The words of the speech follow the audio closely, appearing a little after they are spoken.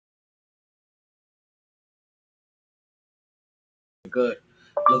Good.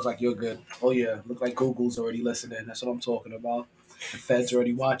 Looks like you're good. Oh yeah. Look like Google's already listening. That's what I'm talking about. The Fed's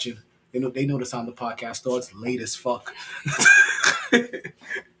already watching. They know the time the podcast starts. Late as fuck.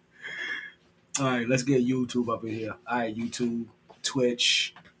 All right, let's get YouTube up in here. All right, YouTube,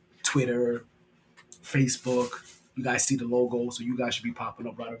 Twitch, Twitter, Facebook. You guys see the logo, so you guys should be popping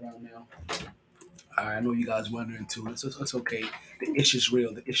up right around now. All right, I know you guys wondering too. It's okay. The issue's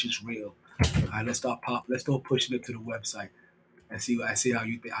real. The issue's real. All right, let's start pop. Let's start pushing it to the website and see. I see how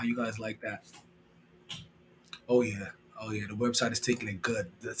you guys like that. Oh yeah. Oh yeah, the website is taking it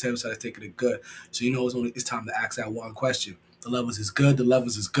good. The website is taking it good. So it's time to ask that one question. The levels is good. The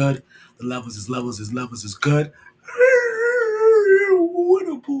levels is good. The levels is good. What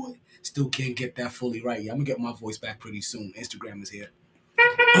a boy. Still can't get that fully right. Yeah, I'm gonna get my voice back pretty soon. Instagram is here.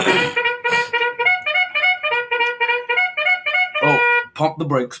 Oh, pump the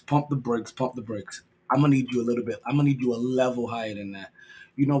brakes, pump the brakes, pump the brakes. I'm gonna need you a little bit. I'm gonna need you a level higher than that.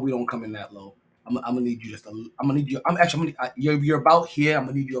 You know we don't come in that low. I'm gonna need you just a. I'm gonna need you. I'm actually. You're about here. I'm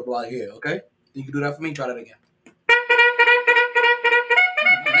gonna need you about here. Okay. You can do that for me. Try that again.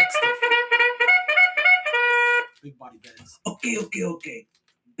 Next stuff. Big body bags. Okay.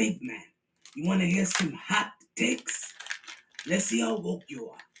 Big man, you wanna hear some hot takes? Let's see how woke you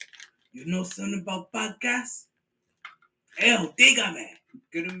are. You know something about podcasts? Hell, dígame.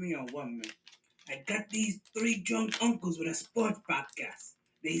 Kidding me on one, man. I got these three drunk uncles with a sports podcast.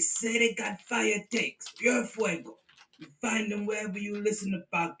 They say they got fire takes, pure fuego. You find them wherever you listen to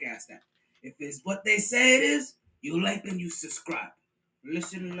podcasts at. If it's what they say it is, you like and you subscribe.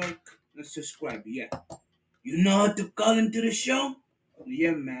 Listen, like, and subscribe, yeah. You know how to call into the show?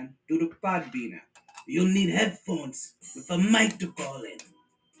 Yeah, man, do the Podbean app. You'll need headphones with a mic to call in.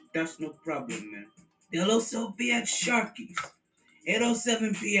 That's no problem, man. They'll also be at Sharky's,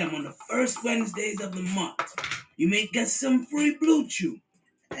 8:07 p.m. on the first Wednesdays of the month. You may get some free Blue Chew.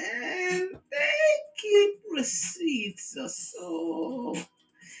 And they keep receipts or so.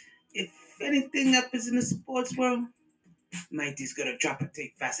 If anything happens in the sports world, MyT's gonna drop a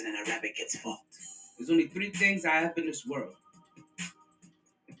take faster than a rabbit gets fucked. There's only three things I have in this world: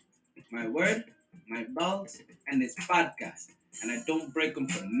 my word, my balls, and this podcast. And I don't break them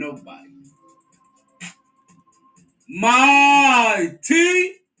for nobody. MyT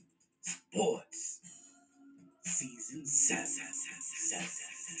Sports Season 7.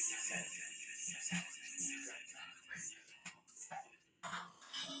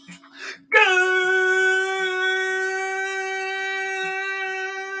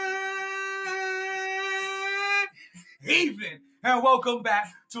 Good evening, and welcome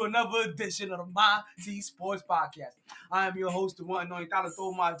back to another edition of the MyT Sports Podcast. I am your host, the one and only Dr.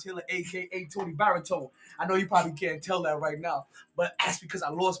 Thomar Taylor, aka Tony Baritone. I know you probably can't tell that right now, but that's because I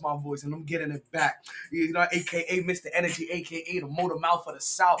lost my voice and I'm getting it back. You know, aka Mr. Energy, aka the Motor Mouth of the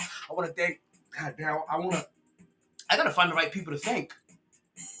South. I want to thank, goddamn, I gotta find the right people to thank.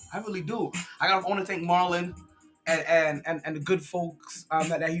 I really do. I want to thank Marlon and the good folks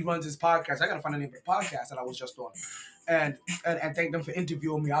that he runs his podcast. I gotta find the name of the podcast that I was just on, and thank them for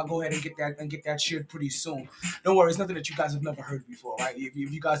interviewing me. I'll go ahead and get that shared pretty soon. Don't worry, it's nothing that you guys have never heard before, right? If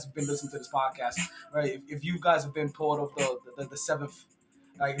you guys have been listening to this podcast, right? If you guys have been part of the seventh,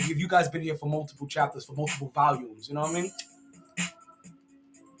 like if you guys been here for multiple chapters, for multiple volumes, you know what I mean?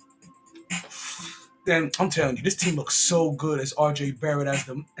 Then I'm telling you, this team looks so good as RJ Barrett as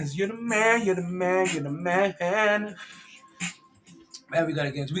you're the man. Man, we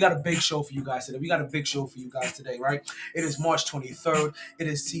got a big show for you guys today. Right? It is March 23rd.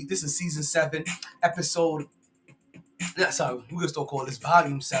 This is season 7, episode. Sorry, we're gonna still call this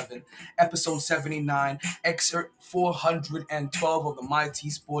volume 7, episode 79, excerpt 412 of the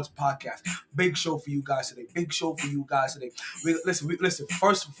MyT Sports Podcast. Big show for you guys today. Listen.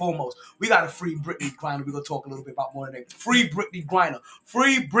 First and foremost, we got a free BRITNey GRINER. We're gonna talk a little bit about more today. Free BRITNey GRINER.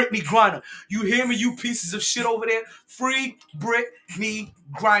 You hear me, you pieces of shit over there? Free BRITNey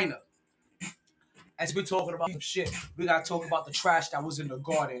GRINER. As we're talking about some shit, we gotta talk about the trash that was in the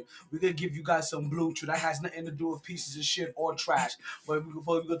garden. We're gonna give you guys some Blue Chew. That has nothing to do with pieces of shit or trash. But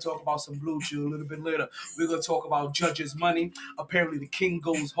we're gonna talk about some Blue Chew a little bit later. We're gonna talk about Judge's money. Apparently the king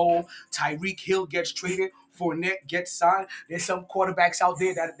goes home. Tyreke Hill gets traded. Fournette gets signed. There's some quarterbacks out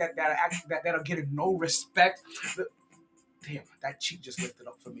there that are getting no respect. Damn, that cheek just lifted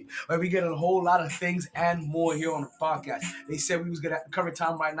up for me. But we get a whole lot of things and more here on the podcast. They said we was gonna. The current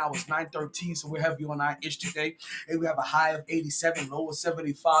time right now is 9:13, so we're heavy on our ish today. And we have a high of 87, low of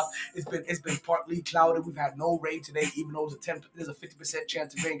 75. It's been partly clouded. We've had no rain today, even though there's a 50%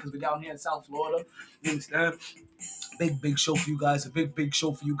 chance of rain because we're down here in South Florida. You understand? Big show for you guys. A big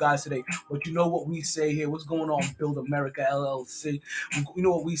show for you guys today. But you know what we say here? What's going on, Build America LLC? You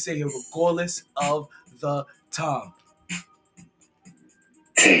know what we say here, regardless of the time.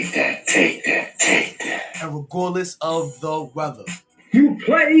 Take that. And regardless of the weather. You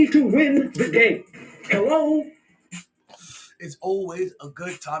play to win the game. Hello? It's always a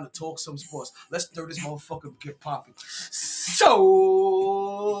good time to talk some sports. Let's stir this motherfucker and get popping.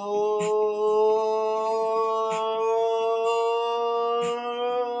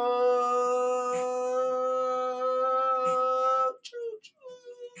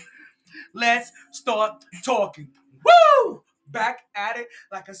 Let's start talking. Woo! Back at it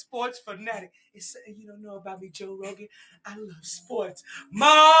like a sports fanatic. It's something you don't know about me, Joe Rogan. I love sports.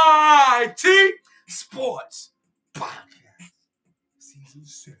 MyT Sports Podcast. Season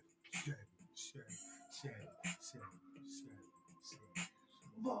 7.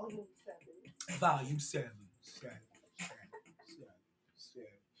 Volume 7.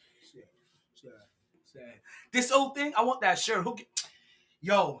 This old thing, I want that shirt.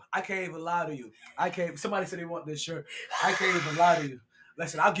 Yo, I can't even lie to you. Somebody said they want this shirt. I can't even lie to you.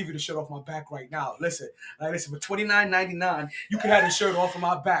 Listen, I'll give you the shirt off my back right now. Listen, for $29.99, you can have the shirt off of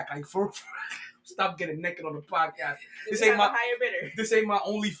my back. Like for stop getting naked on the podcast. This ain't my higher bidder. This ain't my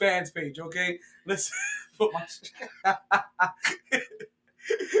OnlyFans page, okay? Listen, put my.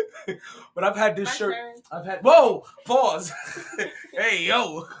 But I've had this shirt. Whoa, pause. Hey,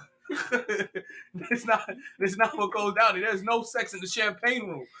 yo. This not what goes down here. There's no sex in the champagne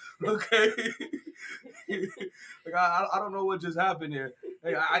room. Okay. Like I don't know what just happened here.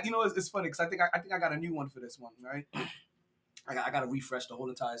 Hey, it's funny because I think I got a new one for this one, right? I got to refresh the whole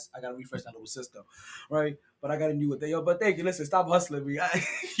entire. I got to refresh that whole system, right? But I got a new one. But thank you. Listen, stop hustling me. I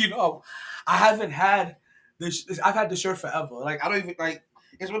haven't had this. I've had this shirt forever. Like I don't even like.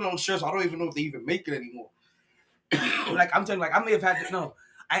 It's one of those shirts. I don't even know if they even make it anymore. Like I'm telling you, like I may have had this. No,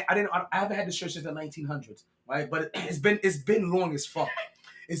 I haven't had this shirt since the 1900s, right? But it's been long as fuck.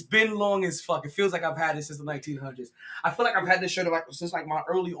 It's been long as fuck. It feels like I've had it since the 1900s. I feel like I've had this shirt since like my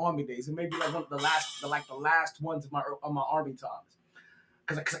early army days, and maybe like one of the last ones of my army times.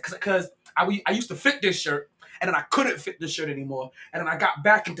 Because I used to fit this shirt, and then I couldn't fit this shirt anymore, and then I got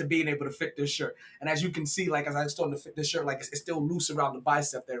back into being able to fit this shirt. And as you can see, like as I started to fit this shirt, like it's still loose around the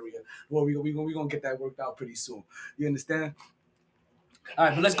bicep area. Well, we gonna get that worked out pretty soon. You understand? All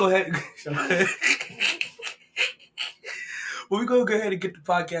right, but let's go ahead. Well, we're going to go ahead and get the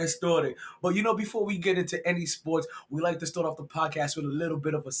podcast started. But, before we get into any sports, we like to start off the podcast with a little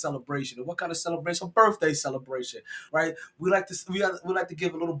bit of a celebration. And what kind of celebration? A birthday celebration, right? We like to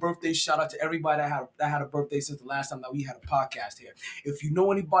give a little birthday shout out to everybody that had a birthday since the last time that we had a podcast here. If you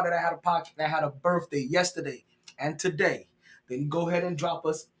know anybody that had a birthday yesterday and today, then go ahead and drop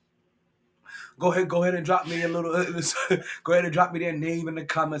us. Go ahead and drop me a little. Go ahead and drop me their name in the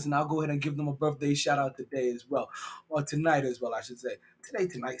comments, and I'll go ahead and give them a birthday shout out today as well, or tonight as well, I should say.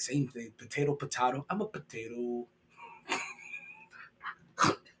 Tonight, same thing. Potato. I'm a potato.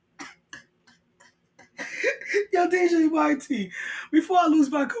 Yo, DJ MyT, before I lose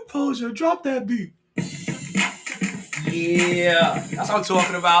my composure, drop that beat. Yeah, that's what I'm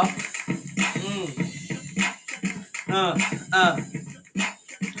talking about.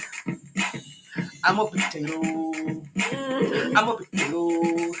 I'm a potato. I'm a potato.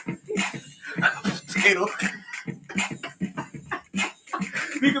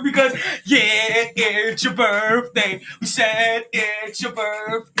 Because it's your birthday. We said it's your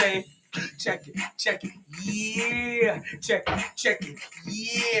birthday. Check it. Yeah, check it.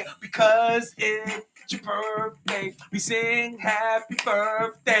 Yeah, because it's your birthday. We sing happy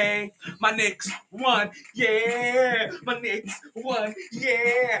birthday. My Knicks won, yeah. My Knicks won,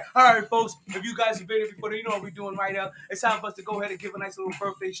 yeah. All right, folks, if you guys have been here before, you know what we're doing right now. It's time for us to go ahead and give a nice little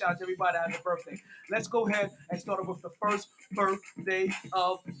birthday shout out to everybody that had a birthday. Let's go ahead and start with the first birthday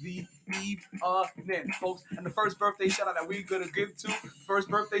of the evening, folks. And the first birthday shout out that we're gonna give to, first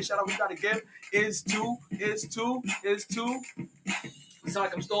birthday shout out we gotta give is to. It's not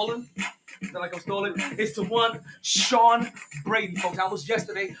like I'm stolen. It's to one Sean Brady, folks. I was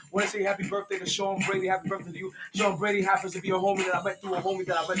yesterday. Want to say happy birthday to Sean Brady. Happy birthday to you. Sean Brady happens to be a homie that I met through a homie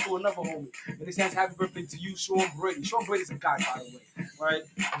that I met through another homie. And it says happy birthday to you, Sean Brady. Sean Brady's a guy, by the way. All right?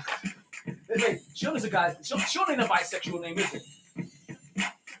 Hey, Sean is a guy. Sean ain't a bisexual name, is it?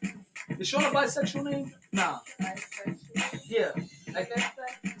 Is Sean a bisexual name? Nah. Yeah. Like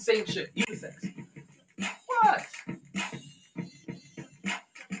same shit. Unisex. What?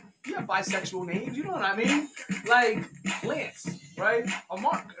 You have bisexual names, you know what I mean? Like Lance, right? Or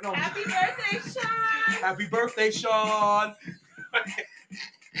Mark. No. Happy birthday, Sean! Happy birthday, Sean.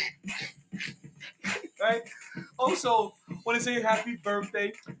 Right? Also, want to say happy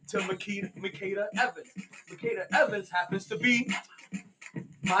birthday to Makeda Evans. Makeda Evans happens to be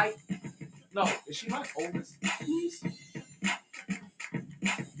my, no, is she my oldest niece?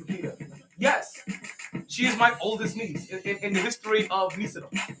 Makeda. Yes, she is my oldest niece in the history of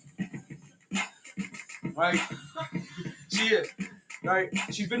niecedom. Right? She is. Right?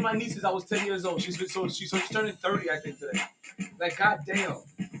 She's been my niece since I was 10 years old. She's turning 30, I think, today. Like, goddamn.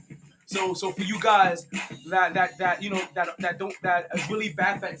 So for you guys that you know that is really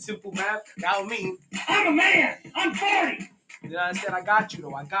bad at simple math, that would mean I'm a man. I'm 40. you understand? I got you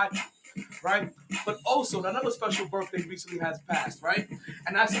though. I got you. Right? But also another special birthday recently has passed, right?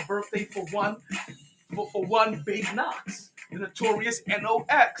 And that's a birthday for one Big Knox, the notorious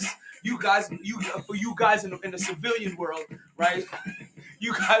NOX. You guys, for you guys in the civilian world, right?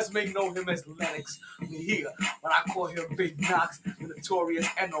 You guys may know him as Lennox here, but I call him Big Knox, the notorious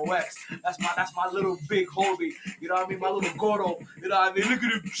NOX. That's my little big homie. You know what I mean? My little gordo. You know what I mean? Look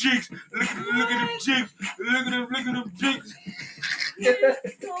at them cheeks. Look at them cheeks. Look at them cheeks. He's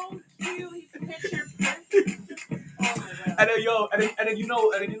so cute. He's picture perfect. Oh my god. And then you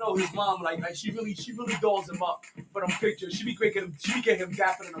know his mom like she really dolls him up for them pictures. She be getting him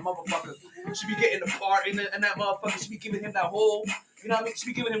dapping in the motherfucker. She be getting the part in that motherfucker. She be giving him that whole, you know what I mean? She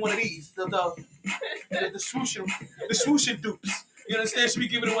be giving him one of these, the swooshing dupes. You understand? She be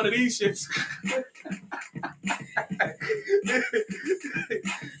giving him one of these shits.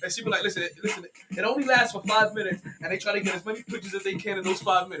 And she be like, listen, it only lasts for 5 minutes, and they try to get as many pictures as they can in those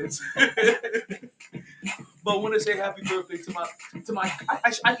 5 minutes. But I want to say happy birthday to my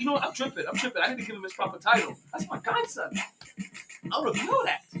you know what? I'm tripping. I need to give him his proper title. That's my godson. I don't know if you know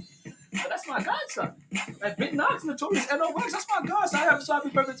that, but that's my godson. Like Big Knox, notorious NOX, that's my godson. I have so happy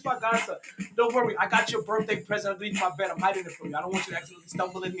birthday to my godson. Don't worry, I got your birthday present underneath my bed. I'm hiding it from you. I don't want you to accidentally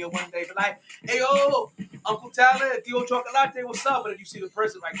stumble in here one day, but like, hey yo, Uncle Talent, Tio Chocolate, what's up? And then you see the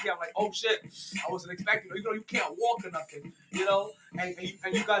person right here, I'm like, oh shit, I wasn't expecting it. You know, you can't walk or nothing, you know, and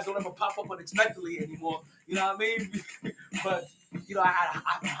you guys don't ever pop up unexpectedly anymore. You know what I mean? But you know,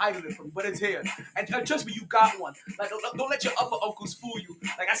 I'm hiding it from you, but it's here. And trust me, you got one. Like, don't let your other uncles fool you.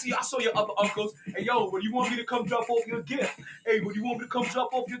 Like, I saw your other uncles. Hey, yo, when you want me to come drop off your gift? Hey, when you want me to come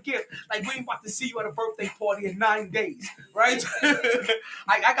drop off your gift? Like, we ain't about to see you at a birthday party in 9 days, right?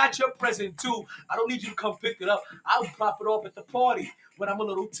 I got your present too. I don't need you to come pick it up. I'll drop it off at the party when I'm a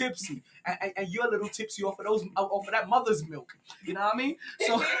little tipsy, and you're a little tipsy off of that mother's milk. You know what I mean?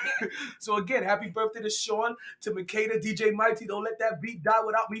 So again, happy birthday to Sean, to Makeda, DJ MyT. Don't let that beat die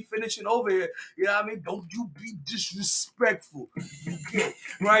without me finishing over here. You know what I mean? Don't you be disrespectful. Okay,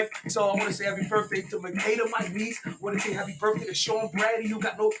 right? So I want to say happy birthday to Makeda, my niece. I want to say happy birthday to Sean Brady, who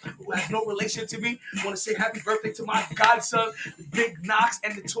has no relation to me. I want to say happy birthday to my godson, Big Knox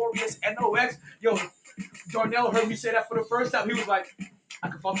and Notorious NOX. Yo, Darnell heard me say that for the first time. He was like, I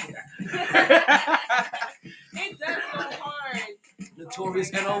can fuck with that. It does go hard.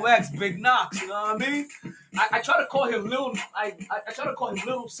 Notorious NOX, Big Knox, you know what I mean? I try to call him Lil, I try to call him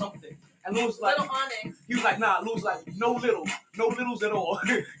Little something. And Lil's like, Little Onyx. He was like, nah, Lil's like, no littles at all.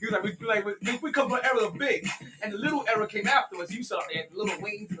 He was like, we come from an era of big. And the little era came afterwards. You saw they had the little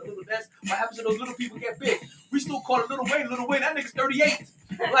Waynes and the little this. What happens when those little people get big? We still call it Little Wayne, that nigga's 38.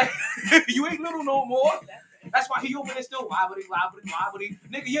 Like, you ain't little no more. That's why he over there still wobbly.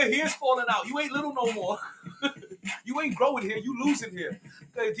 Nigga, your hair's falling out. You ain't little no more. You ain't growing here. You losing here.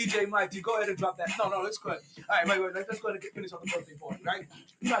 Okay, DJ Mike, you go ahead and drop that. No, it's good. All right, wait. Let's go ahead and finish on the birthday party, right?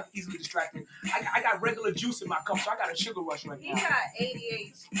 You're not easily distracted. I got regular juice in my cup, so I got a sugar rush right He now. got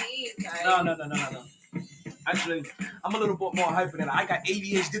ADHD, guys. No. Actually, I'm a little bit more hyper than that. I got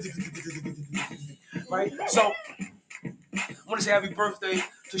ADHD, right? So, I want to say happy birthday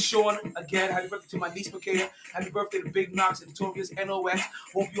to Sean again. Happy birthday to my niece Makeda. Happy birthday to Big Knox and Notorious NOX.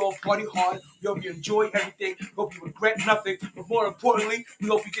 Hope you all party hard. We hope you enjoy everything. Hope you regret nothing. But more importantly, we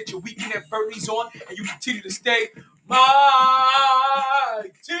hope you get your weekend at Bernie's on and you continue to stay MyT.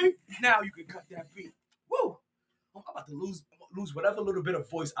 Now you can cut that beat. Woo! I'm about to lose whatever little bit of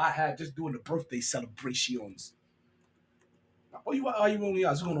voice I had just doing the birthday celebrations. Oh, you only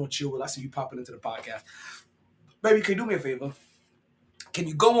are going on chill. Will I see you popping into the podcast? Baby, can you do me a favor? Can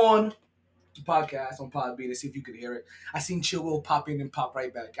you go on the podcast on Podbean and see if you can hear it? I seen Chill Will pop in and pop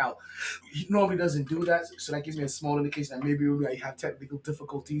right back out. He normally doesn't do that, so that gives me a small indication that maybe we might have technical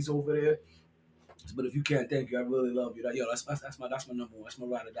difficulties over there. But if you can't, thank you. I really love you. That's my number one. That's my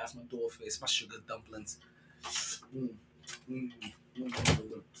rider. That's my door face. My sugar dumplings. Mm, mm, mm.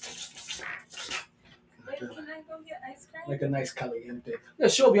 Wait, can I go get ice cream? Like a nice caliente. Yeah,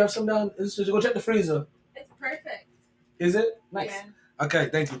 sure. We have some down. Go check the freezer. It's perfect. Is it? Nice. Yeah. Okay,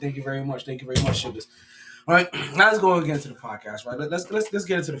 thank you. Thank you very much. Thank you very much, sugars. All right, now let's go again to the podcast, right? Let's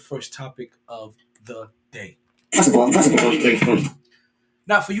get into the first topic of the day.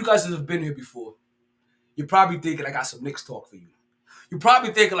 Now, for you guys that have been here before, you're probably thinking I got some Knicks talk for you. You're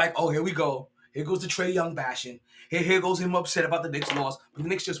probably thinking like, oh, here we go. Here goes the Trae Young bashing. Here goes him upset about the Knicks loss. But the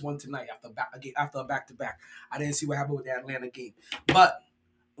Knicks just won tonight after a back-to-back. I didn't see what happened with the Atlanta game. But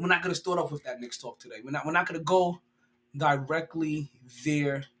we're not gonna start off with that Knicks talk today. We're not gonna go directly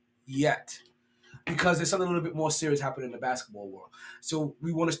there yet, because there's something a little bit more serious happening in the basketball world. So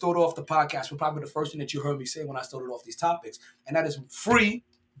we want to start off the podcast with probably the first thing that you heard me say when I started off these topics, and that is free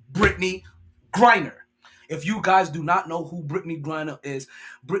BRITNEY GRINER. If you guys do not know who BRITNEY GRINER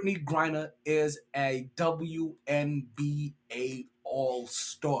is a WNBA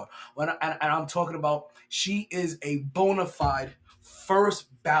All-Star. And I'm talking about, she is a bona fide first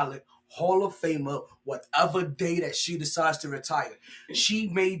ballot Hall of Famer whatever day that she decides to retire. She's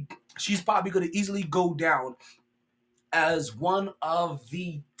probably going to easily go down as one of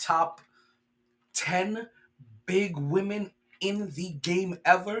the top 10 big women in the game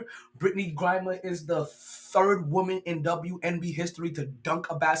ever. BRITNEY GRINER is the third woman in WNBA history to dunk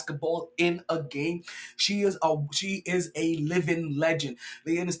a basketball in a game. She is a living legend.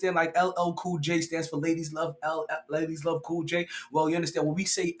 They understand, like LL Cool J stands for Ladies Love Cool J. Well, you understand when we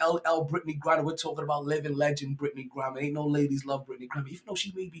say LL BRITNEY GRINER, we're talking about living legend BRITNEY GRINER. Ain't no ladies love BRITNEY GRINER, even though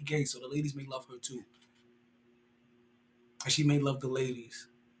she may be gay, so the ladies may love her too. And she may love the ladies.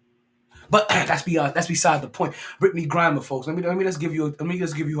 But that's beside the point. BRITNEY GRINER, folks. Let me just give you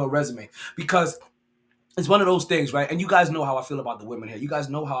a resume, because it's one of those things, right? And you guys know how I feel about the women here.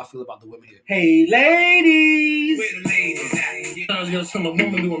 Hey, ladies. Where the ladies at? I was gonna send a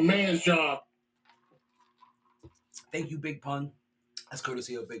woman to a man's job. Thank you, Big Pun. That's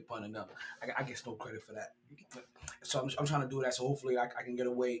courtesy of Big Pun, and I get no credit for that. So I'm trying to do that. So hopefully I can get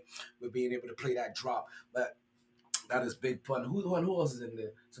away with being able to play that drop. But that is Big Pun. Who else is in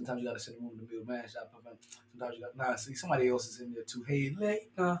there? Sometimes you gotta send a woman to be a man shop. Sometimes you got see somebody else is in there too. Hey,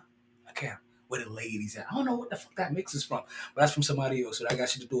 I can't. Where the ladies at? I don't know what the fuck that mix is from, but that's from somebody else. So that got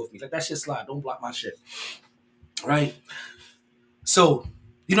shit to do with me. Like that shit slide. Don't block my shit. Right? So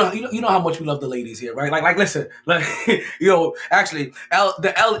you know how much we love the ladies here, right? Like listen, like actually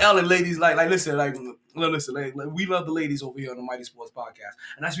the LL and ladies listen, we love the ladies over here on the Mighty Sports Podcast,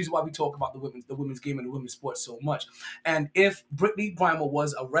 and that's the reason why we talk about the women's game and the women's sports so much. And if BRITNEY GRINER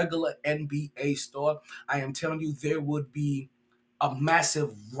was a regular NBA star, I am telling you there would be a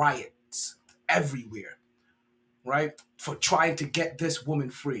massive riots everywhere, right? For trying to get this woman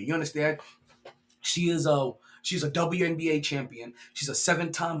free. You understand? She's a WNBA champion. She's a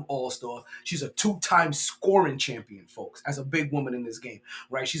 7-time All-Star. She's a 2-time scoring champion, folks, as a big woman in this game,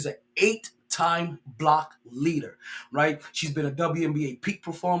 right? She's an 8-time block leader, right? She's been a WNBA peak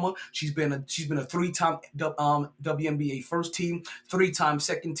performer. She's been a 3-time WNBA first team, 3-time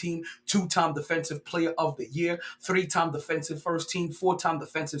second team, 2-time defensive player of the year, 3-time defensive first team, 4-time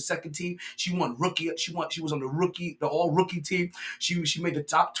defensive second team. She won rookie. She was on the all rookie team. She made the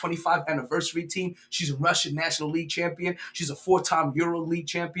top 25 anniversary team. She's a Russian National League champion. She's a 4-time Euro League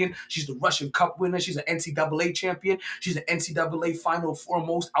champion. She's the Russian Cup winner. She's an NCAA champion. She's an NCAA Final Four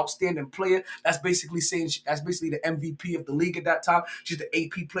most outstanding player. That's basically the MVP of the league at that time. She's the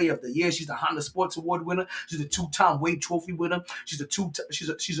AP Player of the Year. She's the Honda Sports Award winner. She's a 2-time Wade Trophy winner. She's a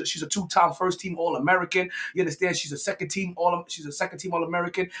 2-time first team All American. You understand? She's a second team All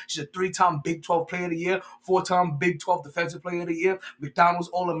American. She's a 3-time Big 12 Player of the Year, 4-time Big 12 Defensive Player of the Year, McDonald's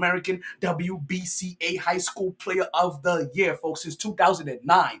All American, WBCA High School Player of the Year, folks, since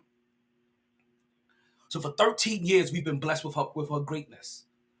 2009. So for 13 years, we've been blessed with her greatness,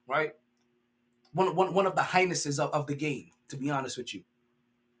 right? One of the highnesses of the game, to be honest with you.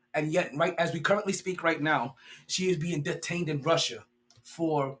 And yet, right as we currently speak right now, she is being detained in Russia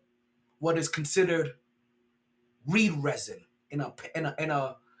for what is considered reed resin in a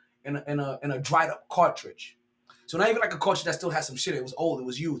dried up cartridge. So not even like a cartridge that still has some shit. It was old. It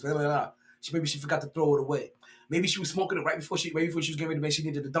was used. Blah, blah, blah. Maybe she forgot to throw it away. Maybe she was smoking it right before she was getting ready to bed. She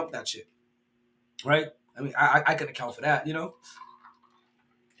needed to dump that shit, right? I mean, I can account for that,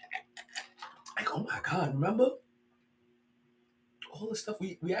 Like, oh my God, remember all the stuff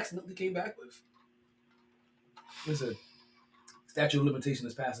we accidentally came back with? Listen, statute of limitation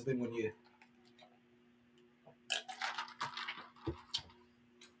has passed. It's been 1 year.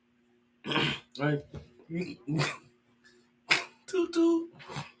 right? Toot toot.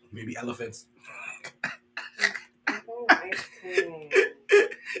 Maybe elephants.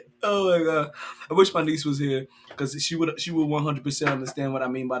 Oh my god! I wish my niece was here because she would 100% understand what I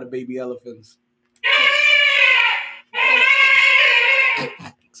mean by the baby elephants.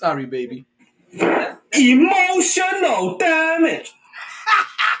 Sorry, baby. Emotional damage.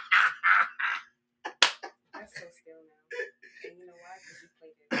 That's so still now. And you know why? Because you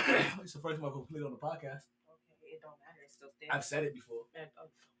played it. It's the first time I've ever played on the podcast. Okay, it don't matter. It's still still. I've said it before. And,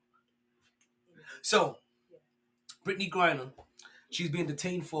 So, BRITNEY GRINER, she's being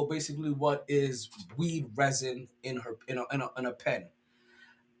detained for basically what is weed resin in her pen,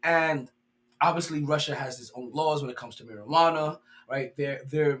 and obviously Russia has its own laws when it comes to marijuana, right?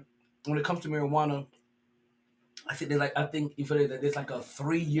 They're when it comes to marijuana, I think there's like a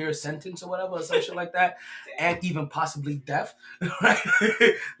 3-year sentence or whatever, or some shit like that, and even possibly death, right?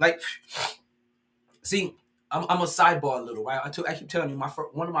 Like, see, I'm a sidebar a little, right? I keep telling you,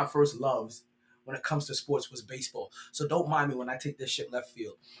 one of my first loves when it comes to sports was baseball. So don't mind me when I take this shit left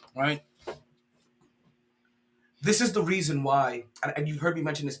field, right? This is the reason why, and you've heard me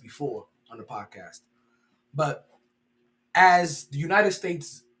mention this before on the podcast, but as the United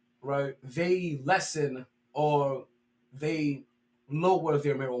States, right, they lessen or they lower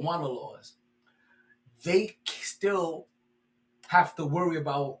their marijuana laws, they still have to worry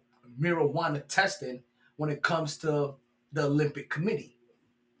about marijuana testing when it comes to the Olympic Committee,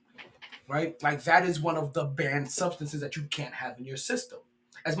 right? Like, that is one of the banned substances that you can't have in your system,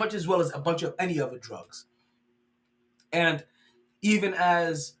 as much as well as a bunch of any other drugs. And even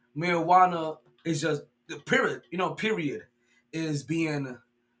as marijuana is just period is being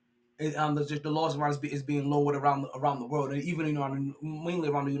the laws around is being lowered around the world, and even mainly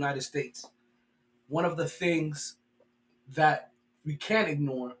around the United States. One of the things that we can't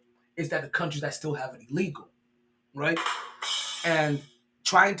ignore is that the countries that still have it illegal, right? And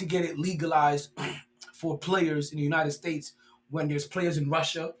trying to get it legalized for players in the United States when there's players in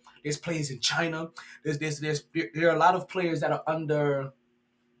Russia, there's players in China, there are a lot of players that are under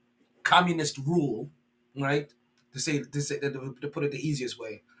communist rule, right? To put it the easiest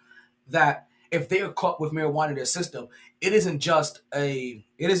way, that if they are caught with marijuana in their system, it isn't just a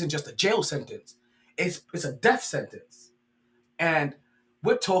jail sentence. It's a death sentence. And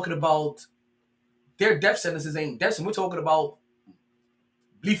we're talking about their death sentences ain't death sentence. We're talking about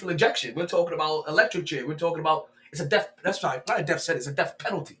lethal injection. We're talking about electric chair. We're talking about it's a death. That's right, not a death sentence. It's a death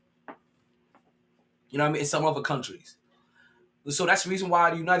penalty. You know what I mean? In some other countries. So that's the reason why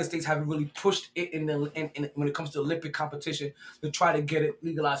the United States haven't really pushed it in when it comes to Olympic competition to try to get it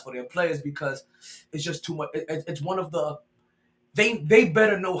legalized for their players, because it's just too much. It's one of the they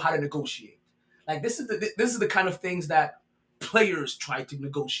better know how to negotiate. Like, this is the kind of things that players try to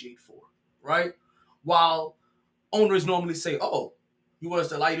negotiate for, right? While owners normally say, "Oh, you want us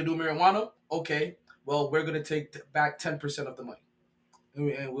to allow you to do marijuana? Okay, well, we're gonna take back 10% of the money,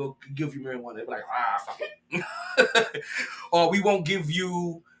 and we'll give you marijuana." They're like, fuck it. Or we won't give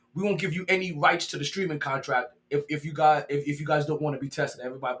you any rights to the streaming contract if you guys don't want to be tested.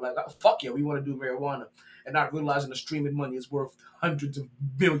 Everybody be like, oh, fuck yeah, we want to do marijuana, and not realizing the streaming money is worth hundreds of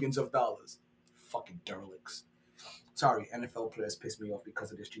billions of dollars. Fucking derelicts. Sorry, NFL players piss me off because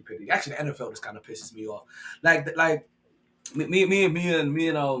of their stupidity. Actually, the NFL just kind of pisses me off. Like me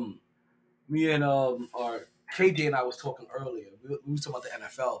and our KJ and I was talking earlier. We was talking about the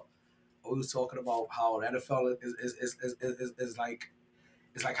NFL. We was talking about how the NFL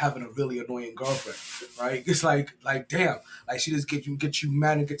is like having a really annoying girlfriend, right? It's like damn, like she just gets you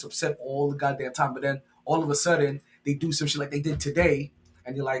mad and gets upset all the goddamn time, but then all of a sudden they do some shit like they did today,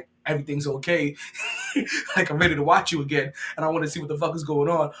 and you're like, everything's okay. Like, I'm ready to watch you again, and I want to see what the fuck is going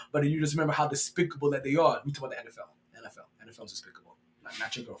on. But you just remember how despicable that they are. We talk about the NFL. NFL's despicable.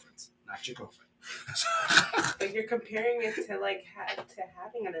 Not your girlfriends. Not your girlfriend. But you're comparing it to like to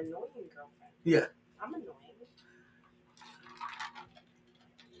having an annoying girlfriend. Yeah. I'm annoying.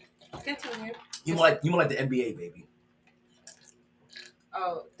 Continue. You more like the NBA, baby.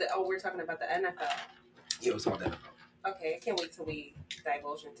 We're talking about the NFL. Yeah, we're talking about the NFL. Okay, I can't wait till we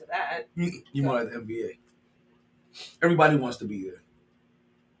divulge into that. You more like the NBA. Everybody wants to be there.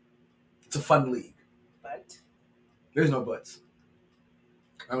 It's a fun league. But there's no buts.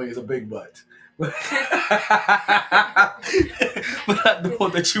 I mean, it's a big butt. But not the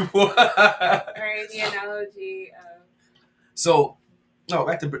one that you want. Alright, the analogy of... So, no,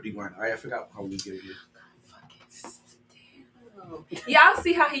 back to BRITNEY GRINER. Right? I forgot how we get here. Y'all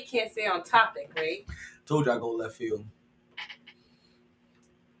see how he can't stay on topic, right? Told you I go left field.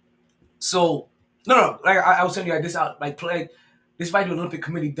 So, no. Like I was telling you, like this fight with the Olympic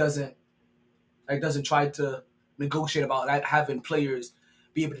Committee doesn't like doesn't try to negotiate about having players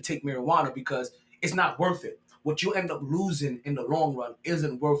be able to take marijuana because it's not worth it. What you end up losing in the long run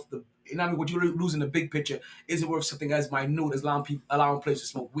isn't worth the. You know what I mean? What you lose in the big picture isn't worth something as minute as allowing players to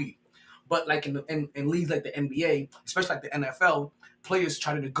smoke weed. But like in leagues like the NBA, especially like the NFL, players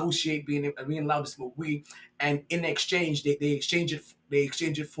try to negotiate being allowed to smoke weed, and in exchange they exchange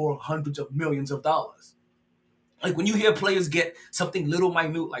it for hundreds of millions of dollars. Like when you hear players get something little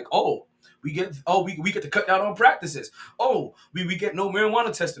minute, like we get to cut down on practices. Oh, we get no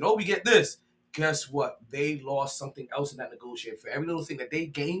marijuana testing. Oh, we get this. Guess what? They lost something else in that negotiation. For every little thing that they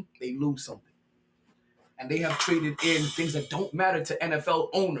gain, they lose something. And they have traded in things that don't matter to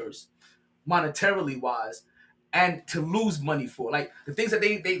NFL owners, monetarily wise, and to lose money for. Like the things that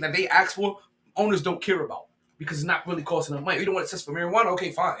they ask for, owners don't care about because it's not really costing them money. We don't want to test for marijuana.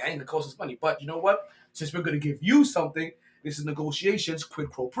 Okay, fine, I ain't gonna cost us money. But you know what? Since we're gonna give you something, this is negotiations, quid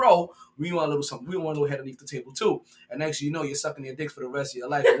pro. We want a little something. We want a little head underneath the table too. And next thing you know, you're sucking your dick for the rest of your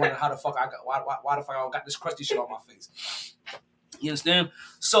life and wondering how the fuck I got why the fuck I got this crusty shit on my face. You understand?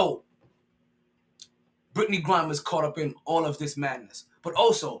 So Brittney Griner is caught up in all of this madness. But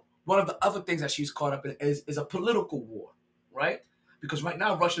also, one of the other things that she's caught up in is a political war, right? Because right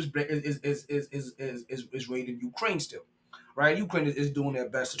now Russia is raiding Ukraine still, right? Ukraine is doing their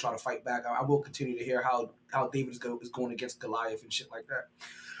best to try to fight back. I will continue to hear how David is going against Goliath and shit like that,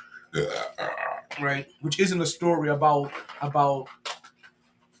 right? Which isn't a story about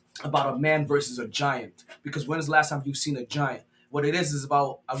a man versus a giant. Because when is the last time you've seen a giant? What it is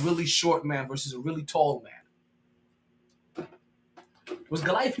about a really short man versus a really tall man. Was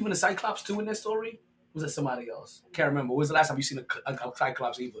Goliath even a Cyclops too in that story? Was it somebody else? Can't remember. When was the last time you seen a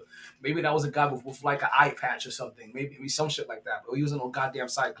Cyclops either? Maybe that was a guy with like an eye patch or something. Maybe some shit like that. But he was no goddamn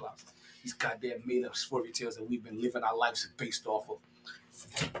Cyclops. These goddamn made up fairy tales that we've been living our lives based off of.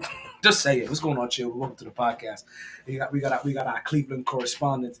 Just say it. What's going on, chill? Welcome to the podcast. We got our Cleveland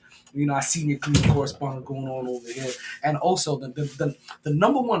correspondent. You know, our senior Cleveland correspondent going on over here, and also the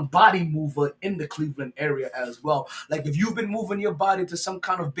number one body mover in the Cleveland area as well. Like if you've been moving your body to some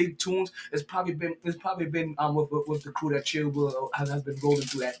kind of big tunes, it's probably been with the crew that Chill has been rolling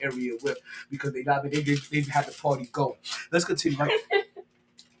through that area with, because they've had the party going. Let's continue. Right?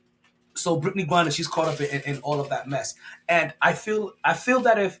 So Brittney Griner, she's caught up in all of that mess, and I feel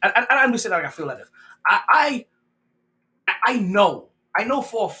that if I understand that I feel that if I know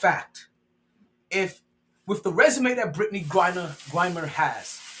for a fact, if with the resume that Brittney Griner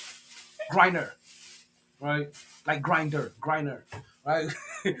has, Griner, right, like Griner, right,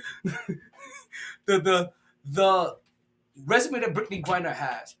 the resume that Brittney Griner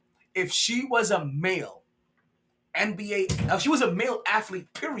has, if she was a male NBA, if she was a male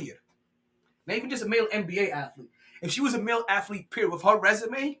athlete, period. Not even just a male NBA athlete. If she was a male athlete, period, with her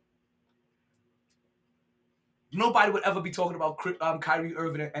resume, nobody would ever be talking about Kyrie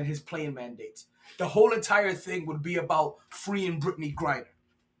Irving and his playing mandates. The whole entire thing would be about freeing Brittney Griner.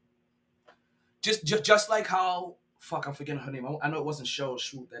 Just like how, fuck, I'm forgetting her name. I know it wasn't Cheryl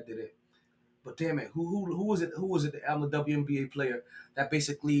Swoop that did it. But damn it, who was it? Who was it? The WNBA player that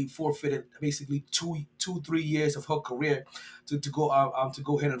basically forfeited 3 years of her career to go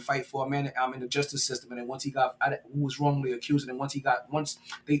ahead and fight for a man in the justice system. And then once he got who was wrongly accused, and then once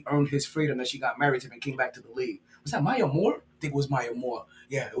they earned his freedom, that she got married to him and came back to the league. Was that Maya Moore? I think it was Maya Moore.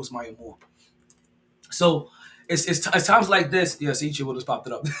 Yeah, it was Maya Moore. So it's times like this. Yeah, see, she would have popped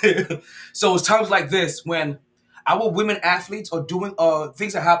it up. So it's times like this when our women athletes are doing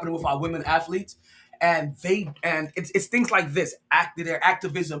things are happening with our women athletes, and it's things like this, their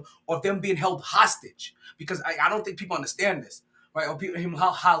activism or them being held hostage, because I don't think people understand this, right? Or people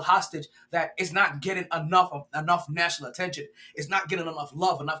held hostage, that it's not getting enough national attention, it's not getting enough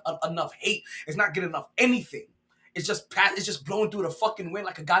love, enough hate, it's not getting enough anything. It's just blowing through the fucking wind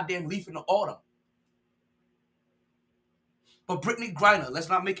like a goddamn leaf in the autumn. But Brittney Griner, let's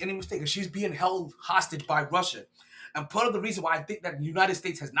not make any mistake, she's being held hostage by Russia. And part of the reason why I think that the United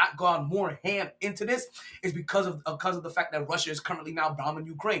States has not gone more ham into this is because of the fact that Russia is currently now bombing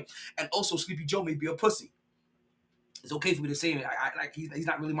Ukraine. And also Sleepy Joe may be a pussy. It's okay for me to say it. He's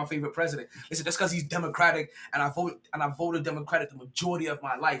not really my favorite president. Listen, just because he's Democratic and I voted Democratic the majority of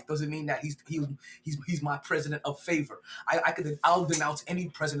my life doesn't mean that he's my president of favor. I'll denounce any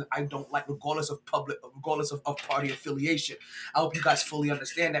president I don't like, regardless of party affiliation. I hope you guys fully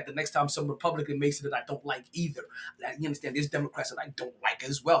understand that the next time some Republican makes it that I don't like either. You understand? There's Democrats that I don't like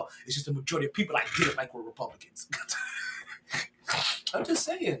as well. It's just the majority of people I didn't like were Republicans. I'm just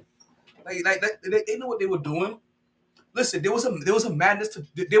saying. They know what they were doing. Listen, there was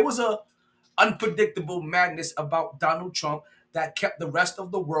a unpredictable madness about Donald Trump that kept the rest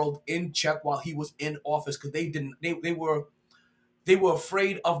of the world in check while he was in office because they were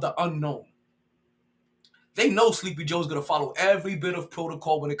afraid of the unknown. They know Sleepy Joe's gonna follow every bit of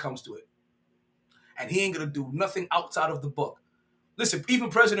protocol when it comes to it. And he ain't gonna do nothing outside of the book. Listen, even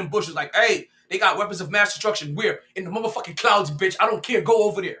President Bush is like, hey, they got weapons of mass destruction. We're in the motherfucking clouds, bitch. I don't care. Go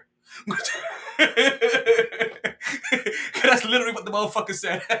over there. That's literally what the motherfucker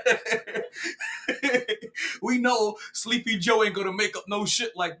said. We know Sleepy Joe ain't gonna make up no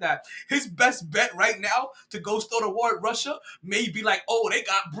shit like that. His best bet right now to go start a war with Russia may be like, oh, they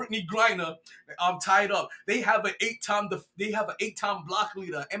got BRITNEY GRINER tied up. They have an eight-time block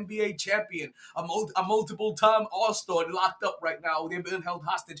leader, NBA champion, a multiple-time All-Star locked up right now. They've been held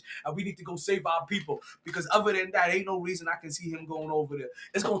hostage, and we need to go save our people. Because other than that, ain't no reason I can see him going over there.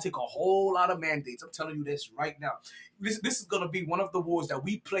 It's gonna take a whole lot of mandates. I'm telling you this right now. This is gonna be one of the wars that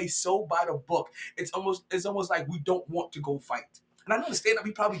we play so by the book. It's almost like we don't want to go fight. And I understand that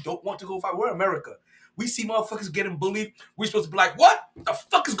we probably don't want to go fight. We're America. We see motherfuckers getting bullied. We're supposed to be like, what the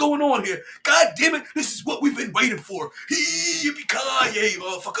fuck is going on here? God damn it, this is what we've been waiting for. Yippee-ki-yay,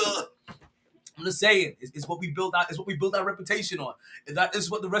 motherfucker. I'm just saying, it's what we build our reputation on. And that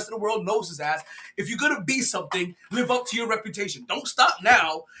is what the rest of the world knows us as. If you're gonna be something, live up to your reputation. Don't stop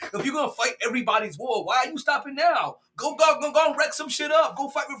now. If you're gonna fight everybody's war, why are you stopping now? Go and wreck some shit up. Go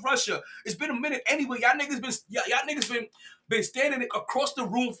fight with Russia. It's been a minute anyway. Y'all niggas been standing across the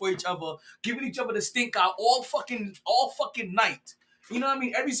room for each other, giving each other the stink eye all fucking night. You know what I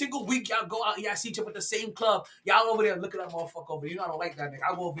mean? Every single week, y'all go out, y'all see each other at the same club. Y'all over there, look at that motherfucker over there. You know I don't like that nigga.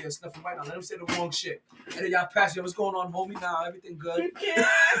 I go over here and sniff him right now. Let him say the wrong shit. And then y'all pass you. What's going on, homie? Now, everything good?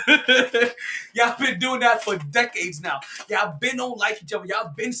 Y'all been doing that for decades now. Y'all been don't like each other. Y'all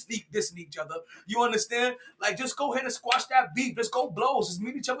been sneak dissing each other. You understand? Like, just go ahead and squash that beef. Let's go blows. Just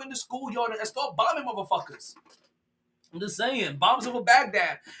meet each other in the schoolyard and start bombing motherfuckers. I'm just saying. Bombs over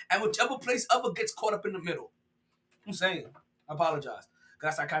Baghdad. And whichever place ever gets caught up in the middle. I'm saying. I apologize.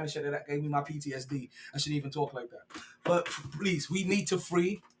 That's that kind of shit that gave me my PTSD. I shouldn't even talk like that. But please, we need to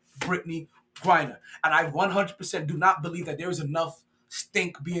free BRITNEY Griner. And I 100% do not believe that there is enough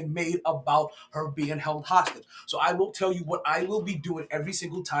stink being made about her being held hostage. So I will tell you what I will be doing every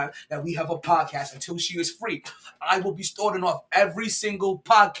single time that we have a podcast until she is free. I will be starting off every single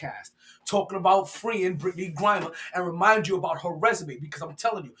podcast talking about freeing BRITNEY Griner and remind you about her resume. Because I'm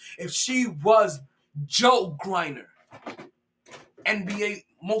telling you, if she was Joe Griner, NBA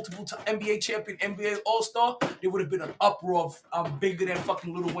NBA champion, NBA All-Star, there would have been an uproar of bigger than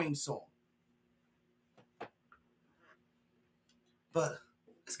fucking Lil Wayne's song. But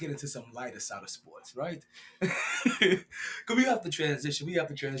let's get into some lighter side of sports, right? Because we have to transition.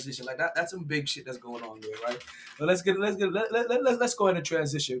 Like that's some big shit that's going on there, right? But let's go ahead and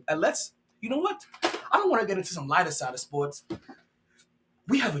transition. And you know what? I don't want to get into some lighter side of sports.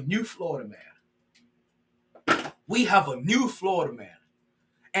 We have a new Florida man.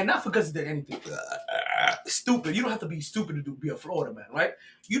 And not because he did anything stupid. You don't have to be stupid to be a Florida man, right?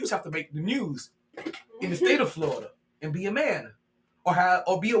 You just have to make the news in the state of Florida and be a man,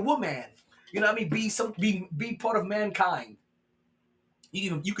 or be a woman. You know what I mean? Be part of mankind.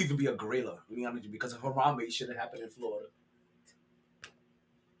 You could even be a gorilla, to be honest with you, because of Harambe shit that happened in Florida.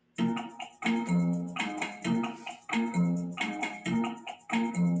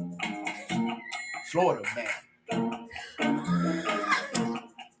 Florida man.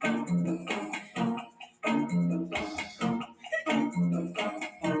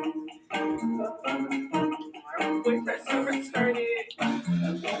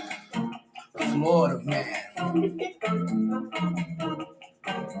 Florida man.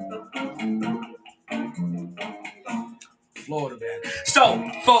 Florida man. So,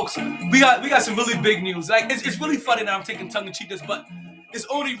 folks, we got some really big news. Like it's really funny that I'm taking tongue in cheek this, but there's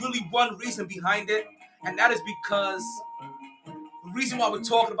only really one reason behind it, and that is because the reason why we're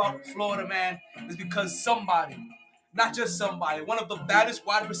talking about Florida man is because somebody, not just somebody, one of the baddest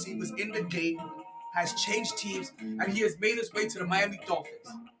wide receivers in the game has changed teams, and he has made his way to the Miami Dolphins.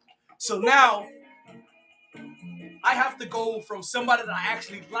 So now I have to go from somebody that I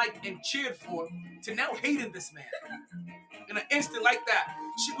actually liked and cheered for to now hating this man. In an instant like that.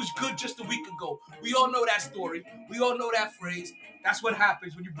 Shit was good just a week ago. We all know that story. We all know that phrase. That's what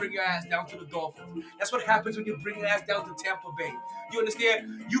happens when you bring your ass down to the Dolphins. That's what happens when you bring your ass down to Tampa Bay. You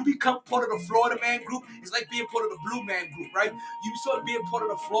understand? You become part of the Florida man group. It's like being part of the Blue man group, right? You start being part of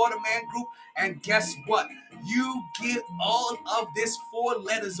the Florida man group, and guess what? You get all of this 4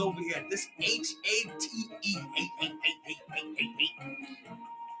 letters over here. This HATE.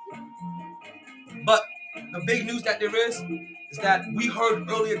 But the big news that there is that we heard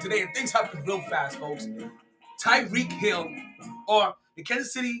earlier today, and things happen real fast, folks. Tyreke Hill, or the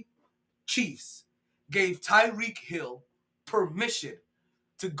Kansas City Chiefs gave Tyreke Hill permission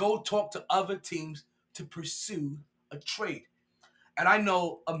to go talk to other teams to pursue a trade. And I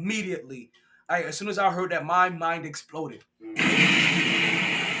know immediately, as soon as I heard that, my mind exploded.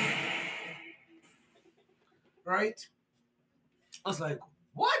 Right? I was like,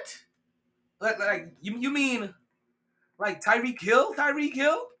 what? Like you mean like Tyreke Hill? Tyreke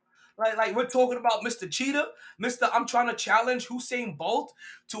Hill? Like we're talking about Mr. Cheetah, Mr. I'm trying to challenge Usain Bolt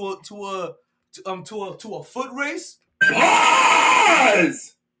to a foot race.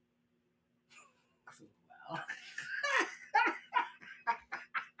 Pause!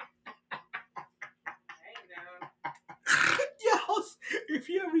 Yo, if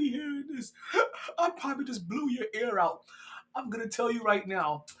you ever hearing this, I probably just blew your ear out. I'm gonna tell you right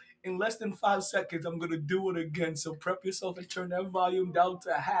now, in less than 5 seconds, I'm gonna do it again. So prep yourself and turn that volume down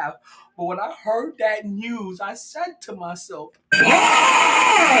to half. But when I heard that news, I said to myself,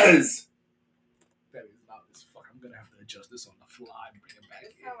 Pause! that is loud as fuck. I'm gonna have to adjust this on the fly and bring it back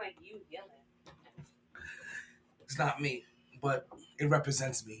It in. sounds like you yelling. It's not me, but it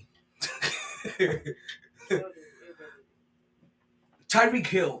represents me. Tyreke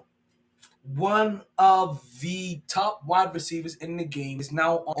Hill, one of the top wide receivers in the game, is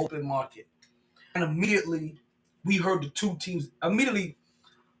now on open market. And immediately, we heard the two teams. Immediately,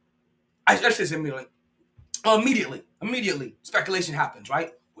 I should say immediately, speculation happens,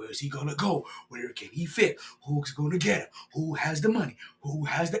 right? Where is he going to go? Where can he fit? Who's going to get him? Who has the money? Who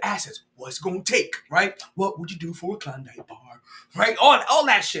has the assets? What's it going to take, right? What would you do for a Klondike bar, right? All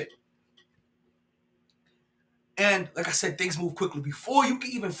that shit. And like I said, things move quickly. Before you can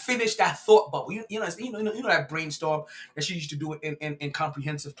even finish that thought bubble, you know that brainstorm that she used to do in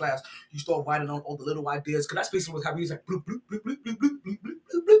comprehensive class. You start writing on all the little ideas, because that's basically what happens. Like bloop, bloop, bloop, bloop, bloop, bloop, bloop, bloop, bloop,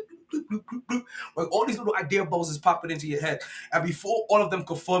 bloop, bloop, bloop, bloop. Like all these little idea bubbles is popping into your head, and before all of them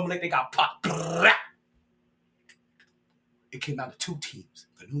could formulate, they got popped. It came out of two teams: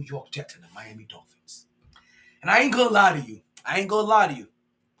 the New York Jets and the Miami Dolphins. And I ain't gonna lie to you.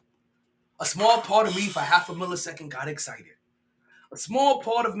 A small part of me, for half a millisecond, got excited. A small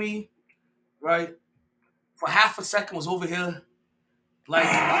part of me, right, for half a second was over here, like,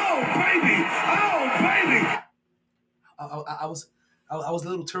 Oh, baby! Oh, baby! I was a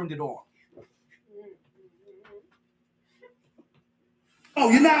little turned it on. Oh,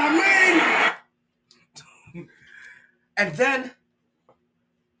 you know what I mean? And then,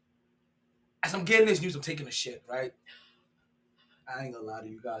 as I'm getting this news, I'm taking a shit, right? I ain't gonna lie to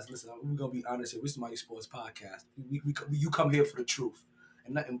you guys. Listen, we're gonna be honest here. This is MyT Sports Podcast. You come here for the truth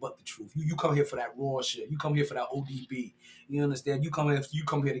and nothing but the truth. You come here for that raw shit. You come here for that ODB. You understand? You come here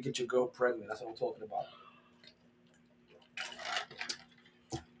to get your girl pregnant. That's what I'm talking about.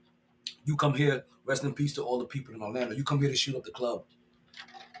 You come here, rest in peace to all the people in Orlando. You come here to shoot up the club.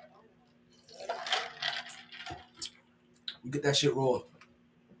 You get that shit raw.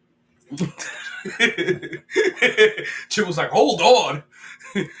 Chip was like, hold on.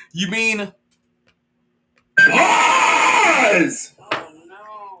 You mean? Pause! Oh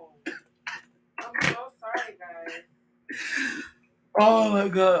no! I'm so sorry, guys. Oh my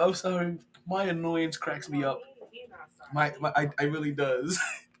god, I'm sorry. My annoyance cracks me up. He's not sorry. I really does.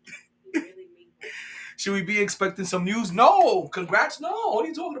 He really means it. Should we be expecting some news? No. Congrats? No. What are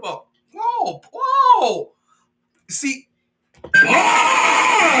you talking about? No. Whoa. See.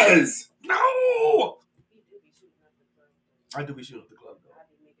 Pause! No. He do be shooting up the club. I do be shooting up the club, though. I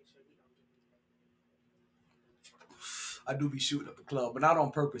be making sure he don't do it. I do be shooting up the club, but not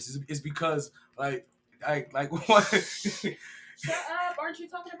on purpose. It's because, like what? Shut up! Aren't you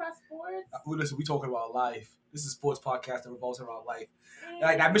talking about sports? Listen, we talking about life. This is a sports podcast that revolves around life.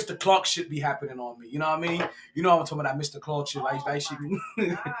 Like that Mr. Clark shit be happening on me. You know what I mean? You know I'm talking about that Mr. Clark shit. Like that shit.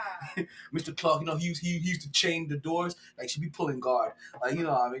 God. Mr. Clark, you know, he used to chain the doors. Like she be pulling guard. Like, you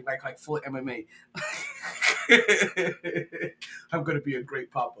know what I mean? Like full MMA. I'm gonna be a great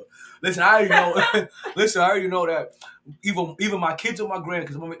papa. Listen, I already know that even my kids or my grand,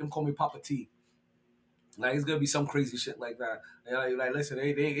 because I'm gonna make them call me Papa T. Like it's gonna be some crazy shit like that. Like listen,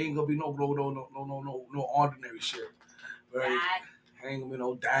 they ain't gonna be no ordinary shit. Right? Dad. Ain't gonna be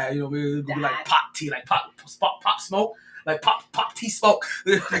no dad, you know what I mean? It's gonna be like Dad. pop tea, like pop smoke, like pop tea smoke.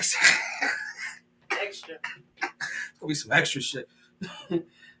 It's Extra. gonna be some extra shit.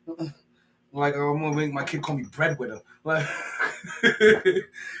 Like I'm gonna make my kid call me breadwinner, like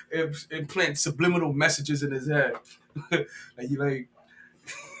and plant subliminal messages in his head. Like you like.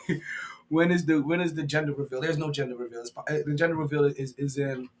 When is the gender reveal? There's no gender reveal. The gender reveal is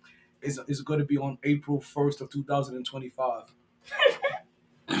going to be on April 1st of 2025.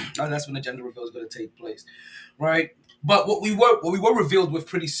 And that's when the gender reveal is going to take place, right? But what we were revealed with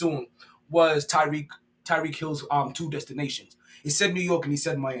pretty soon was Tyreek Hill's two destinations. He said New York and he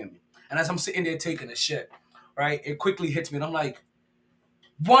said Miami. And as I'm sitting there taking a shit, right, it quickly hits me, and I'm like,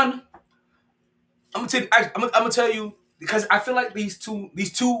 one, I'm gonna tell you because I feel like these two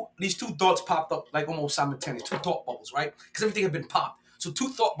thoughts popped up like almost simultaneous, two thought bubbles, right? Because everything had been popped, so two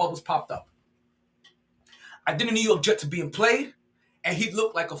thought bubbles popped up. I did a New York Jets being played, and he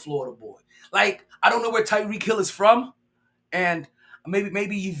looked like a Florida boy. Like I don't know where Tyreek Hill is from, and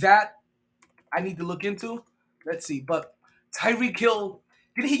maybe that I need to look into. Let's see, but Tyreek Hill.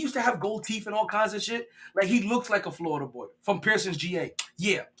 Didn't he used to have gold teeth and all kinds of shit? Like he looks like a Florida boy from Pearson's GA.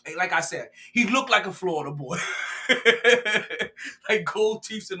 Yeah, like I said, he looked like a Florida boy, like gold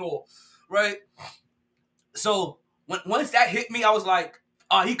teeth and all, right? So once that hit me, I was like,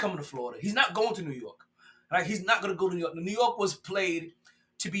 oh, he coming to Florida. He's not going to New York. Like he's not gonna go to New York. New York was played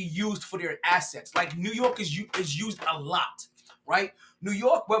to be used for their assets. Like New York is used a lot, right? New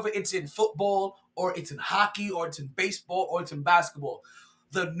York, whether it's in football or it's in hockey or it's in baseball or it's in basketball,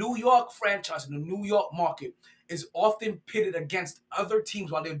 the New York franchise and the New York market is often pitted against other teams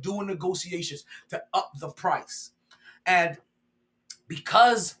while they're doing negotiations to up the price. And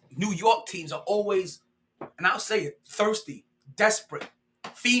because New York teams are always, and I'll say it, thirsty, desperate,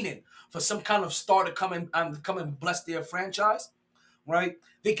 fiending for some kind of star to come and bless their franchise, right?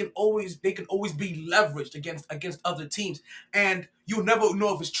 They can always be leveraged against other teams, and you'll never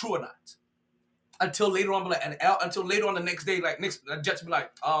know if it's true or not until later on. Until later on the next day, like next the Jets be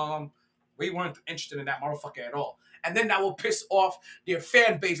like, we weren't interested in that motherfucker at all. And then that will piss off their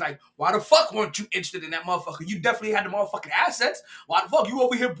fan base. Like, why the fuck weren't you interested in that motherfucker? You definitely had the motherfucking assets. Why the fuck you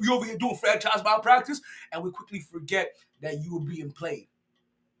over here doing franchise malpractice? And we quickly forget that you were being played.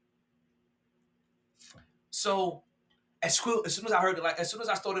 So as soon as I heard it, like as soon as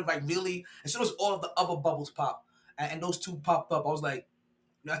I started like really, as soon as all of the other bubbles popped and those two popped up, I was like,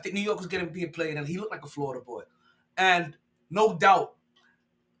 I think New York was getting being played, and he looked like a Florida boy. And no doubt,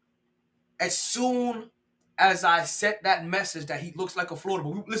 as soon as I sent that message that he looks like a Florida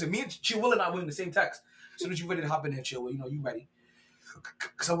boy, listen, me and Chill and I were in the same text. As soon as you ready to hop in there, Chill, you ready?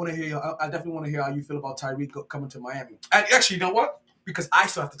 Because I want to hear you. I definitely want to hear how you feel about Tyreek coming to Miami. And actually, you know what? Because I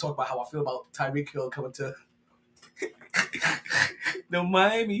still have to talk about how I feel about Tyreek Hill coming to the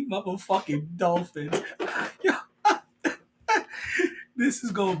Miami motherfucking Dolphins. This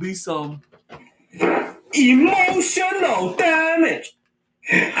is gonna be some Emotional damage.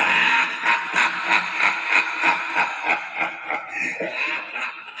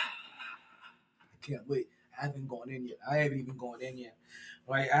 can't wait. I haven't gone in yet. I haven't even gone in yet.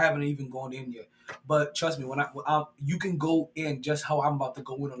 Right? I haven't even gone in yet. But trust me, when you can go in just how I'm about to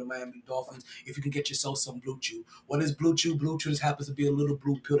go in on the Miami Dolphins if you can get yourself some Blue Chew. What is Blue Chew? Blue Chew just happens to be a little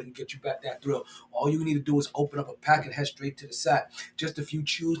blue pill that can get you back that thrill. All you need to do is open up a pack and head straight to the side. Just a few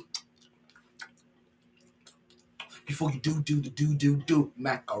chews. Before you do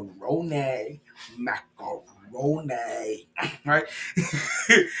macaroni, right?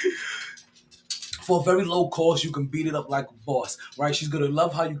 For a very low cost, you can beat it up like a boss, right? She's gonna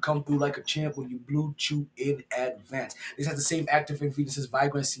love how you come through like a champ when you Blue Chew in advance. This has the same active ingredients as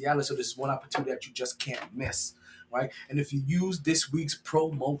Vibrant Cialis, so this is one opportunity that you just can't miss, right? And if you use this week's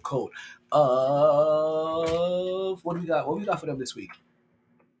promo code of what do we got? What we got for them this week?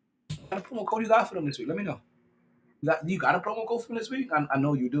 What promo code you got for them this week? Let me know. You got a promo code for them this week? I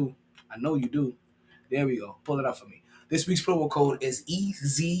know you do. I know you do. There we go. Pull it up for me. This week's promo code is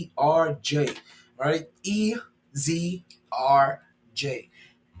EZRJ. Right? EZRJ.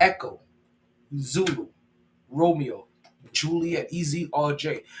 Echo, Zulu, Romeo, Juliet,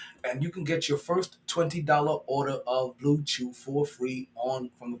 EZRJ. And you can get your first $20 order of Blue Chew for free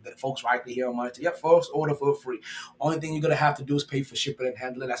from the folks right here on MyT. Yep, first order for free. Only thing you're gonna have to do is pay for shipping and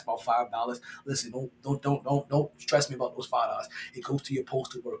handling. That's about $5. Listen, don't stress me about those $5. It goes to your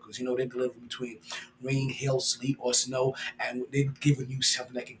postal workers. They deliver between rain, hail, sleet, or snow, and they're giving you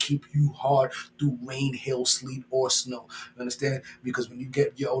something that can keep you hard through rain, hail, sleet, or snow. You understand? Because when you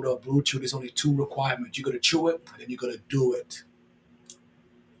get your order of Blue Chew, there's only two requirements. You're gonna chew it, and then you're gonna do it.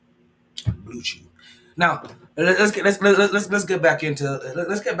 Blue Chew. Now let's get back into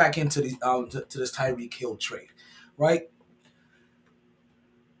these to this Tyreek Hill trade, right?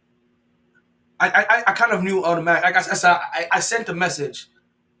 I kind of knew automatic. Like I said, I sent a message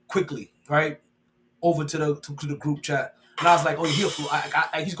quickly, right, over to the group chat, and I was like, oh,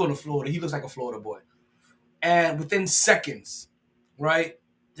 he's going to Florida. He looks like a Florida boy. And within seconds, right,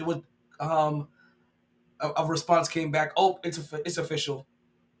 there was a response came back. Oh, it's official.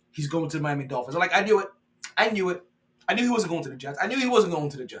 He's going to the Miami Dolphins. I'm like, I knew it. I knew he wasn't going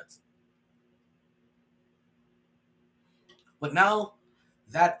to the Jets. But now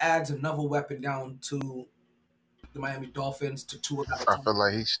that adds another weapon down to the Miami Dolphins to Tua. I feel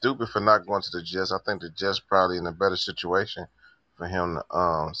like he's stupid for not going to the Jets. I think the Jets probably in a better situation for him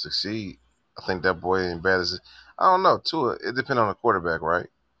to succeed. I think that boy ain't bad as I don't know. Tua, it depends on the quarterback, right?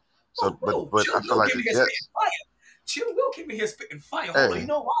 So, but I feel like the Jets. Chill Will came in here spitting fire. Hey. Hold on, you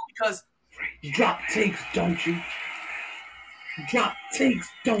know why? Because drop takes, don't you? Drop takes,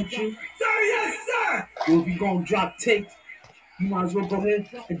 don't you? Sir, yes, sir. Well, if you're gonna drop takes, you might as well go ahead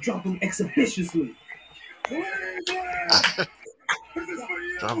and drop them exhibitiously.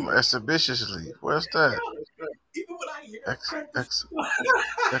 Drop them exhibitiously. Where's that? Even when I hear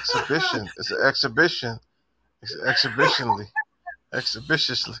exhibition. It's an exhibition. It's exhibitionally.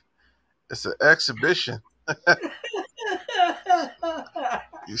 Exhibitiously. It's an exhibition.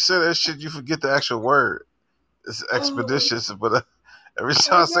 You say that shit, you forget the actual word. It's expeditious, but every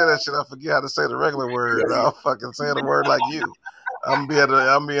time I say that shit, I forget how to say the regular word. I'm fucking saying the word like you. I'm being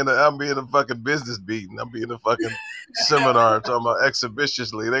a fucking business meeting. I'm being a fucking seminar talking about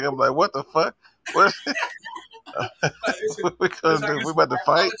exhibitiously. They gonna be like, what the fuck? What? We couldn't do. We about to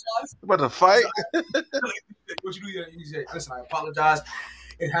fight. We about to fight. What you do? You say, listen, I apologize.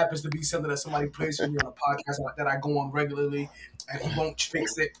 It happens to be something that somebody plays for me on a podcast that I go on regularly, and he won't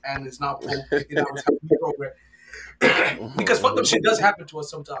fix it, and it's not program. Because fucked up shit does happen to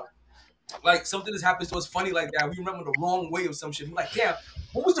us sometimes. Like something that happens to us funny like that. We remember the wrong way of some shit. We're like, damn,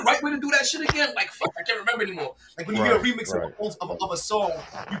 what was the right way to do that shit again? Like, fuck, I can't remember anymore. Like when you hear a remix of a song,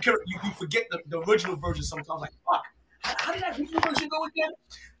 you forget the original version sometimes. Like, fuck, how did that original version go again?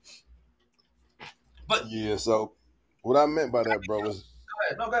 But yeah, so what I meant by that, bro, was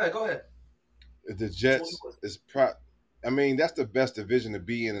go ahead. The Jets is I mean, that's the best division to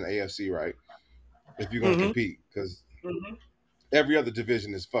be in AFC, right? If you're gonna compete, because every other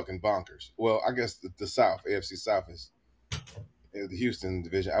division is fucking bonkers. Well, I guess the South, AFC South is the Houston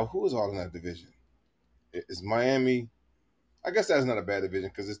division. Who is all in that division? It's Miami. I guess that's not a bad division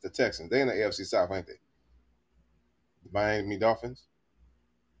because it's the Texans. They in the AFC South, ain't they? The Miami Dolphins.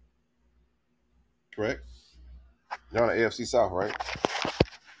 Correct? They're on the AFC South, right?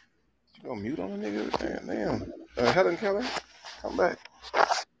 You gonna mute on the nigga? Damn. Helen Keller, come back.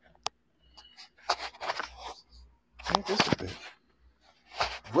 Ain't this a bit?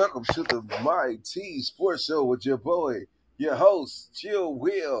 Welcome to the MyT Sports Show with your boy, your host, Chill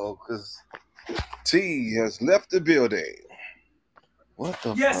Will, because T has left the building. What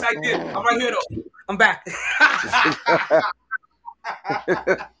the Yes, fuck? I did. I'm right here, though. I'm back.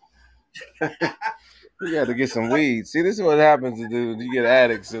 You got to get some weed. See, this is what happens to do. You get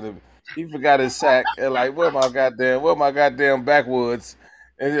addicts he forgot his sack and like, where my goddamn backwoods?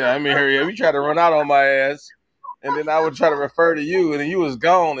 And I mean, hurry up. You try to run out on my ass. And then I would try to refer to you, and then you was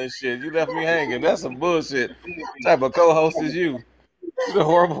gone and shit. You left me hanging. That's some bullshit. What type of co-host is you? You the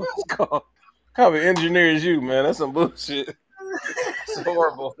horrible kind of engineer is you, man. That's some bullshit. It's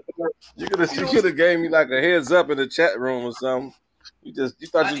horrible. You could have gave me like a heads up in the chat room or something. You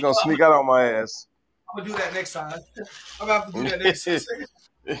thought you was gonna sneak out on my ass. I'm gonna do that next time. I'm gonna have to do that next time.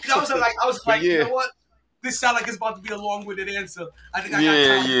 I was like, yeah. You know what? This sounds like it's about to be a long-winded answer. I think I got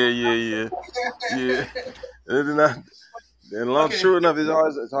time. Yeah. True enough,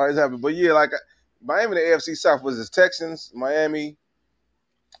 it's always happened. But yeah, like Miami, the AFC South was the Texans, Miami.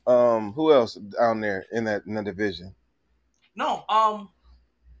 Who else down there in that division? No.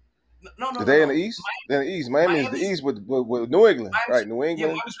 They in the East? They're in the East. Miami is the East with New England, right? New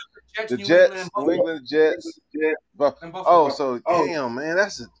England. Yeah, the Jets, New England Jets. Damn, man,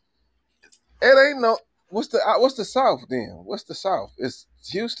 it ain't no. What's the South then? What's the South? It's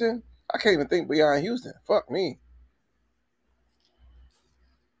Houston. I can't even think beyond Houston. Fuck me.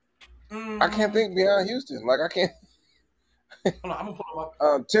 I can't think beyond Houston. Like I can't. Hold on, I'm gonna pull them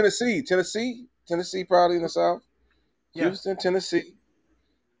up. Tennessee probably in the South. Yeah. Houston, Tennessee.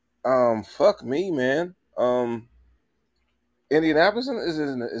 Fuck me, man. Indianapolis that's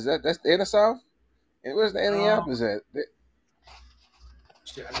in the South? And where's the Indianapolis at?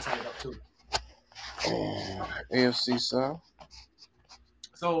 Shit, I just had it up too. AFC South.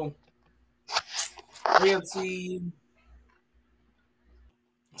 So AFC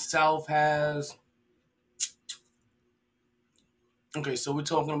South has. Okay, so we're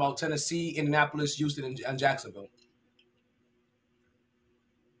talking about Tennessee, Indianapolis, Houston, and Jacksonville.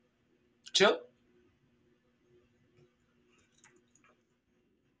 Chill.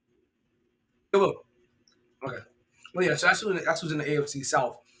 Okay. Well, yeah. So that's who's in the AFC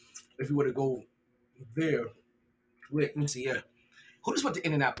South. If you were to go there, wait, let me see. Yeah. Who just went to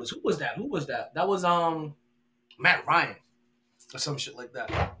Indianapolis? Who was that? That was Matt Ryan or some shit like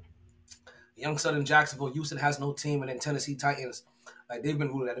that. Young Southern Jacksonville, Houston has no team, and then Tennessee Titans, like they've been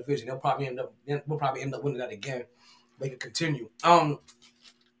ruling that division. We'll probably end up winning that again. They can continue.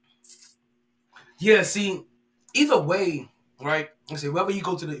 Yeah. See, either way, right? I say whether he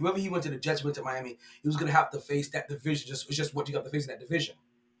went to the Jets, went to Miami, he was gonna have to face that division. It's just what you got to face in that division.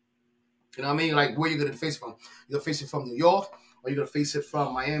 You know what I mean? Like where you gonna face it from? You gonna face it from New York, or you gonna face it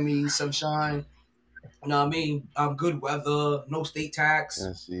from Miami, sunshine. You know what I mean? Good weather, no state tax,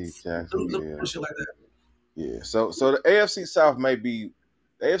 Tennessee, Jackson, little shit like that. yeah. So the AFC South may be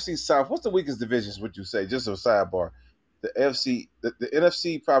the AFC South. What's the weakest divisions? Would you say? Just a sidebar. The AFC, the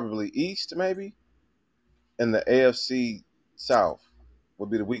NFC probably East maybe, and the AFC South would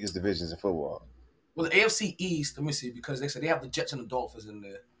be the weakest divisions in football. Well, the AFC East, let me see, because they said they have the Jets and the Dolphins in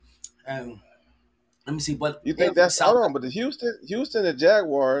there. And let me see, but You think AFC that's South, hold on? But the Houston, the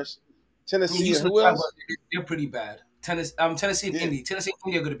Jaguars, Tennessee, Houston and who else? they're pretty bad. Tennessee and Yeah. Indy. Tennessee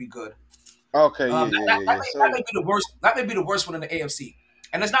and Indy are going to be good. Okay, yeah, That So may be the worst. That may be the worst one in the AFC,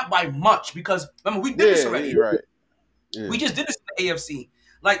 and it's not by much because remember we did this yeah, already. you're right. Yeah. We just did this in the AFC.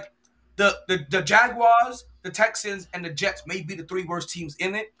 Like the Jaguars, the Texans, and the Jets may be the three worst teams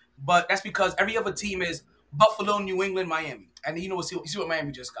in it, but that's because every other team is Buffalo, New England, Miami, and you know you see what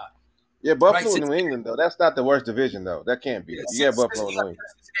Miami just got. Yeah, Right, Buffalo, New England though. That's not the worst division though. That can't be. You got Buffalo, New England.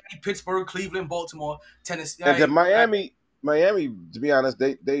 Cincinnati, Pittsburgh, Cleveland, Baltimore, Tennessee. And the Miami, to be honest,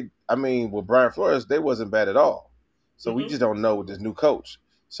 I mean, with Brian Flores, they wasn't bad at all. So we just don't know with this new coach.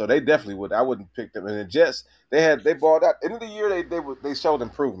 So they definitely would. I wouldn't pick them. And the Jets, they balled out. End of the year, they showed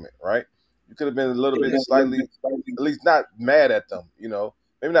improvement, right? You could have been a little bit slightly, at least not mad at them. You know,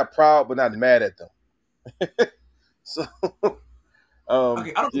 maybe not proud, but not mad at them. So,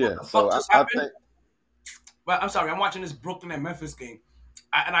 Okay, I don't know what the fuck just I happened. think. But I'm sorry, I'm watching this Brooklyn and Memphis game,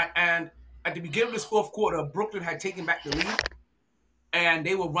 and at the beginning of this fourth quarter, Brooklyn had taken back the lead, and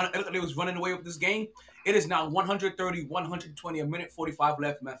they was running away with this game. It is now 130, 120, a minute 45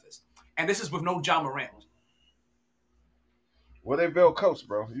 left, Memphis, and this is with no John Morant. Well, they built coach,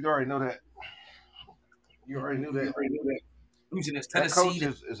 bro. You already know that. You already knew that. Losing this That Tennessee,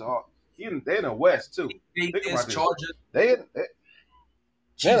 coach is all. They in the West too. Think about this. Chargers. They're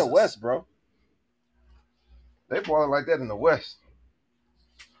in the West, bro. They balling like that in the West.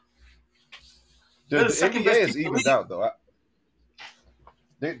 The NBA is evened out though.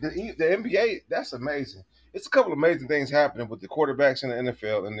 The NBA, that's amazing. It's a couple of amazing things happening with the quarterbacks in the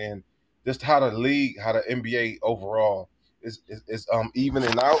NFL, and then just how the league, how the NBA overall is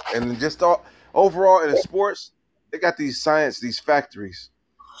evening out, and just overall in the sports, they got these factories,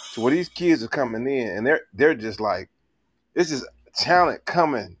 to where these kids are coming in, and they're just like, it's just talent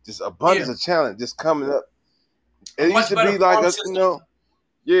coming, just abundance of talent just coming up. It used to be like us, just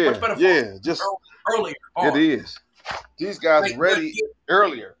earlier. It is. These guys ready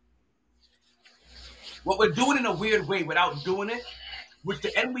earlier. What we're doing in a weird way without doing it, which the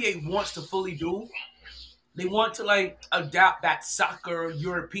NBA wants to fully do, they want to like adapt that soccer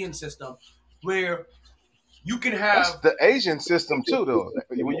European system where you can have That's the Asian system too, though.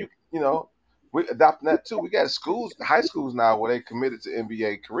 When we're adopting that too. We got schools, high schools now where they committed to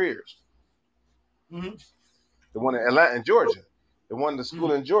NBA careers. Mm-hmm. The one in Atlanta, in Georgia, the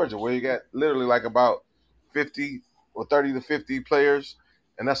school in Georgia where you got literally like about 50 or 30 to 50 players,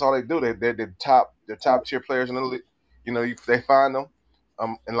 and that's all they do. They're the top tier players in the league. You know, they find them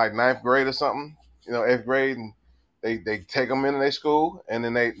in like ninth grade or something. You know, eighth grade, and they take them into their school, and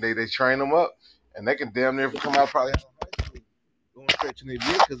then they train them up, and they can damn near come out probably out of high school going straight to the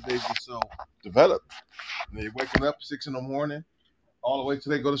NBA because they just so developed. And they're waking up 6 in the morning, all the way till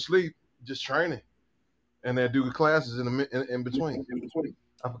they go to sleep, just training, and they do the classes in between.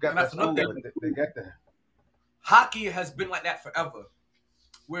 I forgot that school, but they got that. Hockey has been like that forever,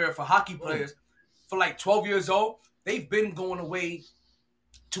 where for hockey players, for like 12 years old, they've been going away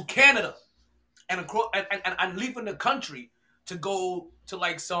to Canada and leaving the country to go to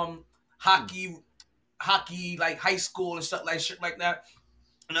like some hockey like high school and stuff like shit like that.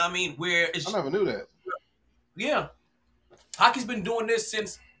 You know what I mean? Where I never knew that. Yeah, hockey's been doing this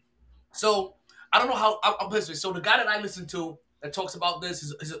since. So I don't know how. I'm listening. So the guy that I listen to that talks about this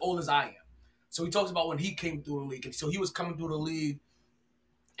is as old as I am. So he talks about when he came through the league, and so he was coming through the league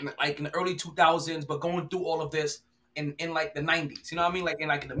in the early 2000s, but going through all of this in like the 90s. You know what I mean? Like in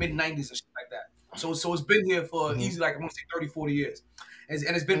the mid 90s and shit like that. So it's been here for easily like I want to say 30, 40 years, and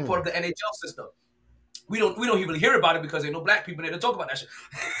it's been part of the NHL system. We don't really hear about it because ain't no black people there to talk about that shit.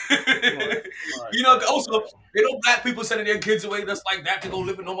 Right. You know, also ain't no black people sending their kids away just like that to go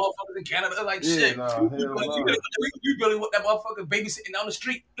live with no motherfuckers in Canada. Like shit. You really want that motherfucker babysitting down the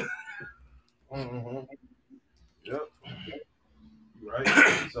street. Yep. You're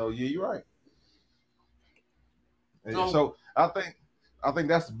right. So yeah, you're right. And So so I think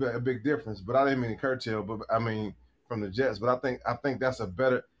that's a big difference. But I didn't mean to curtail. But I mean from the Jets. But I think that's a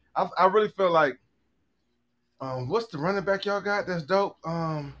better. I really feel like what's the running back y'all got? That's dope.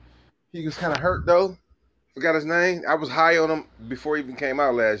 He was kind of hurt though. Forgot his name. I was high on him before he even came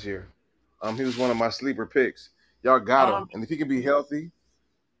out last year. He was one of my sleeper picks. Y'all got him, um, and if he can be healthy,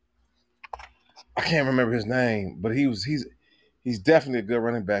 I can't remember his name, but he's definitely a good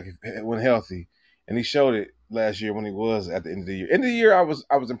running back when healthy, and he showed it last year when he was at the end of the year. End of the year, I was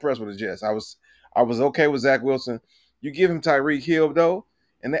impressed with the Jets. I was okay with Zach Wilson. You give him Tyreek Hill though,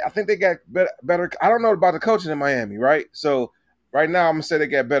 and I think they got better. I don't know about the coaching in Miami, right? So right now, I'm gonna say they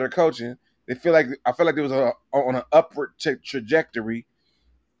got better coaching. I feel like there was on an upward trajectory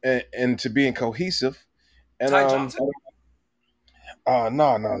and to being cohesive. And Ty Johnson.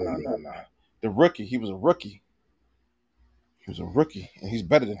 no. The rookie, he was a rookie. He was a rookie, and he's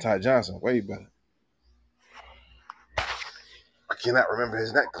better than Ty Johnson, way better. I cannot remember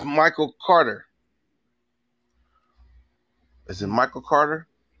his name. Michael Carter. Is it Michael Carter?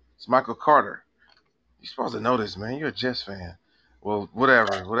 It's Michael Carter. You're supposed to know this, man. You're a Jets fan. Well,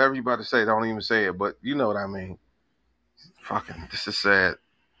 whatever you about to say, don't even say it. But you know what I mean. Fucking, this is sad.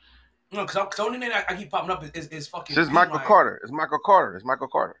 No, because the only name I keep popping up is fucking This is Michael Carter. It's Michael Carter. It's Michael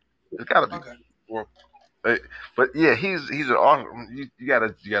Carter. It's gotta be. Okay. Well, but yeah, he's an awesome. You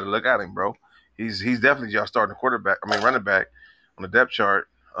gotta look at him, bro. He's definitely y'all starting quarterback. I mean running back on the depth chart.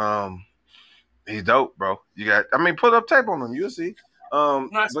 He's dope, bro. Put up tape on him. You'll see. No,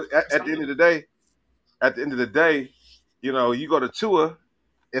 But at the end of the day, you go to Tua.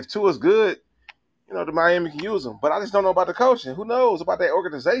 If Tua's good, the Miami can use him. But I just don't know about the coaching. Who knows about that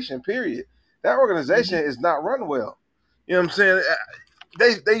organization? Period. That organization is not run well. You know what I'm saying?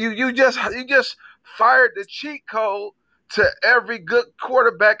 You just fired the cheat code to every good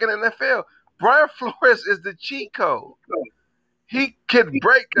quarterback in the NFL. Brian Flores is the cheat code. He could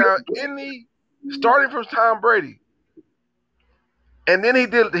break down any starting from Tom Brady. And then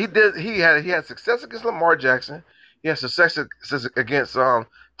he had success against Lamar Jackson. He had success against the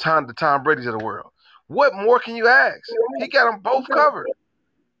Tom Brady's of the world. What more can you ask? He got them both covered.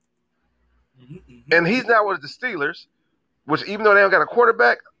 And he's not with the Steelers, which even though they don't got a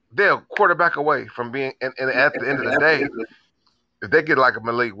quarterback, they're a quarterback away from being. And at the end of the day, if they get like a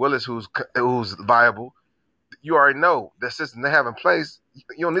Malik Willis who's viable, you already know the system they have in place.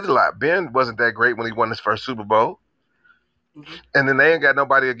 You don't need a lot. Ben wasn't that great when he won his first Super Bowl. And then they ain't got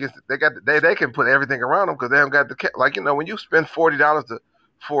nobody against it. They can put everything around them because they haven't got the when you spend $40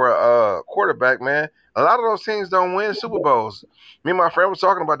 for a quarterback, man. A lot of those teams don't win Super Bowls. Me and my friend was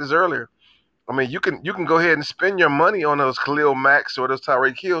talking about this earlier. I mean, you can go ahead and spend your money on those Khalil Macks or those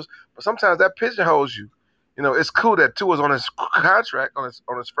Tyreke Hills, but sometimes that pigeonholes you. It's cool that Tua's on his contract on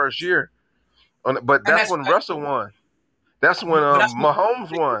his first year, but and that's when Russell won. That's when but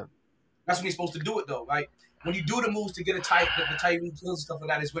Mahomes won. that's when you're supposed to do it though, right? When you do the moves to get the Tyreek Hills and stuff like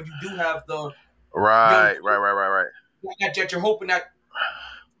that is when you do have the Right. that you're hoping that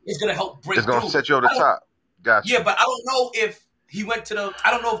it's gonna help break It's gonna through. set you over the top. Gotcha. Yeah, but I don't know if he went to the. I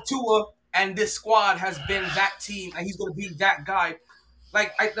don't know if Tua and this squad has been that team, and he's going to be that guy.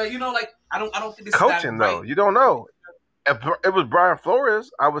 Like I don't think this Coaching is that though, right. you don't know. If it was Brian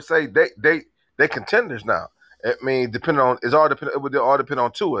Flores, I would say they contenders now. I mean, it would all depend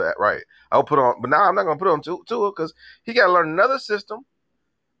on Tua, right? I would put on, but now I'm not gonna put on Tua because he got to learn another system.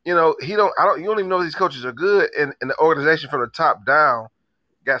 You don't even know these coaches are good, and the organization from the top down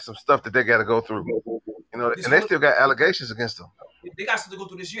got some stuff that they got to go through. And they still got allegations against them. They got something to go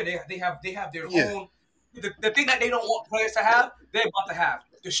through this year. They have their Yeah. own. The thing that they don't want players to have, they're about to have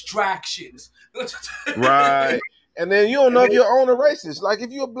distractions. Right. And then you don't know if you're on a racist. Like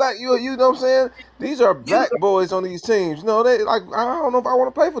if you're black, you know what I'm saying? These are black boys on these teams. They like I don't know if I want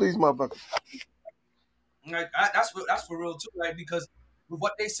to play for these motherfuckers. Like that's for real too, right? Because with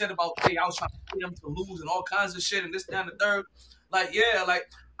what they said about I was trying to get them to lose and all kinds of shit and this, that, and the third. Like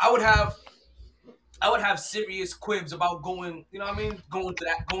I would have serious quibs about going. You know what I mean? Going to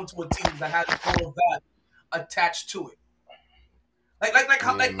a team that has all of that attached to it. Like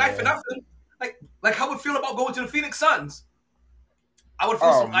for nothing. Like how would feel about going to the Phoenix Suns? I would feel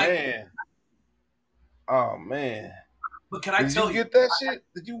Oh some. man. Oh man. But can I Did tell you you? get that shit?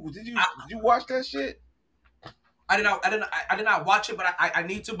 Did you watch that shit? I did not watch it, but I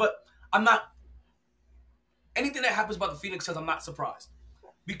need to. But I'm not. Anything that happens about the Phoenix Suns, I'm not surprised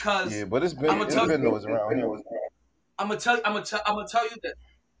because Yeah, but it's I'm gonna tell you. been noise around here. I'm gonna tell you that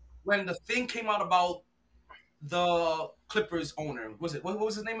when the thing came out about the Clippers owner, what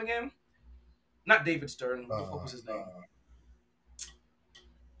was his name again? Not David Stern. What the fuck was his name?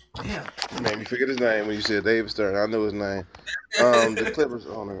 Damn. You made me forget his name when you said David Stern. I knew his name. The Clippers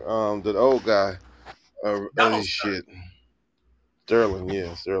owner, the old guy. Donald Stern. Shit. Sterling,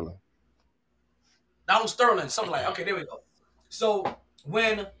 yeah, Sterling. Donald Sterling, something like. Okay, there we go. So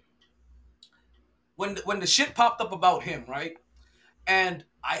when the shit popped up about him, right? And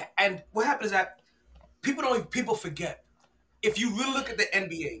what happened is that people forget. If you really look at the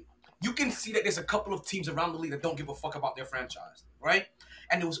NBA, you can see that there's a couple of teams around the league that don't give a fuck about their franchise, right?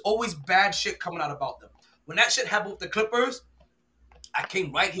 And there was always bad shit coming out about them. When that shit happened with the Clippers, I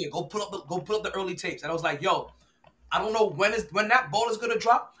came right here. Go pull up the early tapes, and I was like, yo, I don't know when that ball is gonna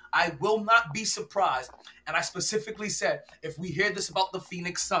drop. I will not be surprised. And I specifically said, if we hear this about the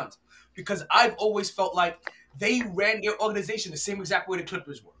Phoenix Suns, because I've always felt like they ran their organization the same exact way the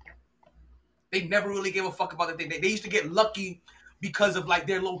Clippers were. They never really gave a fuck about the thing. They used to get lucky because of like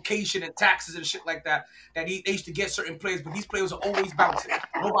their location and taxes and shit like that. They used to get certain players, but these players are always bouncing.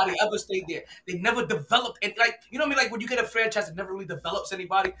 Nobody ever stayed there. They never developed, and like you know what I mean. Like when you get a franchise that never really develops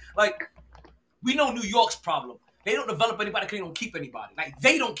anybody, like we know New York's problem. They don't develop anybody because they don't keep anybody. Like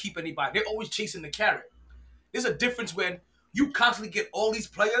they don't keep anybody. They're always chasing the carrot. There's a difference when you constantly get all these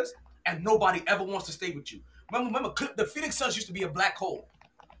players and nobody ever wants to stay with you. Remember, the Phoenix Suns used to be a black hole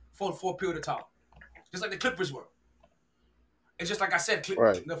for a period of time, just like the Clippers were. It's just like I said,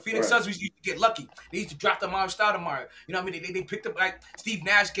 Right. the Phoenix Suns used to get lucky. They used to draft Amari Stoudemire. You know what I mean? They picked up like Steve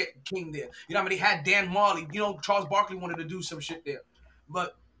Nash came there. You know what I mean? They had Dan Marley. You know, Charles Barkley wanted to do some shit there.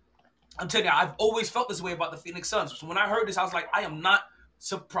 But I'm telling you, I've always felt this way about the Phoenix Suns. So when I heard this, I was like, I am not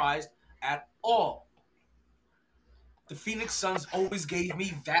surprised at all. The Phoenix Suns always gave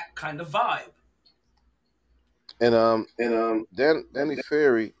me that kind of vibe. Danny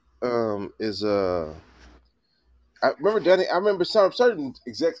Ferry is I remember Danny. I remember some certain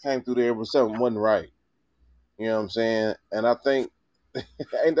execs came through there, but something wasn't right. You know what I'm saying? And I think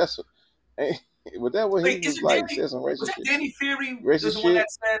ain't that's ain't, was that what he Wait, is was it like? Danny? Said some Was racist that shit. Danny Fury? Was Racist the one shit.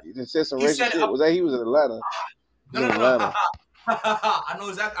 that said He just said some he racist said shit. Was that he was in Atlanta? He no was no in no no. Atlanta. I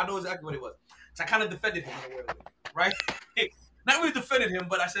know exactly what it was. So I kind of defended him in a way, right? Not really defended him,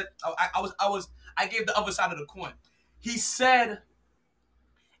 but I said I gave the other side of the coin. He said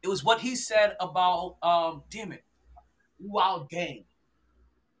it was what he said about damn it, Wild Gang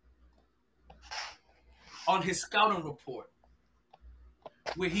on his scouting report,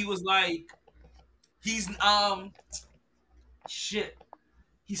 where he was like he's shit.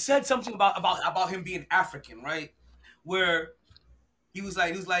 He said something about him being African, right? Where he was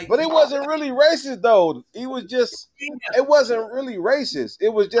like But it wasn't really racist though. He was just. It wasn't really racist. It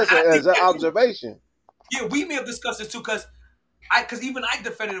was just I think as an observation. yeah, we may have discussed this too because even I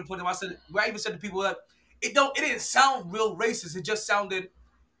defended him for him. I even said to people that it didn't sound real racist. It just sounded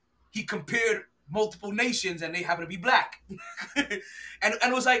he compared multiple nations and they happen to be black. and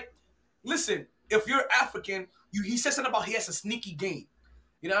it was like, listen, if you're African, he said something about he has a sneaky game.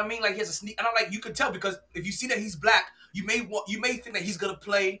 You know what I mean? Like he has a sneak, and I'm like, you could tell because if you see that he's black, you may think that he's gonna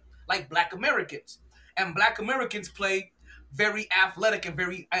play like Black Americans, and Black Americans play very athletic and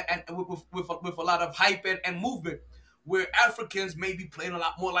very and with a lot of hype and movement, where Africans may be playing a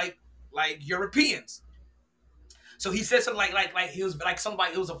lot more like Europeans. So he said something like he was like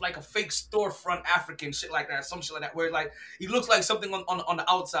somebody it was like a fake storefront African shit like that, some shit like that, where like he looks like something on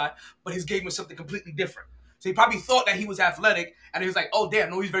the outside, but his game is something completely different. So he probably thought that he was athletic, and he was like, "Oh damn,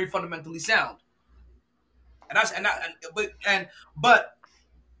 no, he's very fundamentally sound." And that's and that, but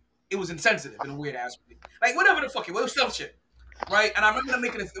it was insensitive in a weird ass way. Like whatever the fuck it was, some shit, right? And I remember them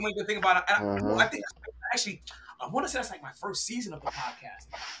making a thing about it. And I think actually, I want to say that's like my first season of the podcast.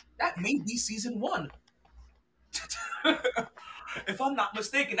 That may be season one. If I'm not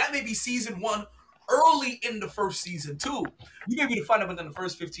mistaken, that may be season one, early in the first season too. You gave me to find out within the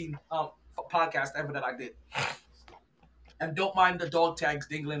first 15 podcast ever that I did. And don't mind the dog tags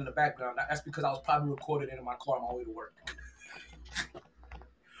dingling in the background. That's because I was probably recording it in my car on my way to work.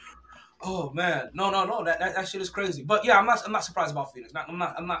 Oh man, no, that shit is crazy. But yeah, I'm not surprised about Phoenix. I'm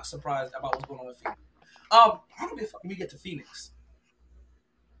not surprised about what's going on with Phoenix. How do we get to Phoenix?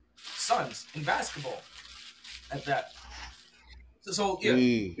 Suns in basketball at that. So yeah,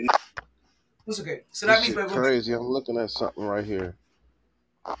 Gee, it's okay. So that this means shit crazy. I'm looking at something right here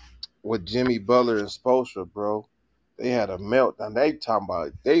with Jimmy Butler and Spoelstra, bro. They had a meltdown.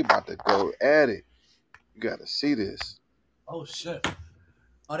 They about to go at it. You got to see this. oh shit,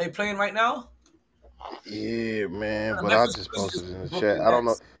 are they playing right now? Yeah, man. The But I Memphis just Grizzlies posted it in the and chat. Brooklyn I don't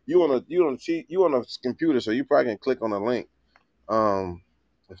know. Nets. You on a computer, so you probably can click on the link. Um,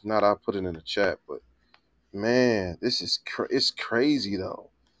 if not, I'll put it in the chat. But man, it's crazy though.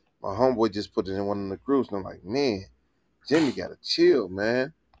 my homeboy just put it in one of the groups, and I'm like, man, Jimmy gotta chill,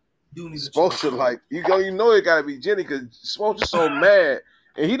 man. You need to Supposed to like you know it gotta be Jimmy because supposed to so mad.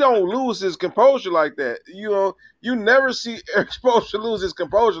 And he don't lose his composure like that. You know, you never see Eric supposed to lose his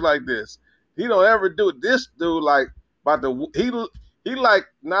composure like this. He don't ever do it. This dude like about to he like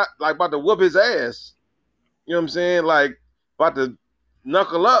not like about to whoop his ass. You know what I'm saying? Like about to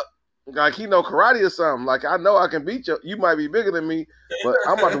knuckle up. Like he know karate or something. Like I know I can beat you. You might be bigger than me, but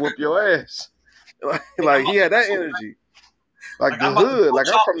I'm about to whoop your ass. Like he had that energy. Like the hood. Like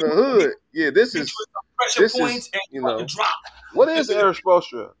I'm from the hood. Yeah, this is you know. What is Eric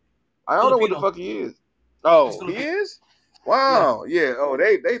Spoelstra? I don't know what the fuck he is. Oh, he is? Wow. Yeah. Oh,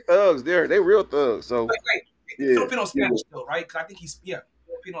 they thugs there. They real thugs. So yeah. Filipino Spanish still, right? Because I think he's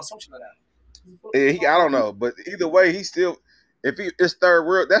Filipino something like that. Yeah, I don't know, but either way, he still. If it's third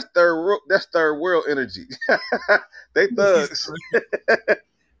world, that's third world energy. They thugs.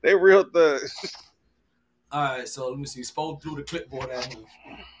 They real thugs. All right, so let me see. Spo through the clipboard at him.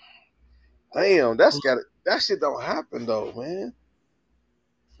 Damn, that shit don't happen though, man.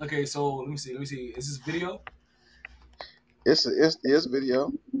 Okay, so let me see. Is this video? It's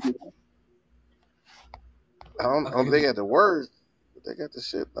video. I don't think they got the words, but they got the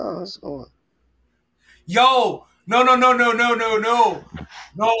shit. No, it's going. Yo, no.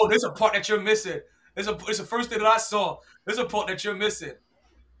 There's a part that you're missing. It's the first thing that I saw. There's a part that you're missing.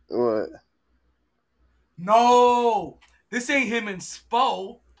 What? No, this ain't him and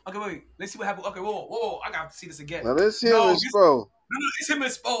Spo. Okay, wait. Let's see what happened. Okay, whoa. I gotta see this again. Now this him and Spo. No, it's him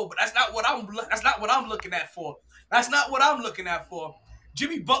and Spo, but that's not what I'm looking at for. That's not what I'm looking at for.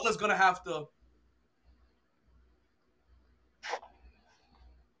 Jimmy Butler's gonna have to.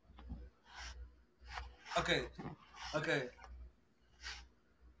 Okay.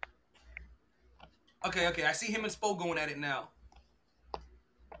 I see him and Spo going at it now.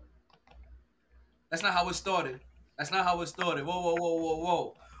 That's not how it started.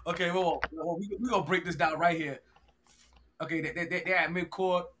 Whoa. Okay, whoa. We gonna break this down right here. Okay, they're at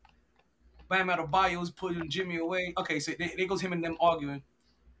midcourt. Bam Adebayo's putting Jimmy away. Okay, so there goes him and them arguing.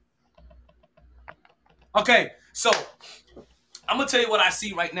 Okay, so I'm gonna tell you what I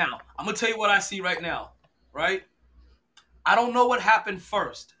see right now. Right? I don't know what happened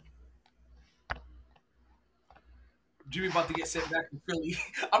first. Jimmy about to get sent back to Philly.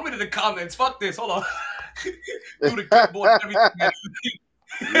 I'm reading the comments. Fuck this. Hold on. Do the clipboard and everything.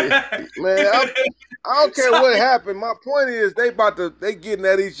 Yeah. Man, I don't care what happened. My point is they getting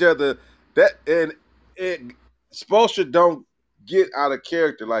at each other. That and Spoelstra don't get out of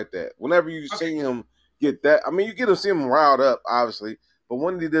character like that. Whenever you see him get that, I mean, you get to see him riled up, obviously, but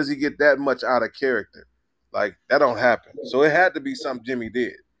when does he get that much out of character? Like that don't happen. So it had to be something Jimmy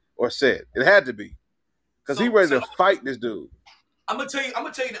did or said. It had to be because he ready to fight this dude. I'm gonna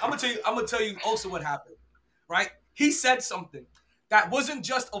tell you also what happened. Right? He said something that wasn't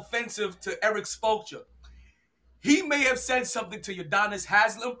just offensive to Eric Spoelstra. He may have said something to Udonis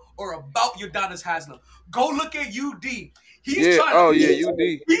Haslem or about Udonis Haslem. Go look at UD. He's UD.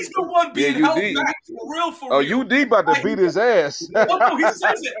 He's the one being held back for real. Oh, UD about to beat his ass. No, he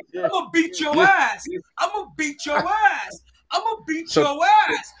says it. I'm gonna beat your ass. I'm gonna beat your ass.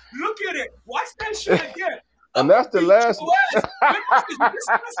 Look at it. Watch that shit again. And that's the last.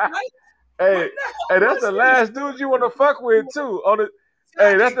 Hey, that's the last dude you want to fuck with too.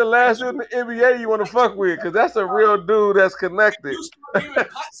 Hey, that's the last dude in the NBA you want to fuck with because that's a real dude that's connected. You start hearing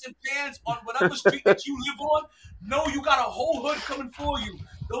pots and pans on whatever street that you live on. No, you got a whole hood coming for you.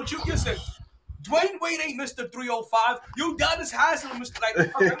 Don't you get it? Dwayne Wade ain't Mr. 305. Udonis Haslem, Mr. Like,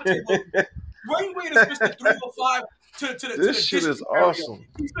 okay, I'm gonna tell you what. Dwayne Wade is Mr. 305 to the this shit is awesome. Area.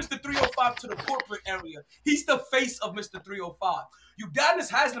 He's Mr. 305 to the corporate area. He's the face of Mr. 305. Udonis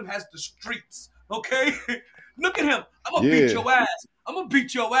Haslem has the streets. Okay, look at him. I'm gonna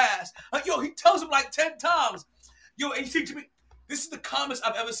beat your ass. Like, yo, he tells him like 10 times. Yo, and you see Jimmy. This is the calmest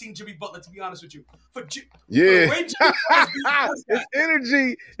I've ever seen Jimmy Butler, to be honest with you. His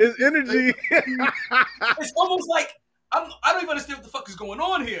energy. It's almost like I don't even understand what the fuck is going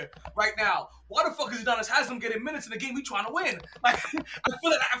on here right now. Why the fuck is Udonis Haslem getting minutes in the game we trying to win? Like I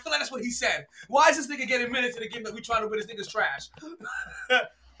feel like that's what he said. Why is this nigga getting minutes in the game that we trying to win? This nigga's trash.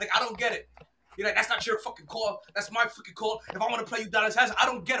 Like I don't get it. You're like, that's not your fucking call. That's my fucking call. If I want to play Udonis Haslem, I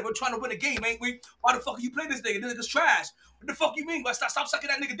don't get it. We're trying to win a game, ain't we? Why the fuck are you playing this nigga? This nigga's trash. What the fuck you mean? Stop sucking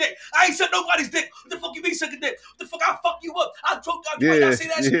that nigga dick. I ain't suck nobody's dick. What the fuck you mean sucking dick? What the fuck? I'll fuck you up. I'll choke you. You might not say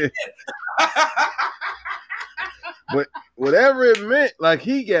that shit again. But whatever it meant, like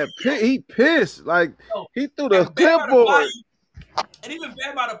he pissed. Like he threw the clipboard. And even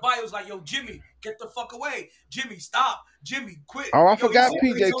Bam Adebayo was like, yo, Jimmy, Get the fuck away. Jimmy, stop. Jimmy, quit. Oh, I Yo, you forgot see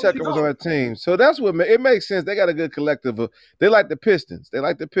what PJ he's Tucker was on that team. So that's what it makes sense. They got a good collective. They like the Pistons.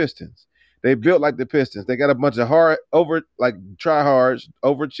 They built like the Pistons. They got a bunch of try hards,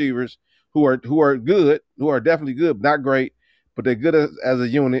 overachievers who are good, who are definitely good, not great, but they're good as a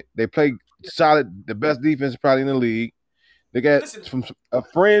unit. They play solid, the best defense probably in the league. They got Listen, from a you know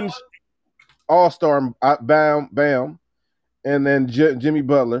fringe all-star Bam, and then Jimmy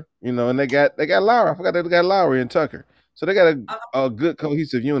Butler, and they got Lowry. I forgot they got Lowry and Tucker. So they got what? a good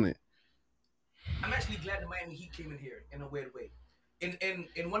cohesive unit. I'm actually glad the Miami Heat came in here in a weird way.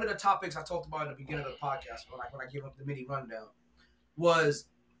 In one of the topics I talked about in the beginning of the podcast, when I gave up the mini rundown, was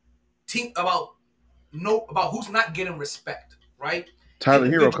team about who's not getting respect, right? Tyler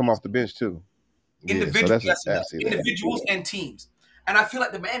Hero come Individuals, off the bench too. Yeah, so individuals, that's yes, I see that. individuals and teams. And I feel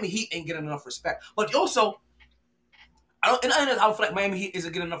like the Miami Heat ain't getting enough respect. But also, I don't feel like Miami Heat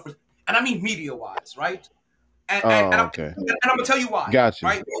isn't getting enough respect. And I mean media wise, right? Oh, okay. And I'm gonna tell you why, Got you.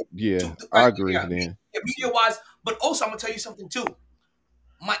 right? Yeah, I Right, agree yeah, then. media wise, but also I'm gonna tell you something too.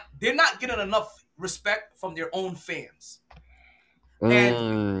 They're not getting enough respect from their own fans, and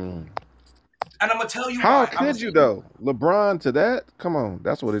Mm. I'm gonna tell you How why. could you though? LeBron to that? Come on,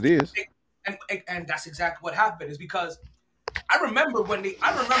 that's what it is. And that's exactly what happened. Is because I remember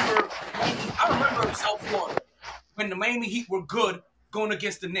South Florida when the Miami Heat were good going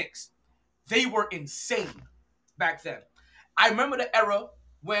against the Knicks. They were insane back then. I remember the era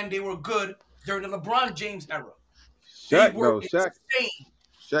when they were good during the LeBron James era. They Shaq were though, insane.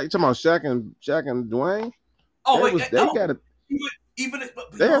 You talking about Shaq and Dwayne? Oh wait, They no. got it.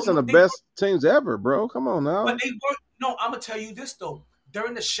 But They had some of the they were, best teams ever, bro. Come on but now. they weren't. No, I'm gonna tell you this though.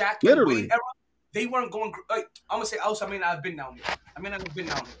 During the Shaq and Wade Literally. era, they weren't going. Like, I'm gonna say also. I may not have been down here.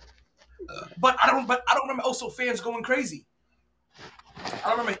 But I don't. But I don't remember also fans going crazy. I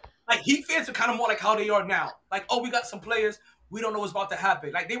don't remember. Like Heat fans are kind of more like how they are now. Like, oh, we got some players. We don't know what's about to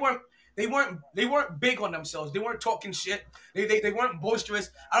happen. Like they weren't. They weren't big on themselves. They weren't talking shit. They weren't boisterous.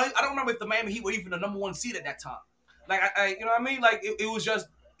 I don't remember if the Miami Heat were even the number one seed at that time. Like I you know what I mean? Like it was just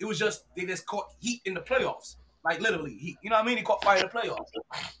they just caught heat in the playoffs. Like literally heat. You know what I mean? He caught fire in the playoffs.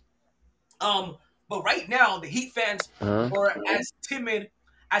 But right now the Heat fans Uh-huh. are as timid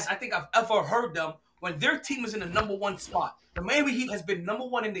as I think I've ever heard them when their team is in the number one spot. The Miami Heat has been number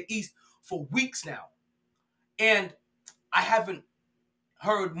one in the East for weeks now, and I haven't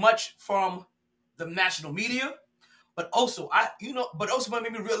heard much from the national media. But also, but also what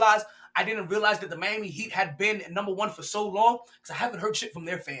made me realize I didn't realize that the Miami Heat had been number one for so long because I haven't heard shit from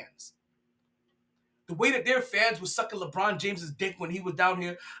their fans. The way that their fans were sucking LeBron James's dick when he was down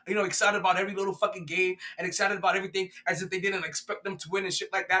here, excited about every little fucking game and excited about everything as if they didn't expect them to win and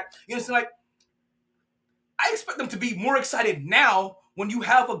shit like that. You know, it's like I expect them to be more excited now when you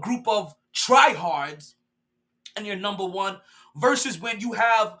have a group of tryhards and you're number one versus when you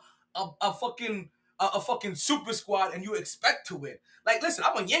have a fucking super squad and you expect to win. Like, listen,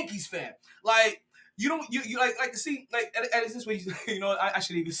 I'm a Yankees fan. Like, you don't you like to see and is this what I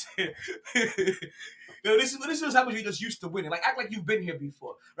shouldn't even say it. This is what happens when you're just used to winning. Like, act like you've been here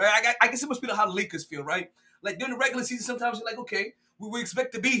before, right? I guess it must be how the Lakers feel, right? Like during the regular season, sometimes you're like, okay, we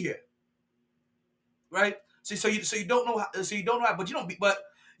expect to be here, right? So you don't know how, but you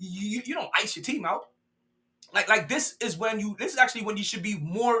don't ice your team out. Like this is actually when you should be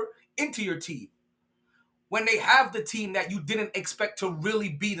more into your team. When they have the team that you didn't expect to really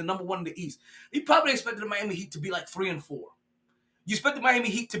be the number one in the East. You probably expected the Miami Heat to be like 3-4. You expect the Miami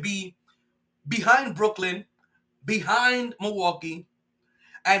Heat to be behind Brooklyn, behind Milwaukee,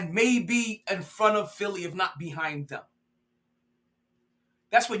 and maybe in front of Philly, if not behind them.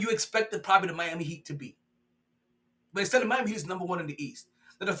 That's what you expected probably the Miami Heat to be. But instead, the Miami Heat is number one in the East.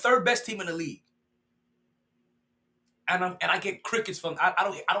 They're the third best team in the league. And I get crickets from I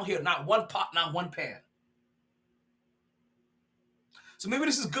don't hear not one pot, not one pan. So maybe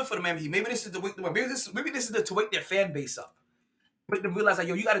this is good for the Miami Heat. Maybe this is to wake them up. Maybe this is to wake their fan base up. Make them realize like,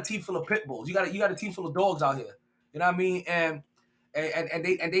 yo, you got a team full of pit bulls. You got a team full of dogs out here. You know what I mean? And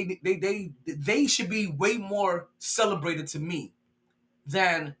they should be way more celebrated to me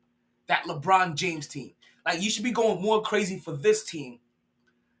than that LeBron James team. Like you should be going more crazy for this team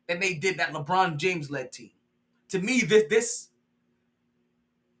than they did that LeBron James led team. To me, this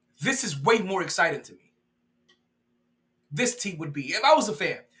is way more exciting to me. This team would be. If I was a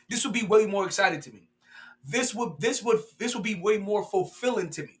fan, this would be way more exciting to me. This would be way more fulfilling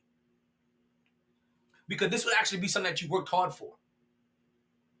to me. Because this would actually be something that you worked hard for.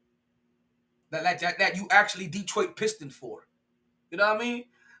 That you actually Detroit Pistons for. You know what I mean?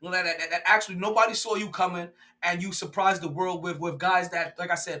 That actually nobody saw you coming, and you surprised the world with guys that,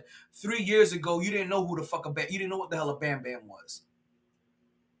 like I said, 3 years ago you didn't know who the fuck you didn't know what the hell a Bam Bam was,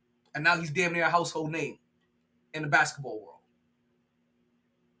 and now he's damn near a household name in the basketball world.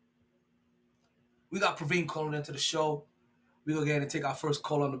 We got Praveen calling into the show. We're gonna go ahead and take our first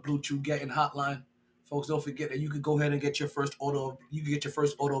call on the Bluetooth Getting hotline. Folks, don't forget that you can go ahead and get your first order of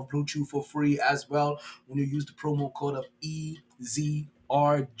Bluetooth for free as well when you use the promo code of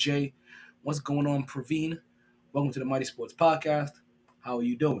EZRJ. What's going on, Praveen? Welcome to the Mighty Sports Podcast. How are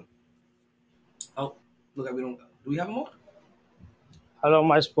you doing? Oh, look like we don't. Do we have him on? Hello,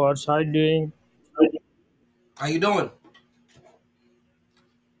 my sports. How you doing? How you doing?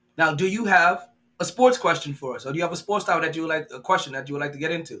 Now, do you have a sports question for us, or do you have a sports style that you would like a question that you would like to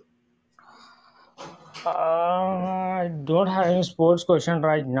get into? I don't have any sports question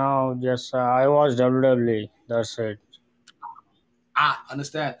right now. Just I watch WWE. That's it.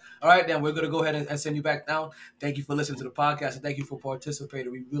 Understand. All right, then we're gonna go ahead and send you back down. Thank you for listening to the podcast and thank you for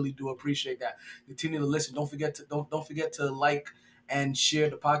participating. We really do appreciate that. Continue to listen. Don't forget to like and share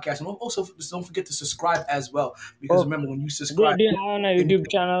the podcast, and also don't forget to subscribe as well. Because Oh, remember, when you do, subscribe, do you have a then YouTube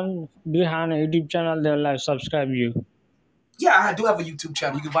channel? Do you have a YouTube channel? They'll like subscribe you. yeah, I do have a YouTube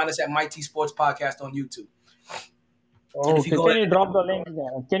channel. You can find us at MyT Sports Podcast on YouTube. And if you Okay, go can ahead, you drop the link?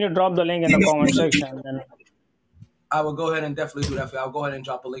 Can you drop the link in the comment section? Then I will go ahead and definitely do that for you. I'll go ahead and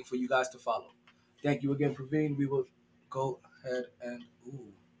drop a link for you guys to follow. Thank you again, Praveen. We will go ahead and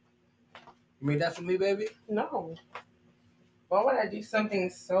you made that for me, baby? No. Why would I do something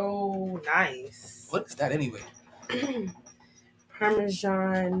so nice? What is that anyway?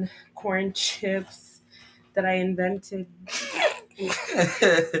 Parmesan corn chips that I invented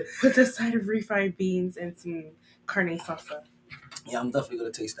with a side of refried beans and some carne salsa. Yeah, I'm definitely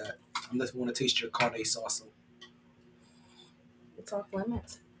gonna taste that. I'm definitely gonna taste your carne salsa. It's off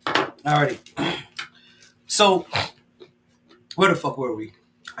limits. Alrighty. So, where the fuck were we?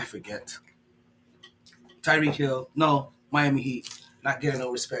 I forget. Tyreke Hill. No, Miami Heat. Not getting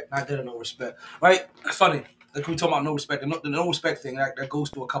no respect. Not getting no respect. Right? It's funny. Like we talking about no respect. The no respect thing that goes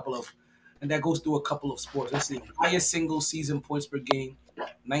through a couple of, sports. Let's see. Highest single season points per game,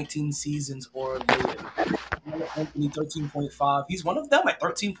 19 seasons or later. Anthony 13.5. He's one of them at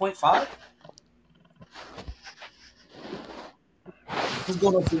 13.5. What's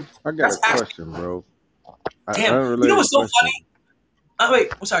going on, too? I got a That's actually question, bro. damn. You know Unrelated what's so question. funny?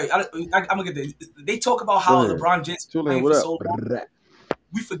 Wait, I'm sorry. I'm gonna get this. They talk about Go how ahead. LeBron James is Julian, playing what for up? so long.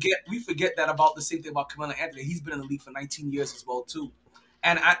 We forget that about the same thing about Carmelo Anthony. He's been in the league for 19 years as well too,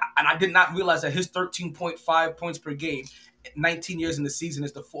 and I did not realize that his 13.5 points per game, 19 years in the season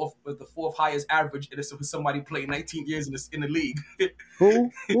is the fourth highest average. It is for somebody playing 19 years in the league.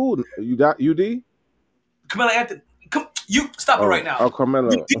 Who? You got UD? Carmelo Anthony, you stop it right now.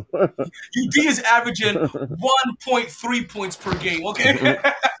 Carmelo. UD is averaging 1.3 points per game. Okay.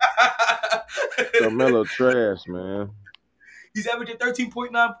 Carmelo trash, man. He's averaging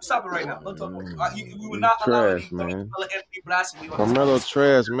 13.9. Stop it right now. Don't talk. We will He's not allow any trash, man. Anthony blasphemy on this Carmelo podcast.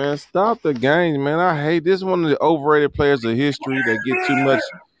 trash, man. Stop the games, man. I hate this one of the overrated players of history that get too much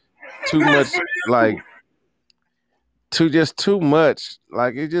like too much.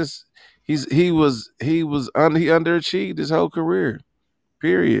 Like it just he underachieved his whole career.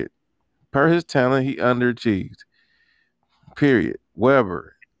 Period. Per his talent, he underachieved. Period.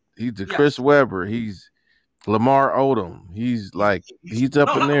 Weber. He's the Chris Yes. Webber. He's Lamar Odom. He's like he's up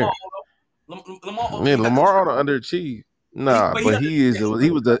No, in not there. Lamar Odom. Yeah, He got Lamar Odom underachieved. Nah, but he but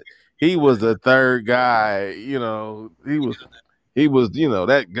got he was the third guy. You know, he was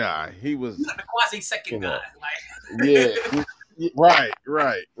that guy. He was the quasi second you guy. know Like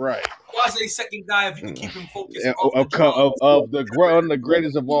right. quasi second guy if you can keep him focused And off the drugs. of one of the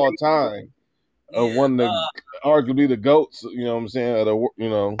greatest of all time, of Yeah. one of the arguably the goats. You know what I'm saying? Of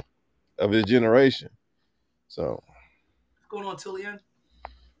the of his generation. So What's going on, Tillian?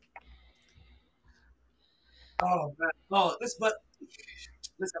 Oh man. Oh, listen,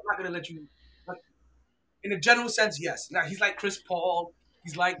 I'm not gonna let you. Like, in a general sense, yes. Now he's like Chris Paul.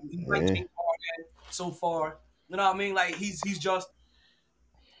 He's like yeah. James Harden so far. You know what I mean? Like he's just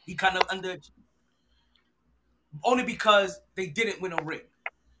he kind of under only because they didn't win a ring.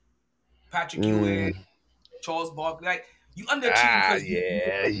 Patrick Ewing, Mm. Charles Barkley, like you underachieve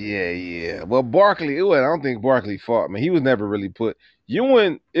because Yeah. Well, Barkley, I don't think Barkley fought, man. He was never really put.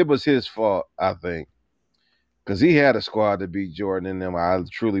 Ewing, it was his fault, I think, because he had a squad to beat Jordan and them. I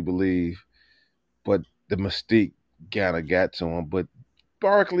truly believe, but the mystique kind of got to him. But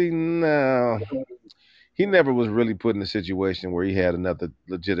Barkley, no, he never was really put in a situation where he had another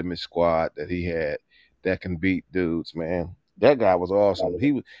legitimate squad that he had that can beat dudes, man. That guy was awesome.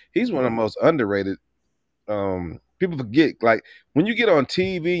 He's one of the most underrated. People forget, like, when you get on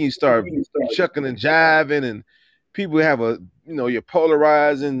TV, you start chucking and jiving, and people have you're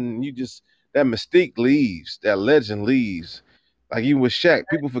polarizing, and you just that mystique leaves, that legend leaves. Like even with Shaq,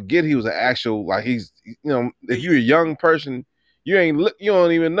 people forget he was an actual, like, if you're a young person, you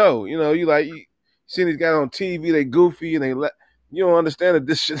don't even know. You see these guys on TV, they goofy and you don't understand that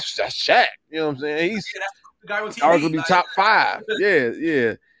this shit that's Shaq. You know what I'm saying? He's Yeah, that's the guy on TV. arguably Like, top five. Yeah,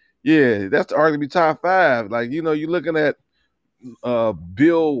 yeah, yeah. That's arguably top five. Like, you're looking at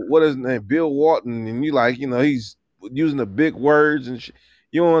Bill, what is his name? Bill Walton, and he's using the big words and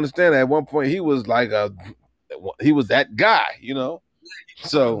you don't understand that at one point he was that guy. some of the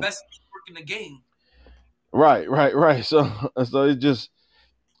So best work in the game. right, right, right. So it just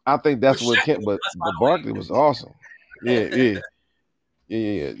I think But that's what Shaq Kent, was but the best, but Barkley was awesome. Yeah, by yeah. Yeah,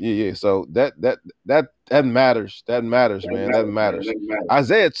 yeah, yeah, yeah. So that matters. That matters, man. That matters.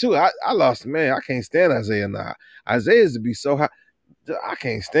 Isaiah too. I lost, man. I can't stand Isaiah now. Isaiah's to be so high. I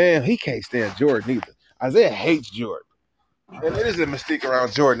can't stand. He can't stand Jordan either. Isaiah hates Jordan, and it is a mystique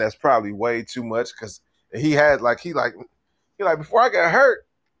around Jordan that's probably way too much because he like before I got hurt,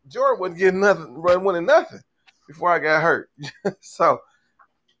 Jordan wasn't getting nothing, wasn't winning nothing before I got hurt. So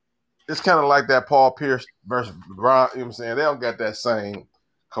it's kind of like that Paul Pierce versus LeBron. You know what I'm saying? They don't got that same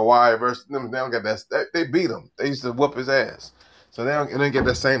Kawhi versus them. They don't got that. They beat him. They used to whoop his ass. So they don't get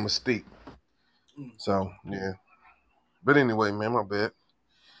that same mystique. Mm. So yeah. But anyway, man, my bad.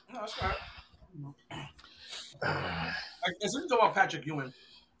 No, that's all right. Like, as we talk about Patrick Ewing,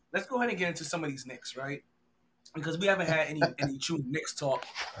 let's go ahead and get into some of these Knicks, right? Because we haven't had any true Knicks talk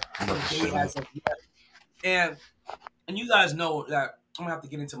today as of yet. And you guys know that I'm gonna have to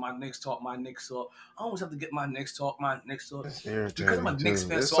get into my Knicks talk, my Knicks talk. I always have to get my Knicks talk, my Knicks talk. It's Because I'm a irritating Knicks too.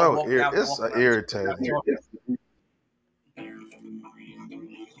 fan, It's so I so walk around irritating. talk.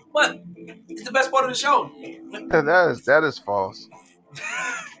 But it's the best part of the show. That is false.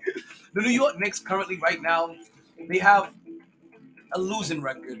 The New York Knicks currently, right now, they have a losing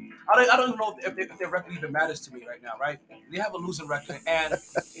record. I don't even know if their record even matters to me right now, right? They have a losing record, and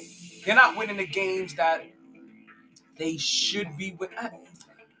they're not winning the games that they should be winning.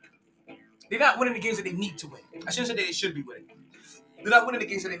 They're not winning the games that they need to win. I shouldn't say that they should be winning. They're not winning the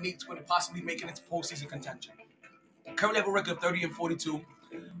games that they need to win and possibly making it to postseason contention. Currently have a record of 30 and 42,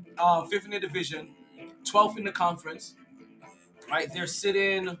 fifth in the division, 12th in the conference. Right, they're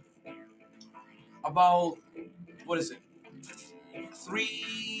sitting about, what is it?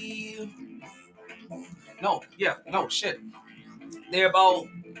 Three? No, yeah, no shit. They're about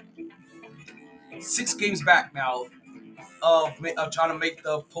 6 games back now of trying to make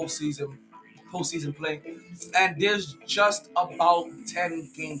the postseason play, and there's just about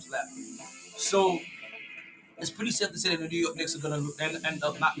 10 games left. So it's pretty safe to say that the New York Knicks are going to end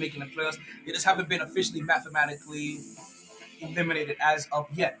up not making the playoffs. They just haven't been officially mathematically eliminated as of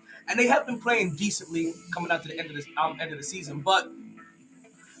yet, and they have been playing decently coming out to the end of the season. But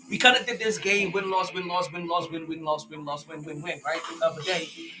we kind of did this game win loss win loss win loss win win loss win loss win win win, right, the other day,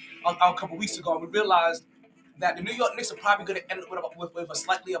 a couple weeks ago, and we realized that the New York Knicks are probably going to end up with a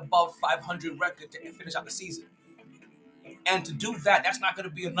slightly above 500 record to finish out the season. And to do that, that's not going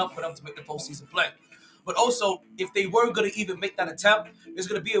to be enough for them to make the postseason play. But also, if they were going to even make that attempt, there was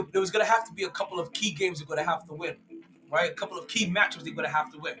going to have to be a couple of key games they're going to have to win, right? A couple of key matchups they're going to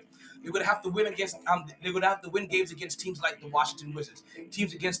have to win. They're going to have to win against. They're going to have to win games against teams like the Washington Wizards,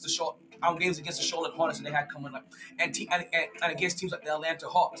 teams against the games against the Charlotte Hornets that they had coming up, and against teams like the Atlanta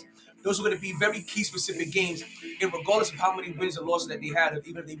Hawks. Those are going to be very key specific games, and regardless of how many wins and losses that they had,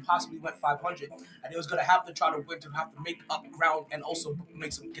 even if they possibly went 500, and they was going to have to try to win to have to make up ground and also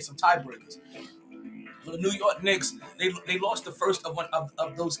get some tiebreakers. For the New York Knicks, they lost the first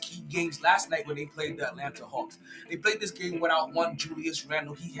of those key games last night when they played the Atlanta Hawks. They played this game without one Julius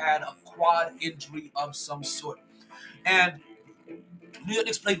Randle. He had a quad injury of some sort. And New York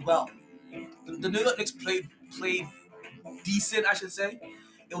Knicks played well. The New York Knicks played decent, I should say.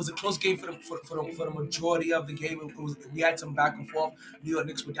 It was a close game for the majority of the game. We had some back and forth. New York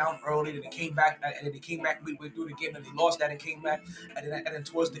Knicks were down early, and they came back, midway through the game, and they lost that and came back, and then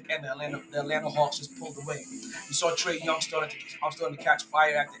towards the end, the Atlanta Hawks just pulled away. You saw Trae Young starting to catch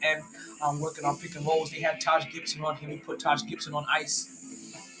fire at the end, working on pick and rolls. They had Taj Gibson on him. He put Taj Gibson on ice.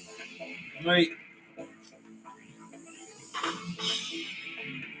 Right.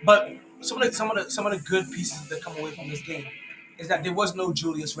 But some of the good pieces that come away from this game is that there was no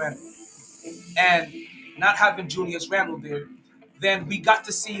Julius Randle, and not having Julius Randle there, then we got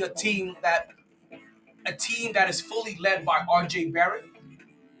to see a team that is fully led by R.J. Barrett,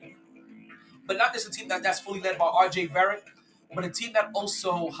 but not just a team that's fully led by R.J. Barrett, but a team that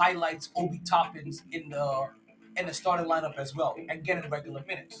also highlights Obi Toppins in the starting lineup as well and getting regular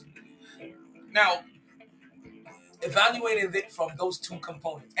minutes. Now, evaluating it from those two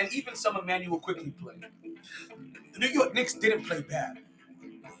components, and even some Emmanuel quickly played. The New York Knicks didn't play bad,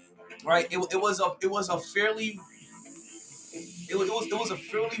 right? It was a fairly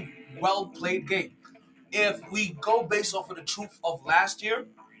well played game. If we go based off of the truth of last year,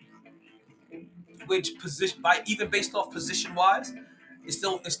 which position by even based off position wise, it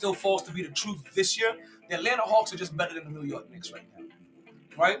still falls to be the truth this year. The Atlanta Hawks are just better than the New York Knicks right now,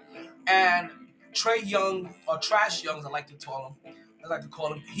 right? And Trey Young or Trash Young, as I like to call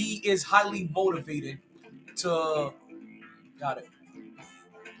him, he is highly motivated to got it.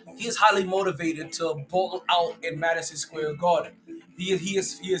 He is highly motivated to ball out in Madison Square Garden. He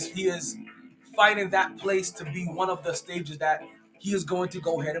is finding that place to be one of the stages that he is going to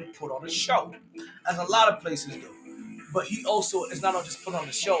go ahead and put on a show, as a lot of places do. But he also is not just put on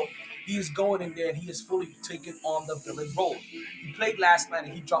the show. He is going in there and he is fully taking on the villain role. He played last night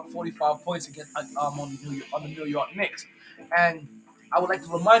and he dropped 45 points against on the New York Knicks. And I would like to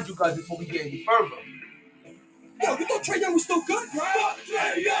remind you guys before we get any further. Yo, you thought Trey Young was still good, right? Fuck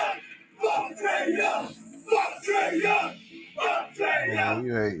Trey Young! Fuck Trey Young! Fuck Trey Young! Fuck Trey Man, Young!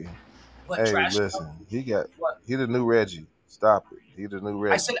 you hate. But Hey, Trash listen, Young, what? he the new Reggie. Stop it. He the new I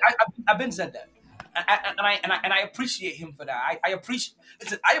Reggie. said I've been said that. And I appreciate him for that. I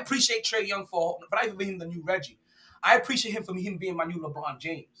appreciate Trey Young for not even being the new Reggie. I appreciate him for him being my new LeBron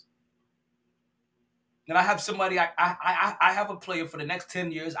James. And I have somebody I have a player for the next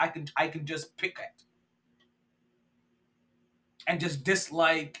 10 years I can just pick at and just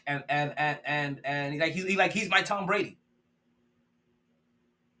dislike and he's my Tom Brady.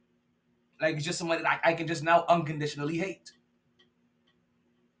 Like it's just somebody that I can just now unconditionally hate.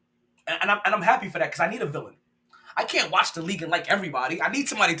 And I'm happy for that because I need a villain. I can't watch the league and like everybody. I need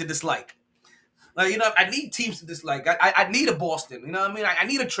somebody to dislike. Like, I need teams to dislike. I need a Boston. You know what I mean? I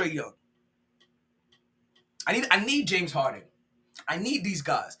need a Trey Young. I need James Harden. I need these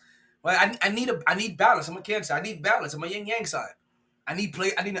guys. Well, I need balance. I'm a Cancer. I need balance. I'm a Yin Yang side. I need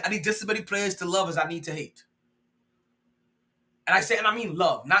just as many players to love as I need to hate. And I mean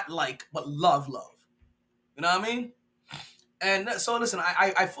love, not like, but love. You know what I mean? And so listen,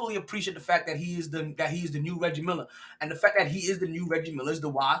 I fully appreciate the fact that he is the new Reggie Miller, and the fact that he is the new Reggie Miller is the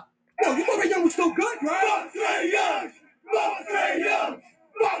why. Yo, you thought Trey Young was still good, right? Fuck Trey Young! Fuck Trey Young!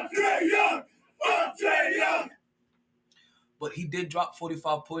 Fuck Trey Young! Fuck Trey Young! But he did drop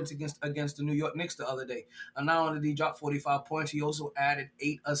 45 points against the New York Knicks the other day. And not only did he drop 45 points, he also added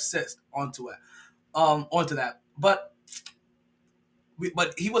 8 assists onto that. But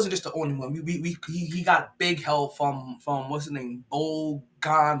he wasn't just the only one. He got big help from what's his name,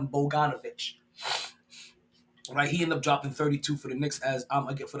 Bogdanovic. Right, he ended up dropping 32 for the Knicks as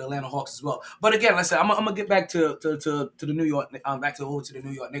again for the Atlanta Hawks as well. But again, like I said, I'm gonna get back to the New York back to over to the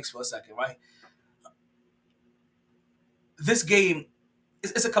New York Knicks for a second, right? This game,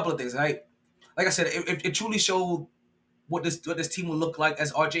 it's a couple of things, right? Like I said, it truly showed what this team will look like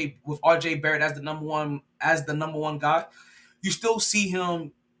as RJ Barrett as the number one guy. You still see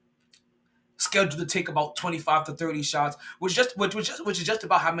him scheduled to take about 25 to 30 shots, which is just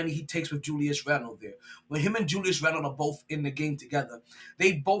about how many he takes with Julius Randle there. When him and Julius Randle are both in the game together,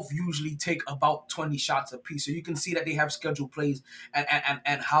 they both usually take about 20 shots apiece. So you can see that they have scheduled plays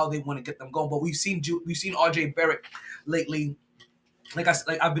and how they want to get them going. But we've seen RJ Barrett lately.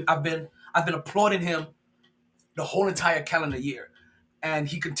 I've been applauding him the whole entire calendar year, and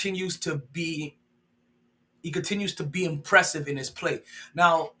he continues to be impressive in his play.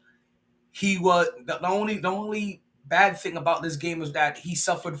 Now, he was the only bad thing about this game is that he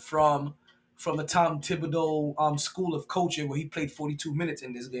suffered from the Tom Thibodeau school of coaching, where he played 42 minutes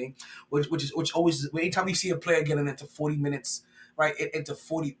in this game, which always, anytime you see a player getting into 40 minutes, right, into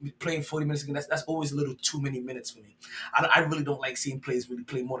 40 playing 40 minutes again, that's always a little too many minutes for me. I really don't like seeing players really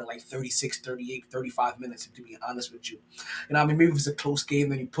play more than like 36, 38, 35 minutes, to be honest with you. I mean, maybe if it's a close game,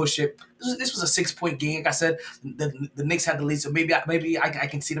 then you push it. This was a 6-point game. Like I said, the Knicks had the lead, so maybe I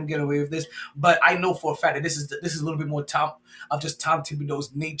can see them getting away with this. But I know for a fact that this is a little bit more Tom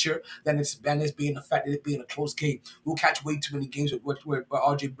Thibodeau's nature than it's being the fact that it being a close game. We'll catch way too many games where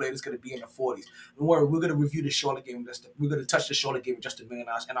RJ Blade is going to be in the 40s. Don't worry, we're going to review the Charlotte game. We're going to touch the Charlotte game in just a minute,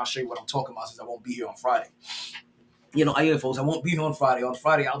 and I'll show you what I'm talking about, since I won't be here on Friday. Folks, I won't be here on Friday. On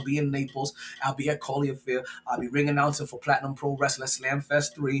Friday, I'll be in Naples. I'll be at Collier Fair. I'll be ring announcing for Platinum Pro Wrestling Slam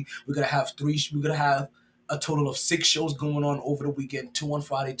Fest 3. We're gonna have a total of 6 shows going on over the weekend: 2 on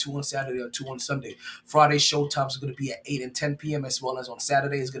Friday, 2 on Saturday, and 2 on Sunday. Friday show times are going to be at 8 and 10 p.m. as well as on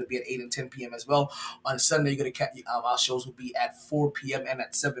Saturday is going to be at 8 and 10 p.m. as well. On Sunday, you're going to catch our shows will be at 4 p.m. and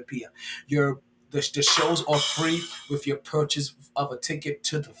at 7 p.m. The shows are free with your purchase of a ticket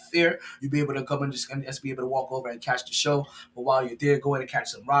to the fair. You'll be able to come and just be able to walk over and catch the show. But while you're there, go ahead and catch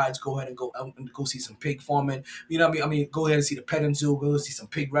some rides. Go ahead and go see some pig farming. You know what I mean? Go ahead and see the petting zoo. Go see some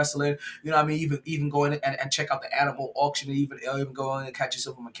pig wrestling. You know what I mean? Even go in and check out the animal auction. And even go in and catch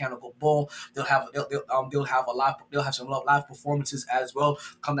yourself a mechanical bull. They'll have some live performances as well.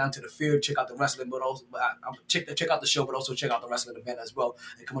 Come down to the fair, check out the wrestling, but also check out the show, but also check out the wrestling event as well.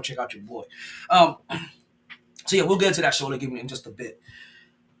 And come on, check out your boy. So yeah, we'll get into that show in just a bit.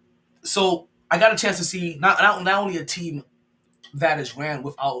 So I got a chance to see not only a team that is ran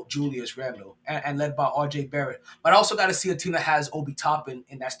without Julius Randle and led by R.J. Barrett, but I also got to see a team that has Obi Toppin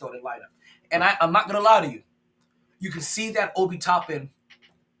in that starting lineup. And I'm not gonna lie to you, you can see that Obi Toppin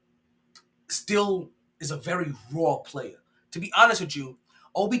still is a very raw player. To be honest with you,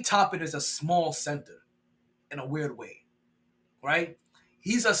 Obi Toppin is a small center in a weird way, right?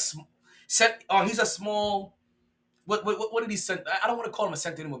 He's a small. What did he send? I don't want to call him a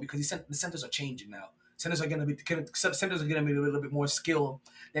center anymore because the centers are changing now. Centers are going to be a little bit more skilled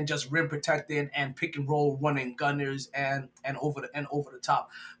than just rim protecting and pick and roll running gunners and over the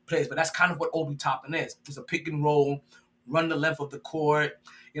top plays. But that's kind of what Obi Toppin is. He's a pick and roll, run the length of the court.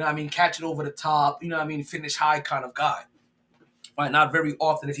 You know what I mean? Catch it over the top. You know what I mean? Finish high kind of guy. Right? Not very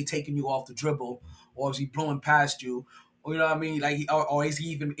often is he taking you off the dribble or is he blowing past you. Or, you know what I mean? Or is he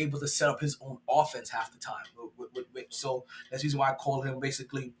even able to set up his own offense half the time? So that's the reason why I call him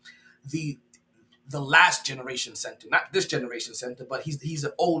basically the last generation center, not this generation center, but he's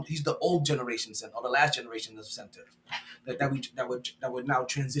the old generation center or the last generation of center that we're now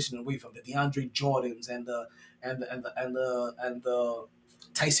transitioning away from the DeAndre Jordans and the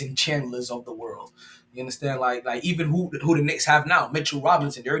Tyson Chandlers of the world. You understand? Like even who the Knicks have now, Mitchell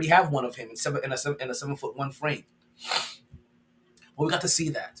Robinson. They already have one of him in a 7'1" frame. Well, we got to see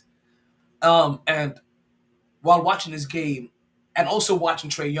that. And while watching this game, and also watching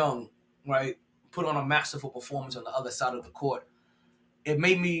Trae Young, right, put on a masterful performance on the other side of the court, it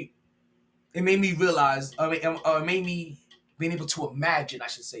made me realize. It made me being able to imagine, I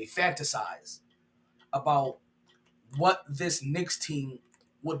should say, fantasize about what this Knicks team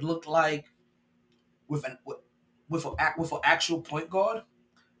would look like with an actual point guard,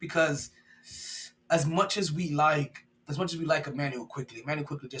 because as much as we like Emmanuel Quickly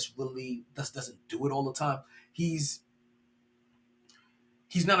just really doesn't do it all the time. He's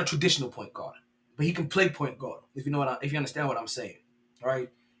not a traditional point guard, but he can play point guard if you understand what I'm saying, right?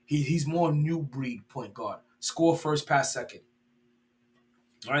 He's more new breed point guard, score first, pass second,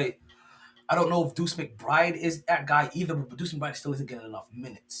 right? I don't know if Deuce McBride is that guy either, but Deuce McBride still isn't getting enough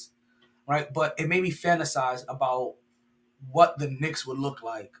minutes, right? But it made me fantasize about what the Knicks would look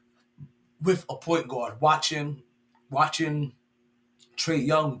like with a point guard, watching Trae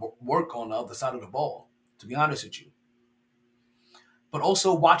Young work on the other side of the ball, to be honest with you. But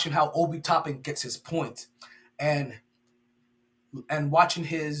also watching how Obi Toppin gets his points and watching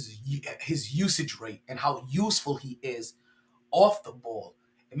his usage rate and how useful he is off the ball.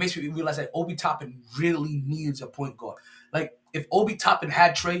 It makes me realize that Obi Toppin really needs a point guard. Like, if Obi Toppin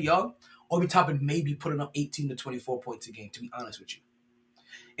had Trae Young, Obi Toppin may be putting up 18 to 24 points a game, to be honest with you.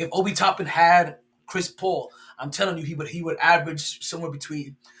 If Obi Toppin had Chris Paul, I'm telling you, he would average somewhere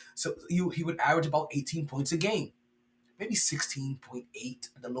between, so he would average about 18 points a game. Maybe 16.8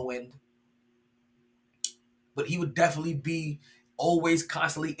 at the low end. But he would definitely be always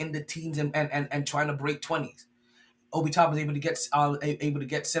constantly in the teens and trying to break 20s. Obi Toppin is able to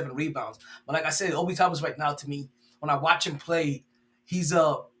get 7 rebounds. But like I said, Obi Toppin right now, to me, when I watch him play, he's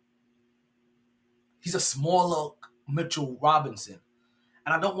a smaller Mitchell Robinson.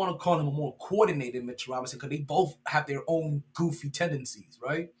 And I don't want to call him a more coordinated Mitchell Robinson because they both have their own goofy tendencies,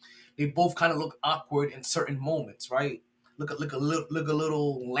 right? They both kind of look awkward in certain moments, right? Look a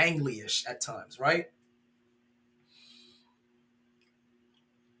little Langley-ish at times, right?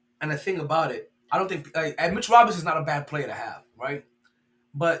 And the thing about it, I don't think Mitch Robinson is not a bad player to have, right?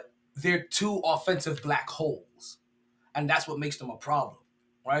 But they're 2 offensive black holes, and that's what makes them a problem,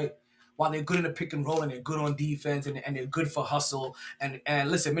 right? While they're good in the pick and roll and they're good on defense and they're good for hustle and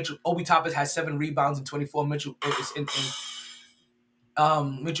listen, Obi Toppin has 7 rebounds in 24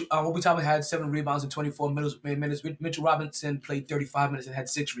 Obi Toppin had 7 rebounds in 24 minutes. Mitchell Robinson played 35 minutes and had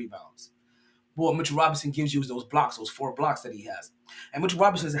 6 rebounds. What Mitchell Robinson gives you is those 4 blocks that he has. And Mitchell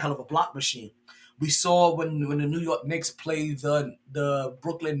Robinson is a hell of a block machine. We saw when the New York Knicks played the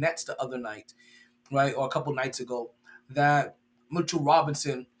Brooklyn Nets the other night. right, or a couple nights ago, that Mitchell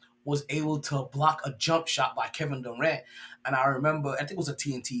Robinson was able to block a jump shot by Kevin Durant. And I remember, I think it was a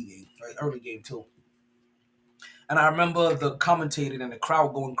TNT game, right, early game too. And I remember the commentator and the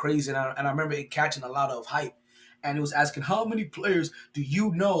crowd going crazy, and I remember it catching a lot of hype. And it was asking, how many players do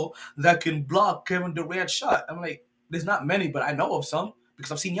you know that can block Kevin Durant's shot? I'm like, there's not many, but I know of some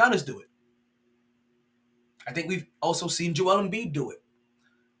because I've seen Giannis do it. I think we've also seen Joel Embiid do it.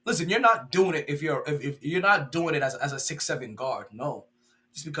 Listen, you're not doing it if you're not doing it as a 6'7" guard. No,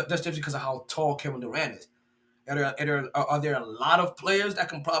 just because of how tall Kevin Durant is. Are there a lot of players that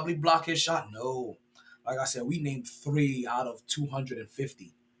can probably block his shot? No. Like I said, we named 3 out of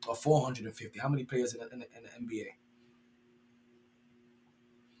 250 or 450. How many players in the NBA?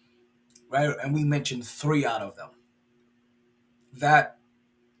 Right, and we mentioned 3 out of them that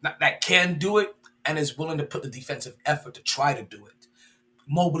can do it and is willing to put the defensive effort to try to do it.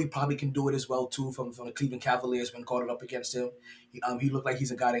 Mobley probably can do it as well too from the Cleveland Cavaliers when caught up against him. He looked like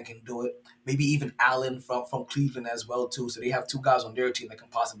he's a guy that can do it. Maybe even Allen from Cleveland as well too. So they have 2 guys on their team that can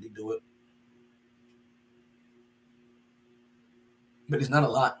possibly do it. But it's not a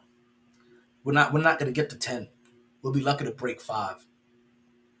lot. We're not going to get to 10. We'll be lucky to break 5.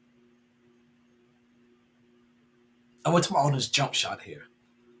 And we're talking about this jump shot here.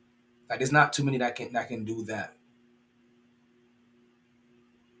 Like there's not too many that can do that.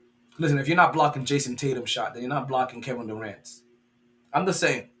 Listen, if you're not blocking Jason Tatum's shot, then you're not blocking Kevin Durant's. I'm just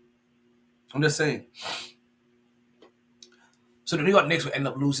saying. So the New York Knicks would end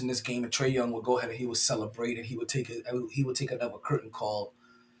up losing this game, and Trae Young would go ahead and he would celebrate, and he would take another curtain call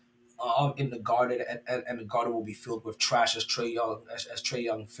in the garden, and the garden will be filled with trash as Trae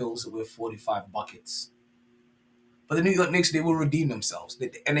Young fills it with 45 buckets. But the New York Knicks, they will redeem themselves,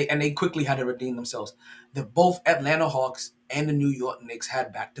 and they quickly had to redeem themselves. The both Atlanta Hawks and the New York Knicks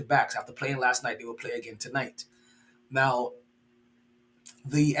had back-to-backs. After playing last night, they will play again tonight. Now,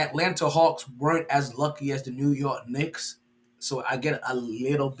 the Atlanta Hawks weren't as lucky as the New York Knicks, so I get a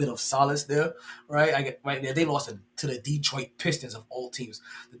little bit of solace there, right? They lost to the Detroit Pistons of all teams.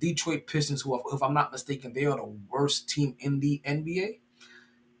 The Detroit Pistons, who, if I'm not mistaken, they are the worst team in the NBA.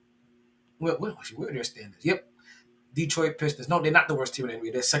 Where are their standards? Yep. Detroit Pistons. No, they're not the worst team in the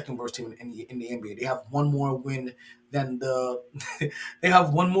NBA. They're second worst team in the NBA. They have one more win than the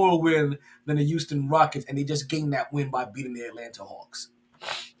Houston Rockets, and they just gained that win by beating the Atlanta Hawks.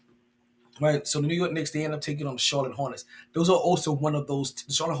 Right, so the New York Knicks, they end up taking on the Charlotte Hornets. Those are also one of those.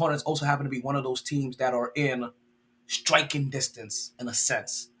 The Charlotte Hornets also happen to be one of those teams that are in striking distance, in a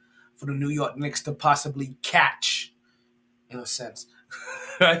sense, for the New York Knicks to possibly catch, in a sense,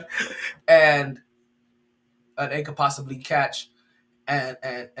 right? And they could possibly catch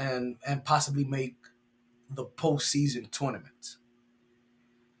and possibly make the postseason tournament.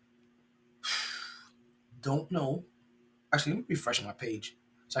 Don't know. Actually, let me refresh my page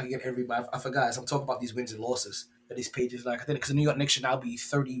so I can get everybody. I forgot. As I'm talking about these wins and losses that these pages like. I think because the New York Knicks should now be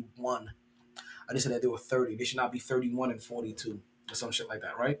 31. I just said that they were 30. They should now be 31 and 42 or some shit like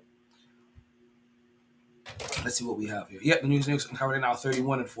that, right? Let's see what we have here. Yep, the New York Knicks are currently now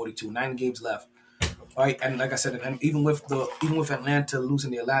 31 and 42. 9 games left. All right, and like I said, and even with Atlanta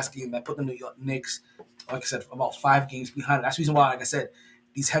losing their last game, that put the New York Knicks, like I said, about 5 games behind. That's the reason why, like I said,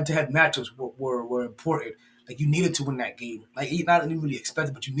 these head-to-head matchups were important. Like you needed to win that game. Like not really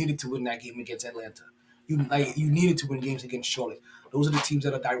expected, but you needed to win that game against Atlanta. You needed to win games against Charlotte. Those are the teams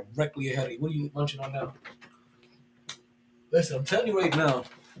that are directly ahead of you. What are you munching on now? Listen, I'm telling you right now,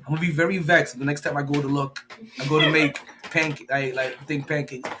 I'm gonna be very vexed the next time I go to make pancake. I think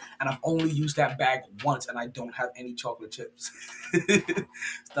pancakes, and I've only used that bag once, and I don't have any chocolate chips.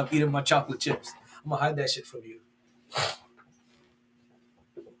 Stop eating my chocolate chips. I'm gonna hide that shit from you.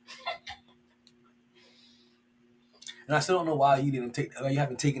 And I still don't know why you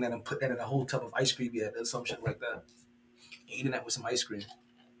haven't taken that and put that in a whole tub of ice cream yet, or some shit like that. Eating that with some ice cream.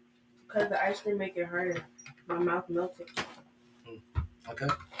 Because the ice cream make it harder. My mouth melted. Okay.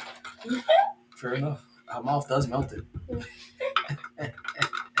 Fair enough. Our mouth does melt it.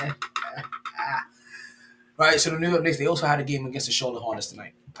 Right, so the New York Knicks, they also had a game against the Charlotte Hornets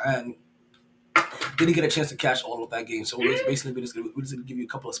tonight. And didn't get a chance to catch all of that game. So basically we're just gonna give you a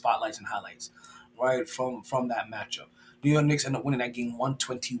couple of spotlights and highlights, right, from that matchup. New York Knicks end up winning that game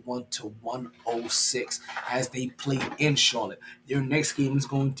 121-106 as they played in Charlotte. Their next game is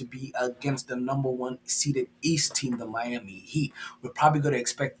going to be against the number 1 seeded East team, the Miami Heat. We're probably going to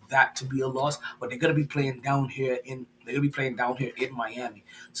expect that to be a loss, but they're going to be playing down here in Miami.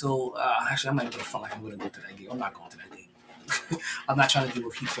 So actually, I'm not even going to front like I'm going to go to that game. I'm not going to that game. I'm not trying to deal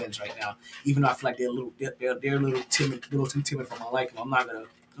with Heat fans right now, even though I feel like they're a little timid, a little too timid for my liking. I'm not gonna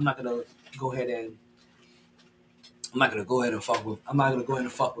I'm not gonna go ahead and fuck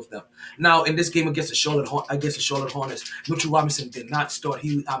with them. Now in this game against the Charlotte Hornets, Mitchell Robinson did not start.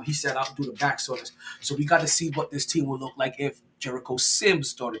 He sat out due to back soreness. So we got to see what this team will look like if Jericho Sims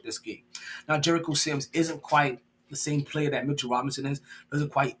started this game. Now Jericho Sims isn't quite the same player that Mitchell Robinson is.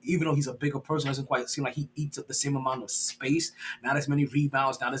 Doesn't quite, even though he's a bigger person, doesn't quite seem like he eats up the same amount of space. Not as many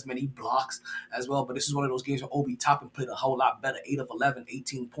rebounds, not as many blocks as well. But this is one of those games where Obi Toppin played a whole lot better. 8 of 11,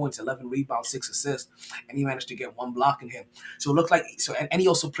 18 points, 11 rebounds, 6 assists, and he managed to get one block in him. So it looked like and he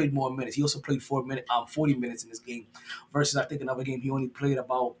also played more minutes. He also played 40 minutes in this game, versus I think another game he only played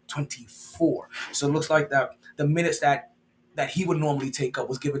about 24. So it looks like that the minutes that he would normally take up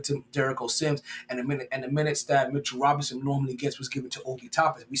was given to Jericho Sims, and the minutes that Mitchell Robinson normally gets was given to Obi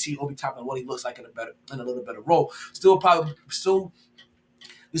Toppin. We see Obi Toppin what he looks like in a little better role. Still,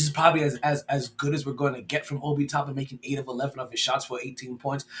 this is probably as good as we're going to get from Obi Toppin, making 8 of 11 of his shots for 18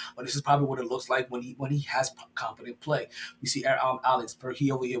 points. But this is probably what it looks like when he has competent play. We see Alex Burke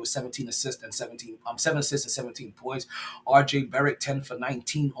over here with 17 assists and 7 assists and 17 points. RJ Barrett 10 for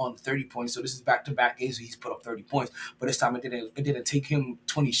 19 on 30 points. So this is back-to-back games where he's put up 30 points. But this time it didn't take him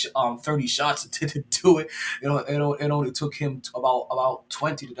 30 shots to do it. It only took him about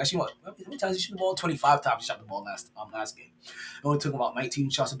 20. Actually, how many times he shot the ball? 25 times he shot the ball last game. It only took about 19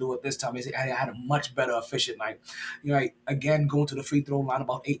 shots to do it this time. I had a much better efficient night. Again, going to the free throw line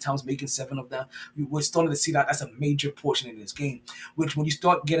about 8 times, making 7 of them. We're starting to see that that's a major portion in this game. Which when you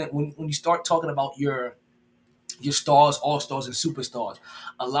start talking about your stars, all stars, and superstars,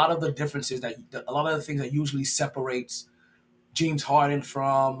 a lot of the differences a lot of the things that usually separates James Harden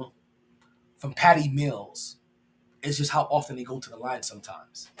from Patty Mills is just how often they go to the line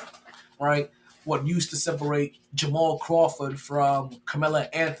sometimes, right? What used to separate Jamal Crawford from Carmelo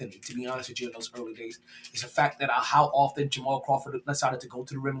Anthony, to be honest with you, in those early days, is the fact that how often Jamal Crawford decided to go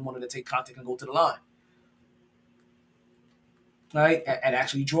to the rim and wanted to take contact and go to the line, right? And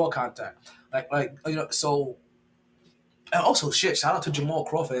actually draw contact, So, and also, shout out to Jamal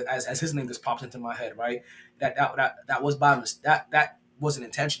Crawford as his name just popped into my head, right? That was by mistake. That wasn't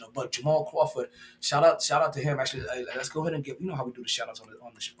intentional, but Jamal Crawford, shout out to him. Actually, let's go ahead and give, how we do the shout outs on the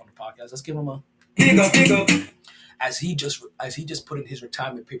podcast. Let's give him a big up. As he just put in his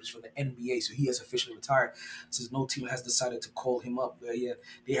retirement papers for the NBA, so he has officially retired. Since no team has decided to call him up,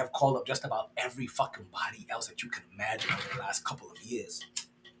 they have called up just about every fucking body else that you can imagine over the last couple of years.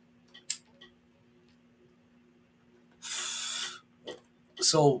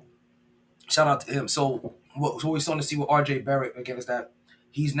 So, shout out to him. So what we're starting to see with RJ Barrett again is that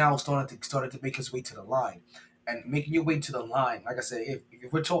he's now started to make his way to the line, and making your way to the line. Like I said,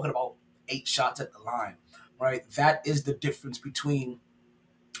 if we're talking about 8 shots at the line, right, that is the difference between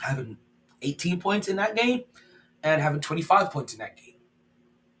having 18 points in that game and having 25 points in that game.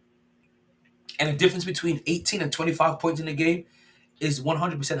 And the difference between 18 and 25 points in the game is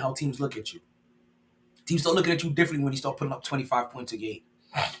 100% how teams look at you. Teams start looking at you differently when you start putting up 25 points a game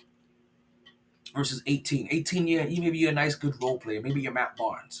versus 18. 18, yeah, maybe you're a nice, good role player. Maybe you're Matt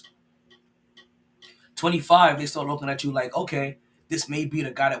Barnes. 25, they start looking at you like, okay, this may be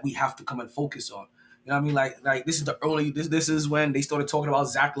the guy that we have to come and focus on. You know what I mean? Like this is the early. This is when they started talking about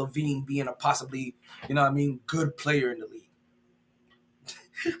Zach LaVine being a possibly, good player in the league.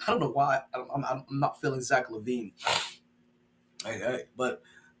 I don't know why I'm not feeling Zach LaVine. But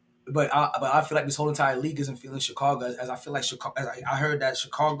I feel like this whole entire league isn't feeling Chicago as I feel like Chicago. I heard that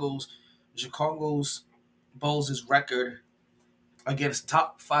Chicago's Bulls' record against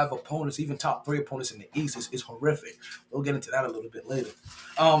top 5 opponents, even top 3 opponents in the East is horrific. We'll get into that a little bit later.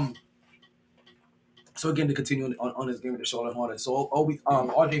 So again, to continue on this game with the Charlotte Hornets. So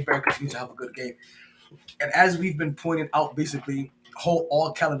RJ Barrett continues to have a good game. And as we've been pointing out basically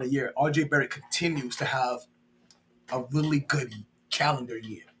all calendar year, RJ Barrett continues to have a really good calendar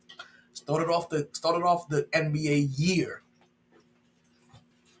year. Started off the NBA year.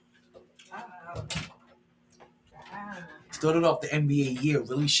 Started off the NBA year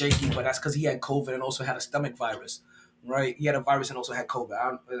really shaky, but that's because he had COVID and also had a stomach virus, right? He had a virus and also had COVID.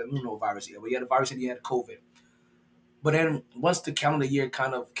 I don't know virus yet, but he had a virus and he had COVID. But then once the calendar year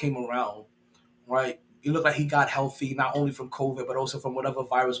kind of came around, right, it looked like he got healthy, not only from COVID, but also from whatever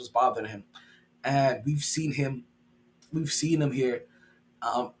virus was bothering him. And we've seen him here.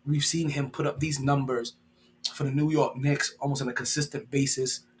 We've seen him put up these numbers for the New York Knicks almost on a consistent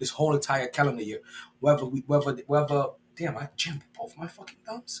basis this whole entire calendar year. Whether damn, I jammed both my fucking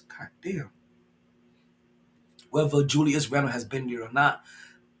thumbs. God damn. Whether Julius Randle has been there or not,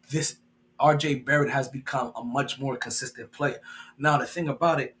 this RJ Barrett has become a much more consistent player. Now the thing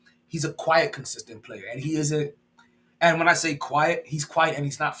about it, he's a quiet, consistent player, and he isn't And when I say quiet, he's quiet and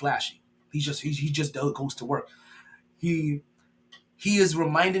he's not flashy. He just goes to work. He is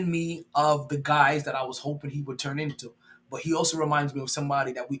reminding me of the guys that I was hoping he would turn into. But he also reminds me of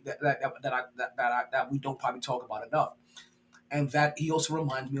somebody that we don't probably talk about enough. And that he also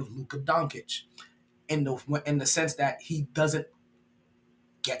reminds me of Luka Doncic in the sense that he doesn't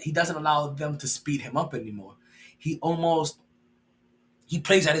allow them to speed him up anymore. He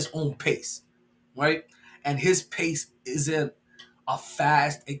plays at his own pace, right? And his pace isn't a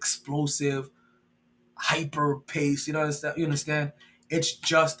fast, explosive, hyper pace. You understand? It's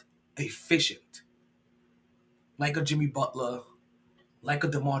just efficient, like a Jimmy Butler, like a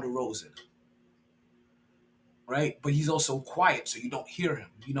DeMar DeRozan, right? But he's also quiet, so you don't hear him.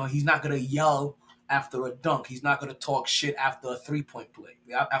 He's not gonna yell after a dunk. He's not gonna talk shit after a 3-point play,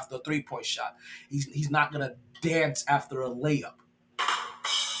 after a 3-point shot. He's not gonna dance after a layup.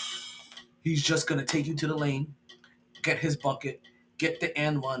 He's just gonna take you to the lane, get his bucket, get the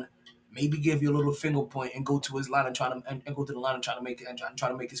and one, maybe give you a little finger point and go to his line and go to the line and try to make it and try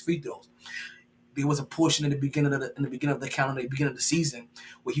to make his free throws. There was a portion in the beginning of the season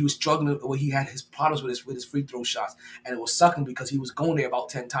where he was struggling, where he had his problems with his free throw shots, and it was sucking because he was going there about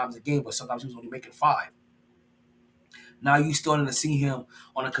 10 times a game, but sometimes he was only making 5. Now you're starting to see him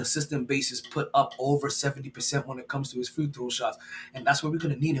on a consistent basis put up over 70% when it comes to his free throw shots. And that's where we're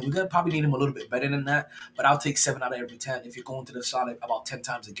going to need him. We're going to probably need him a little bit better than that, but I'll take 7 out of every 10 if you're going to the shot about 10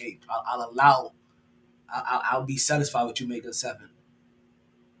 times a game. I'll be satisfied with you making 7.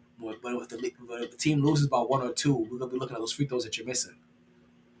 But if the team loses by 1 or 2, we're going to be looking at those free throws that you're missing.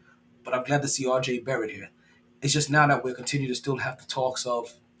 But I'm glad to see RJ Barrett here. It's just now that we're continuing to still have the talks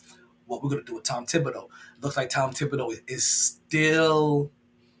of what we're going to do with Tom Thibodeau. It looks like Tom Thibodeau is still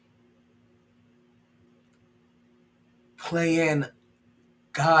playing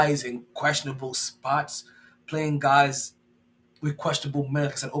guys in questionable spots, playing guys with questionable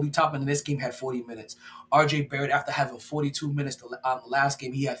minutes. Like I said, Obi Toppin in this game had 40 minutes. RJ Barrett, after having 42 minutes the last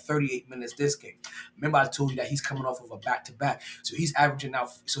game, he had 38 minutes this game. Remember, I told you that he's coming off of a back-to-back. So he's averaging now.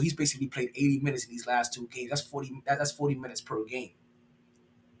 So he's basically played 80 minutes in these last 2 games. That's 40 minutes per game.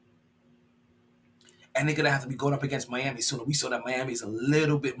 And they're going to have to be going up against Miami soon. We saw that Miami is a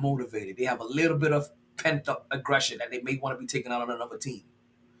little bit motivated. They have a little bit of pent-up aggression that they may want to be taking out on another team.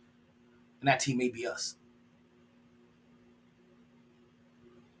 And that team may be us.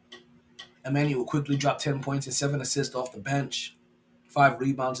 Emmanuel quickly dropped 10 points and 7 assists off the bench. 5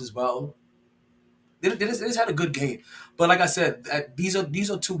 rebounds as well. They just had a good game. But like I said, these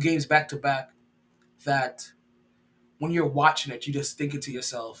are 2 games back-to-back that when you're watching it, you're just thinking to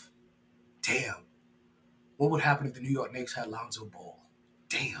yourself, damn, what would happen if the New York Knicks had Lonzo Ball?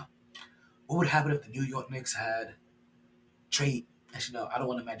 Damn. What would happen if the New York Knicks had Trey? Actually, no, I don't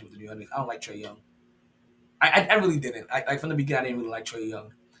want to imagine with the New York Knicks. I don't like Trey Young. I really didn't. From the beginning, I didn't really like Trey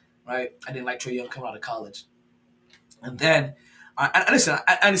Young. Right? I didn't like Trey Young coming out of college. And then, listen,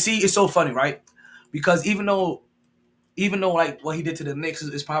 and see, it's so funny, right? Because even though like what he did to the Knicks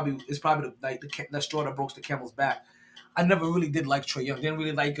is probably like the straw that broke the camel's back. I never really did like Trey Young. Didn't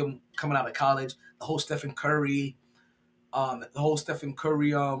really like him coming out of college. The whole Stephen Curry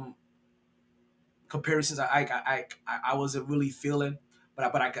comparisons I wasn't really feeling,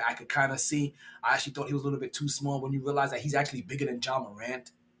 but I could kind of see. I actually thought he was a little bit too small when you realize that he's actually bigger than John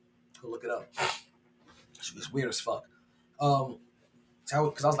Morant. Go look it up. It's weird as fuck. Because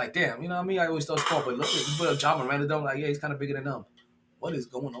I was like, damn, you know what I mean? I always thought small, but look at John Morant. I'm like, yeah, he's kind of bigger than them. What is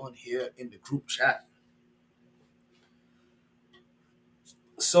going on here in the group chat?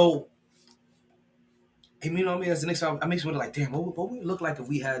 So, you know what I mean? As the Knicks, I makes me like, damn, what would it look like if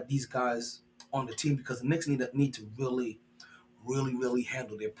we had these guys on the team? Because the Knicks need to really, really, really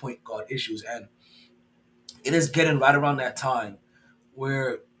handle their point guard issues. And it is getting right around that time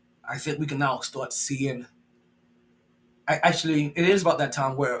where I think we can now start seeing. It is about that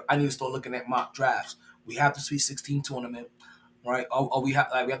time where I need to start looking at mock drafts. We have the Sweet 16 tournament, right? We have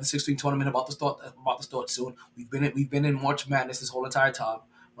the 16 tournament about to start soon. We've been in March Madness this whole entire time,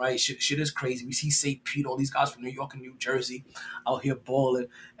 right? Shit is crazy. We see St. Pete, all these guys from New York and New Jersey out here balling,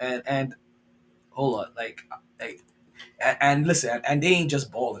 and hold on, and listen, and they ain't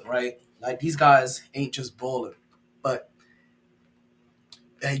just balling, right? Like these guys ain't just balling, but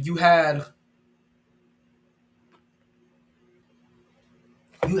you had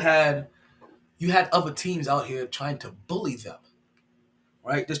other teams out here trying to bully them,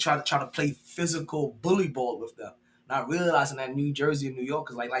 right? Just try to play physical bully ball with them. Not realizing that New Jersey and New York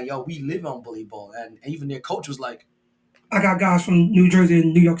is like yo, we live on bully ball, and even their coach was like, I got guys from New Jersey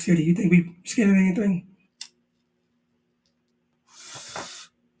and New York City. You think we scared of anything?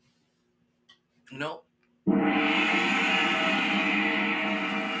 no.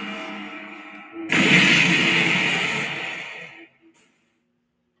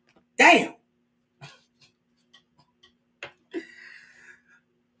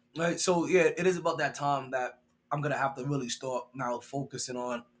 Right. So yeah, it is about that time that I'm gonna have to really start now focusing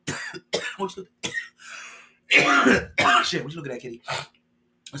on. what you Shit, what you looking at, Kitty?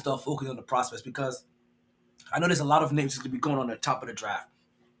 And start focusing on the prospects because I know there's a lot of names that's gonna be going on the top of the draft.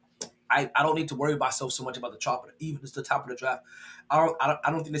 I don't need to worry myself so much about the top of even it's the top of the draft. I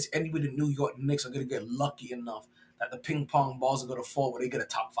don't think there's anybody the New York Knicks are gonna get lucky enough that the ping pong balls are gonna fall where they get a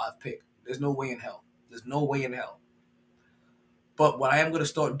top 5 pick. There's no way in hell. There's no way in hell. But what I am gonna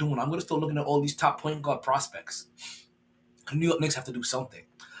start doing, I'm gonna start looking at all these top point guard prospects. The New York Knicks have to do something.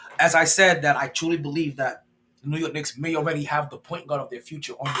 As I said, that I truly believe that the New York Knicks may already have the point guard of their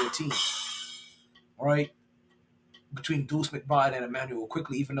future on their team. All right, between Deuce McBride and Emmanuel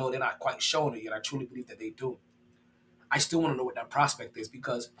Quickly, even though they're not quite showing it yet, I truly believe that they do. I still want to know what that prospect is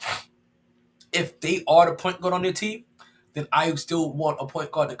because if they are the point guard on their team, then I still want a point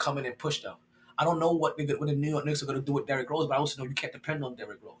guard to come in and push them. I don't know what the New York Knicks are going to do with Derrick Rose, but I also know you can't depend on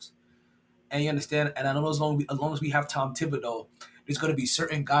Derrick Rose. And you understand? And I know as long as we have Tom Thibodeau, there's going to be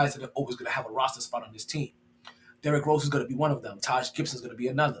certain guys that are always going to have a roster spot on this team. Derrick Rose is going to be one of them. Taj Gibson is going to be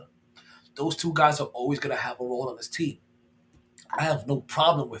another. Those two guys are always going to have a role on this team. I have no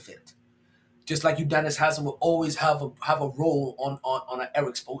problem with it. Just like Udonis Haslem will always have a role on an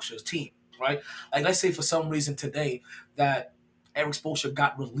Eric Spoelstra's team, right? Like let's say for some reason today that Eric Spoelstra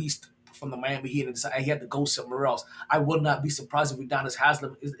got released from the Miami Heat and decided he had to go somewhere else. I would not be surprised if Udonis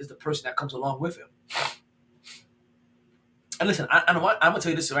Haslem is the person that comes along with him. And listen, I'm gonna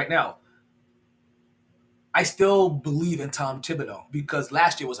tell you this right now. I still believe in Tom Thibodeau because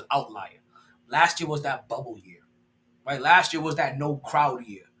last year was an outlier. Last year was that bubble year, right? Last year was that no crowd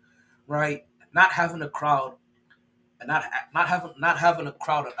year, right? Not having a crowd and not having a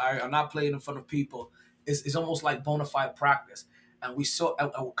crowd or not playing in front of people is almost like bona fide practice. And we saw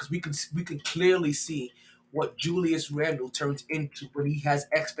because we can clearly see what Julius Randle turns into when he has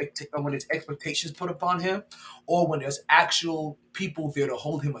when his expectations put upon him, or when there's actual people there to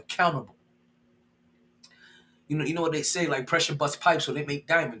hold him accountable. You know what they say, like pressure busts pipes, so they make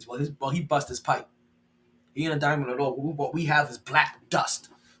diamonds. He bust his pipe. He ain't a diamond at all. What we have is black dust.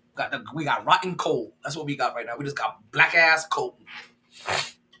 We got rotten coal. That's what we got right now. We just got black ass coal.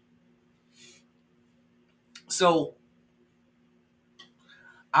 So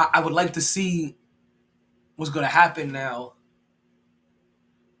I would like to see what's going to happen now.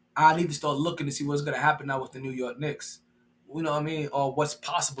 I need to start looking to see what's going to happen now with the New York Knicks. You know what I mean? Or what's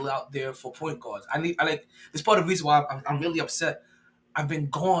possible out there for point guards. I like this part of the reason why I'm really upset. I've been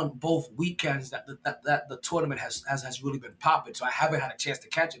gone both weekends that the tournament has really been popping, so I haven't had a chance to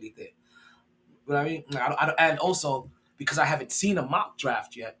catch anything. You know what I mean? And also because I haven't seen a mock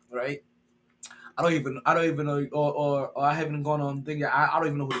draft yet, right? I don't even know, or I haven't gone on thing yet. I don't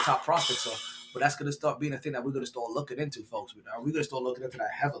even know who the top prospects are. But that's gonna start being a thing that we're gonna start looking into, folks. We're gonna start looking into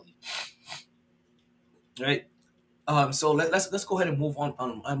that heavily, right? So let's go ahead and move on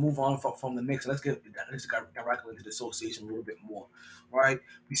and move on from the Knicks. Let's get directly into the association a little bit more, right?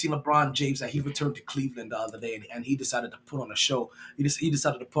 We see LeBron James that he returned to Cleveland the other day, and he decided to put on a show. He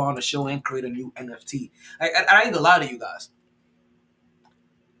decided to put on a show and create a new NFT. I ain't gonna lie to you guys.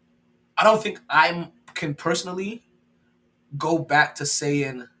 I don't think I can personally go back to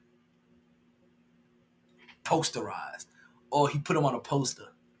saying posterized or he put them on a poster,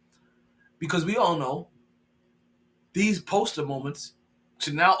 because we all know these poster moments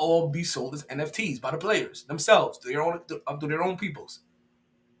should now all be sold as NFTs by the players themselves, to their own peoples.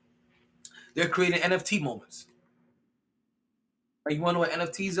 They're creating NFT moments. Like, you want to know what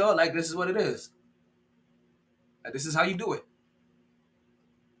NFTs are? Like, this is what it is. Like, this is how you do it.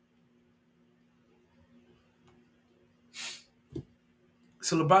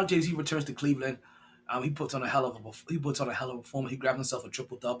 So LeBron James, he returns to Cleveland. He puts on a hell of a performance. He grabs himself a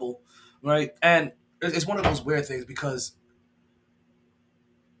triple double, right? And it's one of those weird things because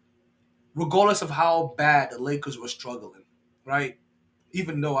regardless of how bad the Lakers were struggling, right? I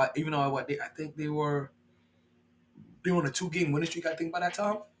think they were on a 2-game winning streak. I think by that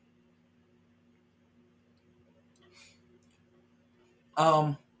time,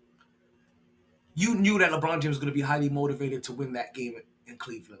 um, you knew that LeBron James was going to be highly motivated to win that game in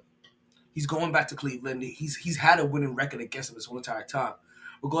Cleveland. He's going back to Cleveland. He's had a winning record against him this whole entire time.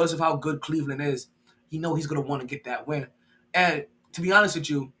 Regardless of how good Cleveland is, he's going to want to get that win. And to be honest with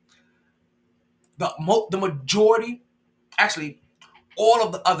you, the majority, actually, all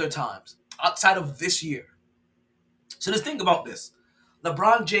of the other times outside of this year. So just think about this: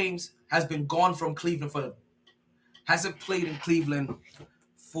 LeBron James has been gone from Cleveland hasn't played in Cleveland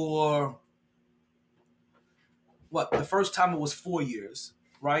for what? The first time it was 4 years,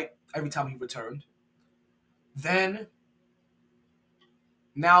 right? Every time he returned. Then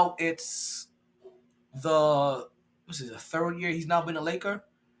Now it's the the third year he's now been a Laker.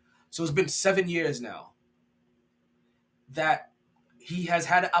 So it's been 7 years now that he has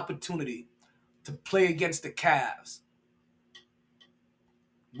had an opportunity to play against the Cavs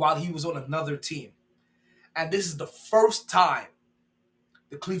while he was on another team. And this is the first time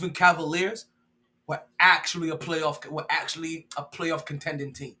the Cleveland Cavaliers were actually a playoff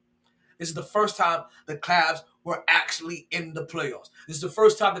contending team. This is the first time the Cavs were actually in the playoffs. This is the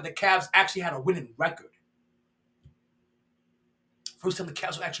first time that the Cavs actually had a winning record. First time the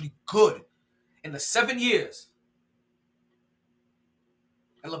Cavs were actually good in the 7 years.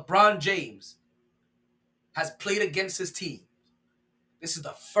 And LeBron James has played against his team. This is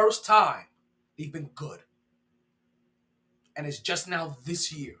the first time they've been good. And it's just now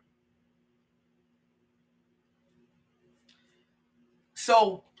this year.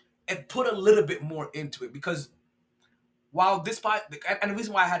 So it put a little bit more into it because while and the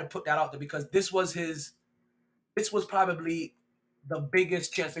reason why I had to put that out there because this was probably the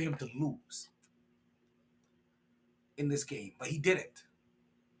biggest chance for him to lose in this game, but he didn't.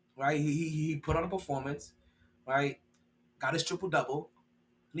 Right? He put on a performance, right? Got his triple double,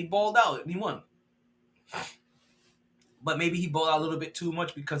 and he balled out and he won. But maybe he balled out a little bit too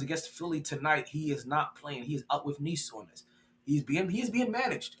much because against Philly tonight, he is not playing. He is out with knee soreness. He is being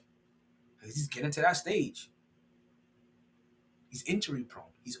managed. He's getting to that stage. He's injury prone.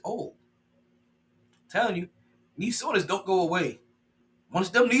 He's old. I'm telling you, knee soreness don't go away. Once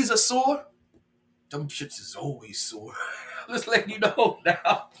them knees are sore, them shits is always sore. I'm just letting you know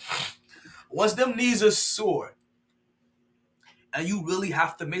now. Once them knees are sore, and you really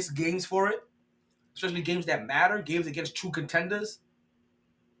have to miss games for it, especially games that matter, games against true contenders,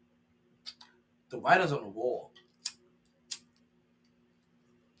 the writing's on the wall.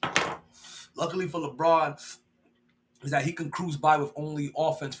 Luckily for LeBron, is that he can cruise by with only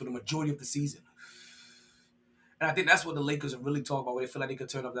offense for the majority of the season. And I think that's what the Lakers are really talking about, where they feel like they could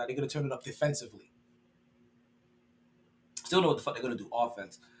turn up that. They're going to turn it up defensively. Still know what the fuck they're going to do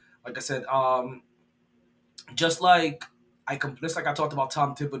offense. Like I said, just like I talked about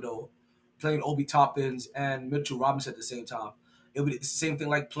Tom Thibodeau playing Obi Toppins and Mitchell Robinson at the same time. It'll be the same thing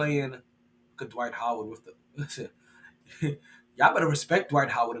like playing Dwight Howard with the. Y'all better respect Dwight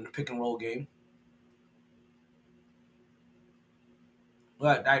Howard in the pick and roll game.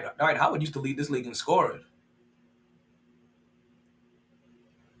 Well, Dwight Howard used to lead this league in scoring.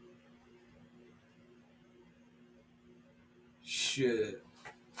 Shit.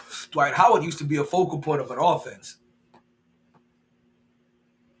 Dwight Howard used to be a focal point of an offense.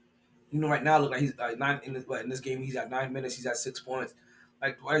 You know, right now, look like he's in this game. He's at 9 minutes. He's at 6 points.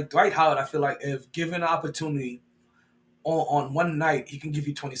 Like Dwight Howard, I feel like if given an opportunity on one night, he can give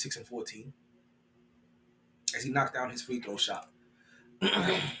you 26 and 14 as he knocked down his free throw shot.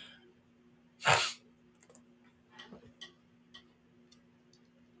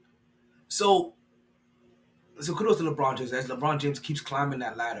 So kudos to LeBron James. As LeBron James keeps climbing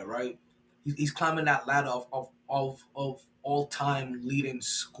that ladder, right? He's climbing that ladder of all-time leading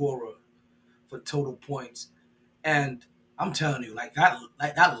scorer for total points. And I'm telling you, like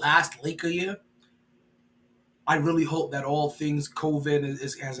that last Laker year, I really hope that all things COVID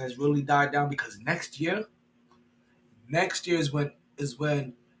has really died down because next year is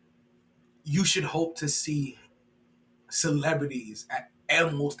when you should hope to see celebrities at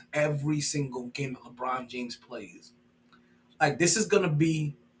almost every single game that LeBron James plays. Like this is gonna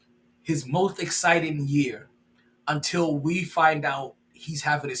be his most exciting year until we find out he's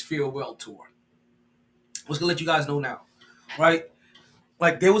having his farewell tour. I was gonna let you guys know now, right?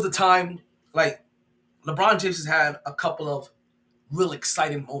 Like there was a time, like LeBron James has had a couple of real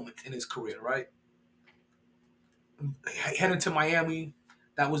exciting moments in his career, right? Heading to Miami,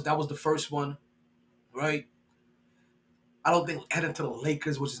 that was the first one, right? I don't think heading to the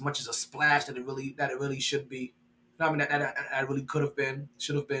Lakers was as much as a splash that it really should be. I mean that really could have been,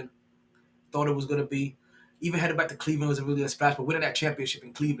 should have been, thought it was gonna be. Even heading back to Cleveland wasn't really a splash, but winning that championship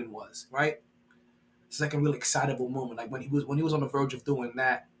in Cleveland was, right? It's like a really excitable moment. Like when he was on the verge of doing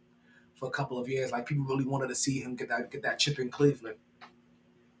that for a couple of years, like people really wanted to see him get that chip in Cleveland.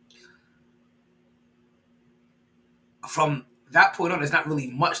 From that point on, there's not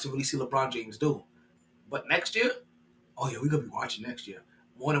really much to really see LeBron James do. But next year, oh yeah, we're gonna be watching next year.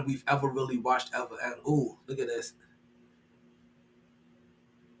 More than we've ever really watched ever. And ooh, look at this.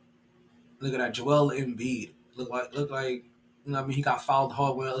 Look at that, Joel Embiid. Look like you know what I mean, he got fouled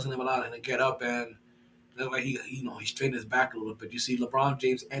hard when listening to him a lot and to get up and look like he straightened his back a little bit. You see LeBron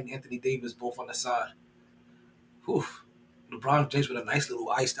James and Anthony Davis both on the side. Whew. LeBron James with a nice little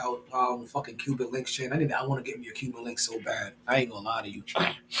iced out fucking Cuban links chain. I want to get me a Cuban link so bad. I ain't gonna lie to you.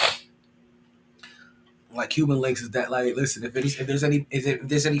 Like Cuban links is that like listen if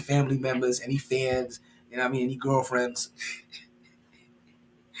there's any family members, any fans, you know what I mean, any girlfriends.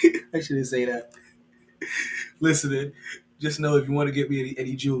 I shouldn't say that. Listening, just know if you want to get me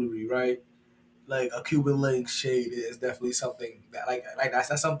any jewelry, right? Like a Cuban link shade is definitely something that like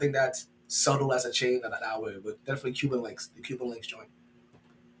that's something that's subtle as a chain that I wear, but definitely Cuban links, the Cuban links joint.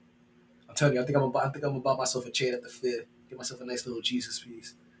 I'm telling you, I think I'm about myself a chain at the fair. Get myself a nice little Jesus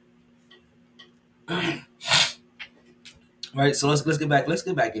piece. Right, so let's get back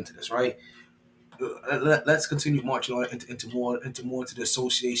into this, right? Let's continue marching on into more into the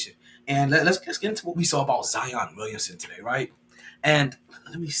association, and let's get into what we saw about Zion Williamson today, right? And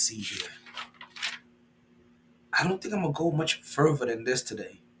let me see here. I don't think I'm gonna go much further than this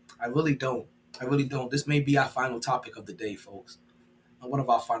today. I really don't. I really don't. This may be our final topic of the day, folks. One of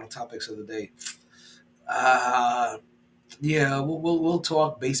our final topics of the day. Uh yeah, we'll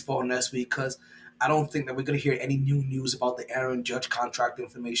talk baseball next week because I don't think that we're gonna hear any new news about the Aaron Judge contract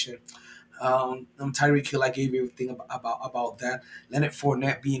information. Tyreke Hill, I gave you everything about that. Leonard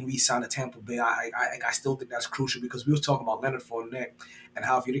Fournette being re-signed to Tampa Bay, I still think that's crucial because we were talking about Leonard Fournette and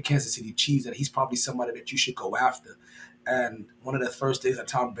how if you're the Kansas City Chiefs, that he's probably somebody that you should go after. And one of the first things that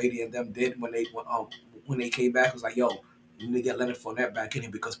Tom Brady and them did when they came back was like, yo, you need to get Leonard Fournette back in here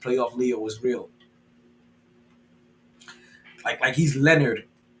because playoff Leo was real. Like he's Leonard,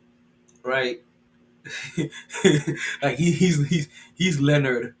 right? Like he's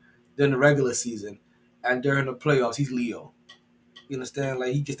Leonard during the regular season, and during the playoffs he's Leo. You understand?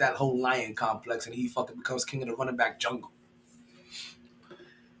 Like he gets that whole lion complex, and he fucking becomes king of the running back jungle.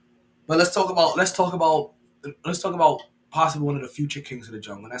 But let's talk about possibly one of the future kings of the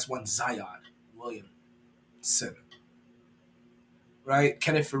jungle, and that's one Zion Williamson, right?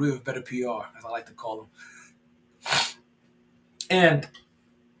 Kenneth Fareed with better PR, as I like to call him. And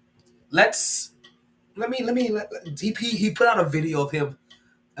let DP. He put out a video of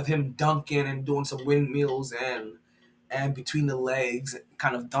him dunking and doing some windmills and between the legs,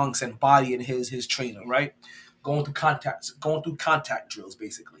 kind of dunks and bodying his trainer, right? Going through contact drills,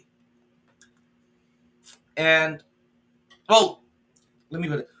 basically. And well, let me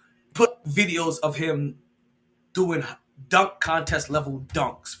put videos of him doing dunk contest level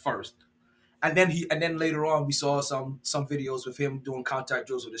dunks first, and then later on we saw some videos with him doing contact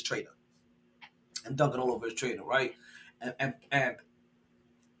drills with his trainer and dunking all over his trainer, right? And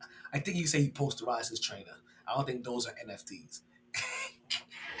I think you can say he posterized his trainer. I don't think those are NFTs.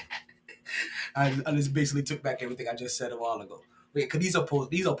 I just basically took back everything I just said a while ago. Because these are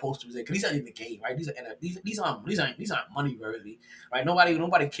posters. Because these aren't in the game, right? These aren't money worthy, right?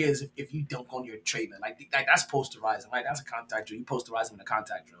 Nobody cares if you dunk on your trainer. Like that's posterizing, right? That's a contact drill. You posterize them in a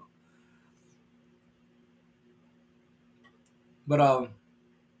contact drill. But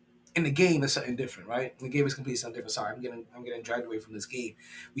in the game, it's something different, right? In the game, it's completely something different. Sorry, I'm getting dragged away from this game.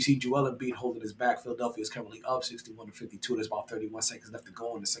 We see Joel Embiid holding his back. Philadelphia is currently up 61-52. There's about 31 seconds left to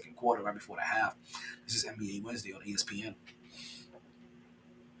go in the second quarter, right before the half. This is NBA Wednesday on ESPN.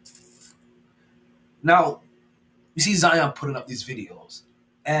 Now, you see Zion putting up these videos,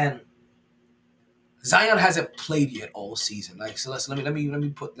 and Zion hasn't played yet all season. Like, so let me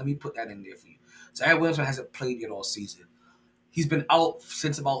put that in there for you. Zion Williamson hasn't played yet all season. He's been out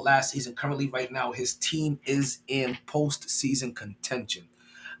since about last season. Currently, right now, his team is in postseason contention.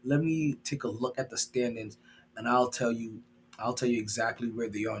 Let me take a look at the standings, and I'll tell you exactly where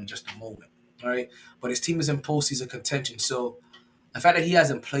they are in just a moment. All right, but his team is in postseason contention. So the fact that he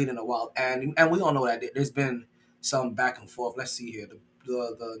hasn't played in a while, and we all know that there's been some back and forth. Let's see here.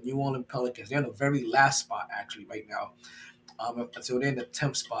 The New Orleans Pelicans, they're in the very last spot actually right now. So they're in the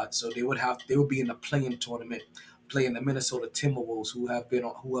 10th spot. So they would be in the play-in tournament, playing the Minnesota Timberwolves, who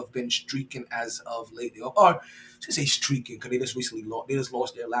have been streaking as of lately, or I should say streaking because they just recently lost. They just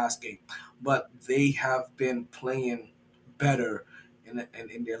lost their last game, but they have been playing better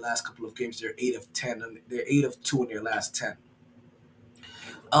in their last couple of games. They're 8 of 10, and they're 8 of 2 in their last 10.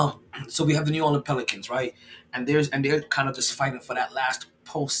 So we have the New Orleans Pelicans, right? And they're kind of just fighting for that last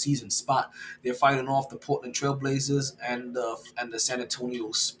postseason spot. They're fighting off the Portland Trailblazers and the San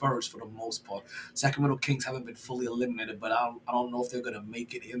Antonio Spurs for the most part. Sacramento Kings haven't been fully eliminated, but I don't know if they're gonna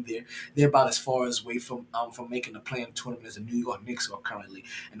make it in there. They're about as far away from making the play-in tournament as the New York Knicks are currently.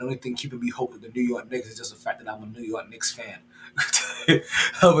 And the only thing keeping me hope with the New York Knicks is just the fact that I'm a New York Knicks fan.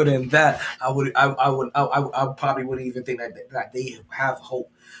 Other than that, I probably wouldn't even think that they have hope.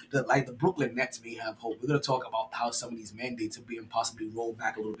 the Brooklyn Nets may have hope. We're gonna talk about how some of these mandates are being possibly rolled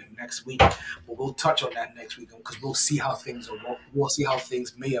back a little bit next week, but we'll touch on that next week because we'll see how things are. We'll see how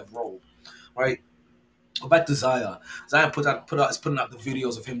things may have rolled, right? Go back to Zion. Zion is putting out the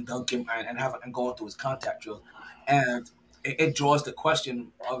videos of him dunking and going through his contact drills, and it draws the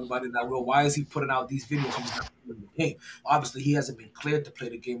question of everybody that well, why is he putting out these videos when he's not playing the game? Obviously, he hasn't been cleared to play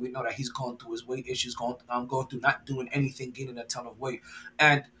the game. We know that he's gone through his weight issues, going through not doing anything, gaining a ton of weight,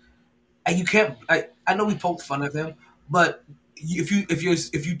 and you can't. I know we poked fun of him, but if you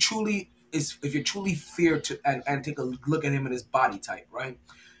truly fear to and take a look at him and his body type, right?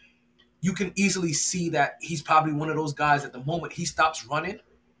 You can easily see that he's probably one of those guys at the moment he stops running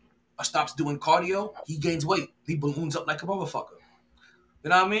or stops doing cardio, he gains weight. He balloons up like a motherfucker.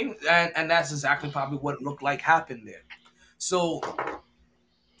 You know what I mean? And that's exactly probably what it looked like happened there. So,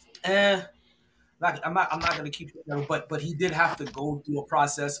 eh, I'm not going to keep it there, but he did have to go through a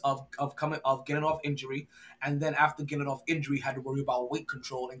process of getting off injury, and then after getting off injury, had to worry about weight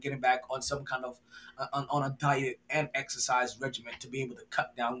control and getting back on some kind of on a diet and exercise regimen to be able to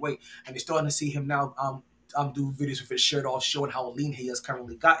cut down weight. And you're starting to see him now. Do videos with his shirt off, showing how lean he has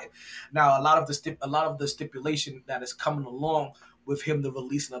currently gotten. Now, a lot of the stipulation that is coming along with him the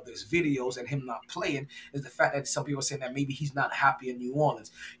releasing of these videos and him not playing is the fact that some people are saying that maybe he's not happy in New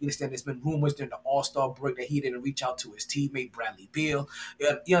Orleans. You understand? There's been rumors during the All Star break that he didn't reach out to his teammate Bradley Beal.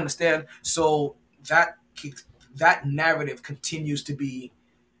 You understand? So that narrative continues to be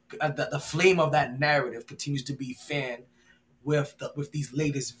the flame of that narrative continues to be fanned with these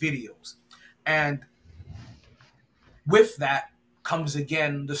latest videos, and with that comes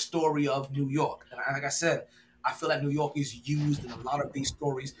again the story of New York. And like I said, I feel like New York is used in a lot of these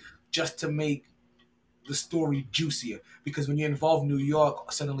stories just to make the story juicier. Because when you involve New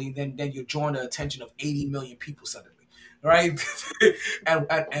York, suddenly then you're drawing the attention of 80 million people suddenly, right?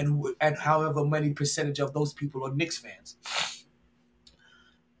 and however many percentage of those people are Knicks fans.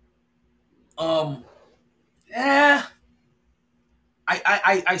 Um, yeah,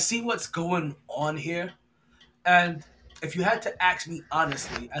 I see what's going on here. And if you had to ask me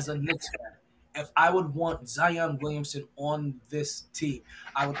honestly, as a Knicks fan, if I would want Zion Williamson on this team,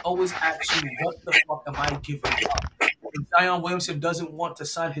 I would always ask you, what the fuck am I giving up? If Zion Williamson doesn't want to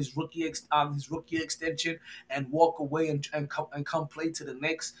sign his rookie extension and walk away and come play to the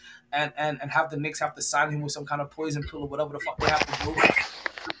Knicks and have the Knicks have to sign him with some kind of poison pill or whatever the fuck they have to do,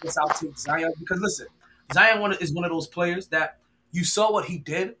 yes, I'll take Zion because listen, is one of those players that you saw what he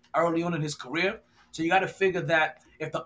did early on in his career. So you got to figure that if the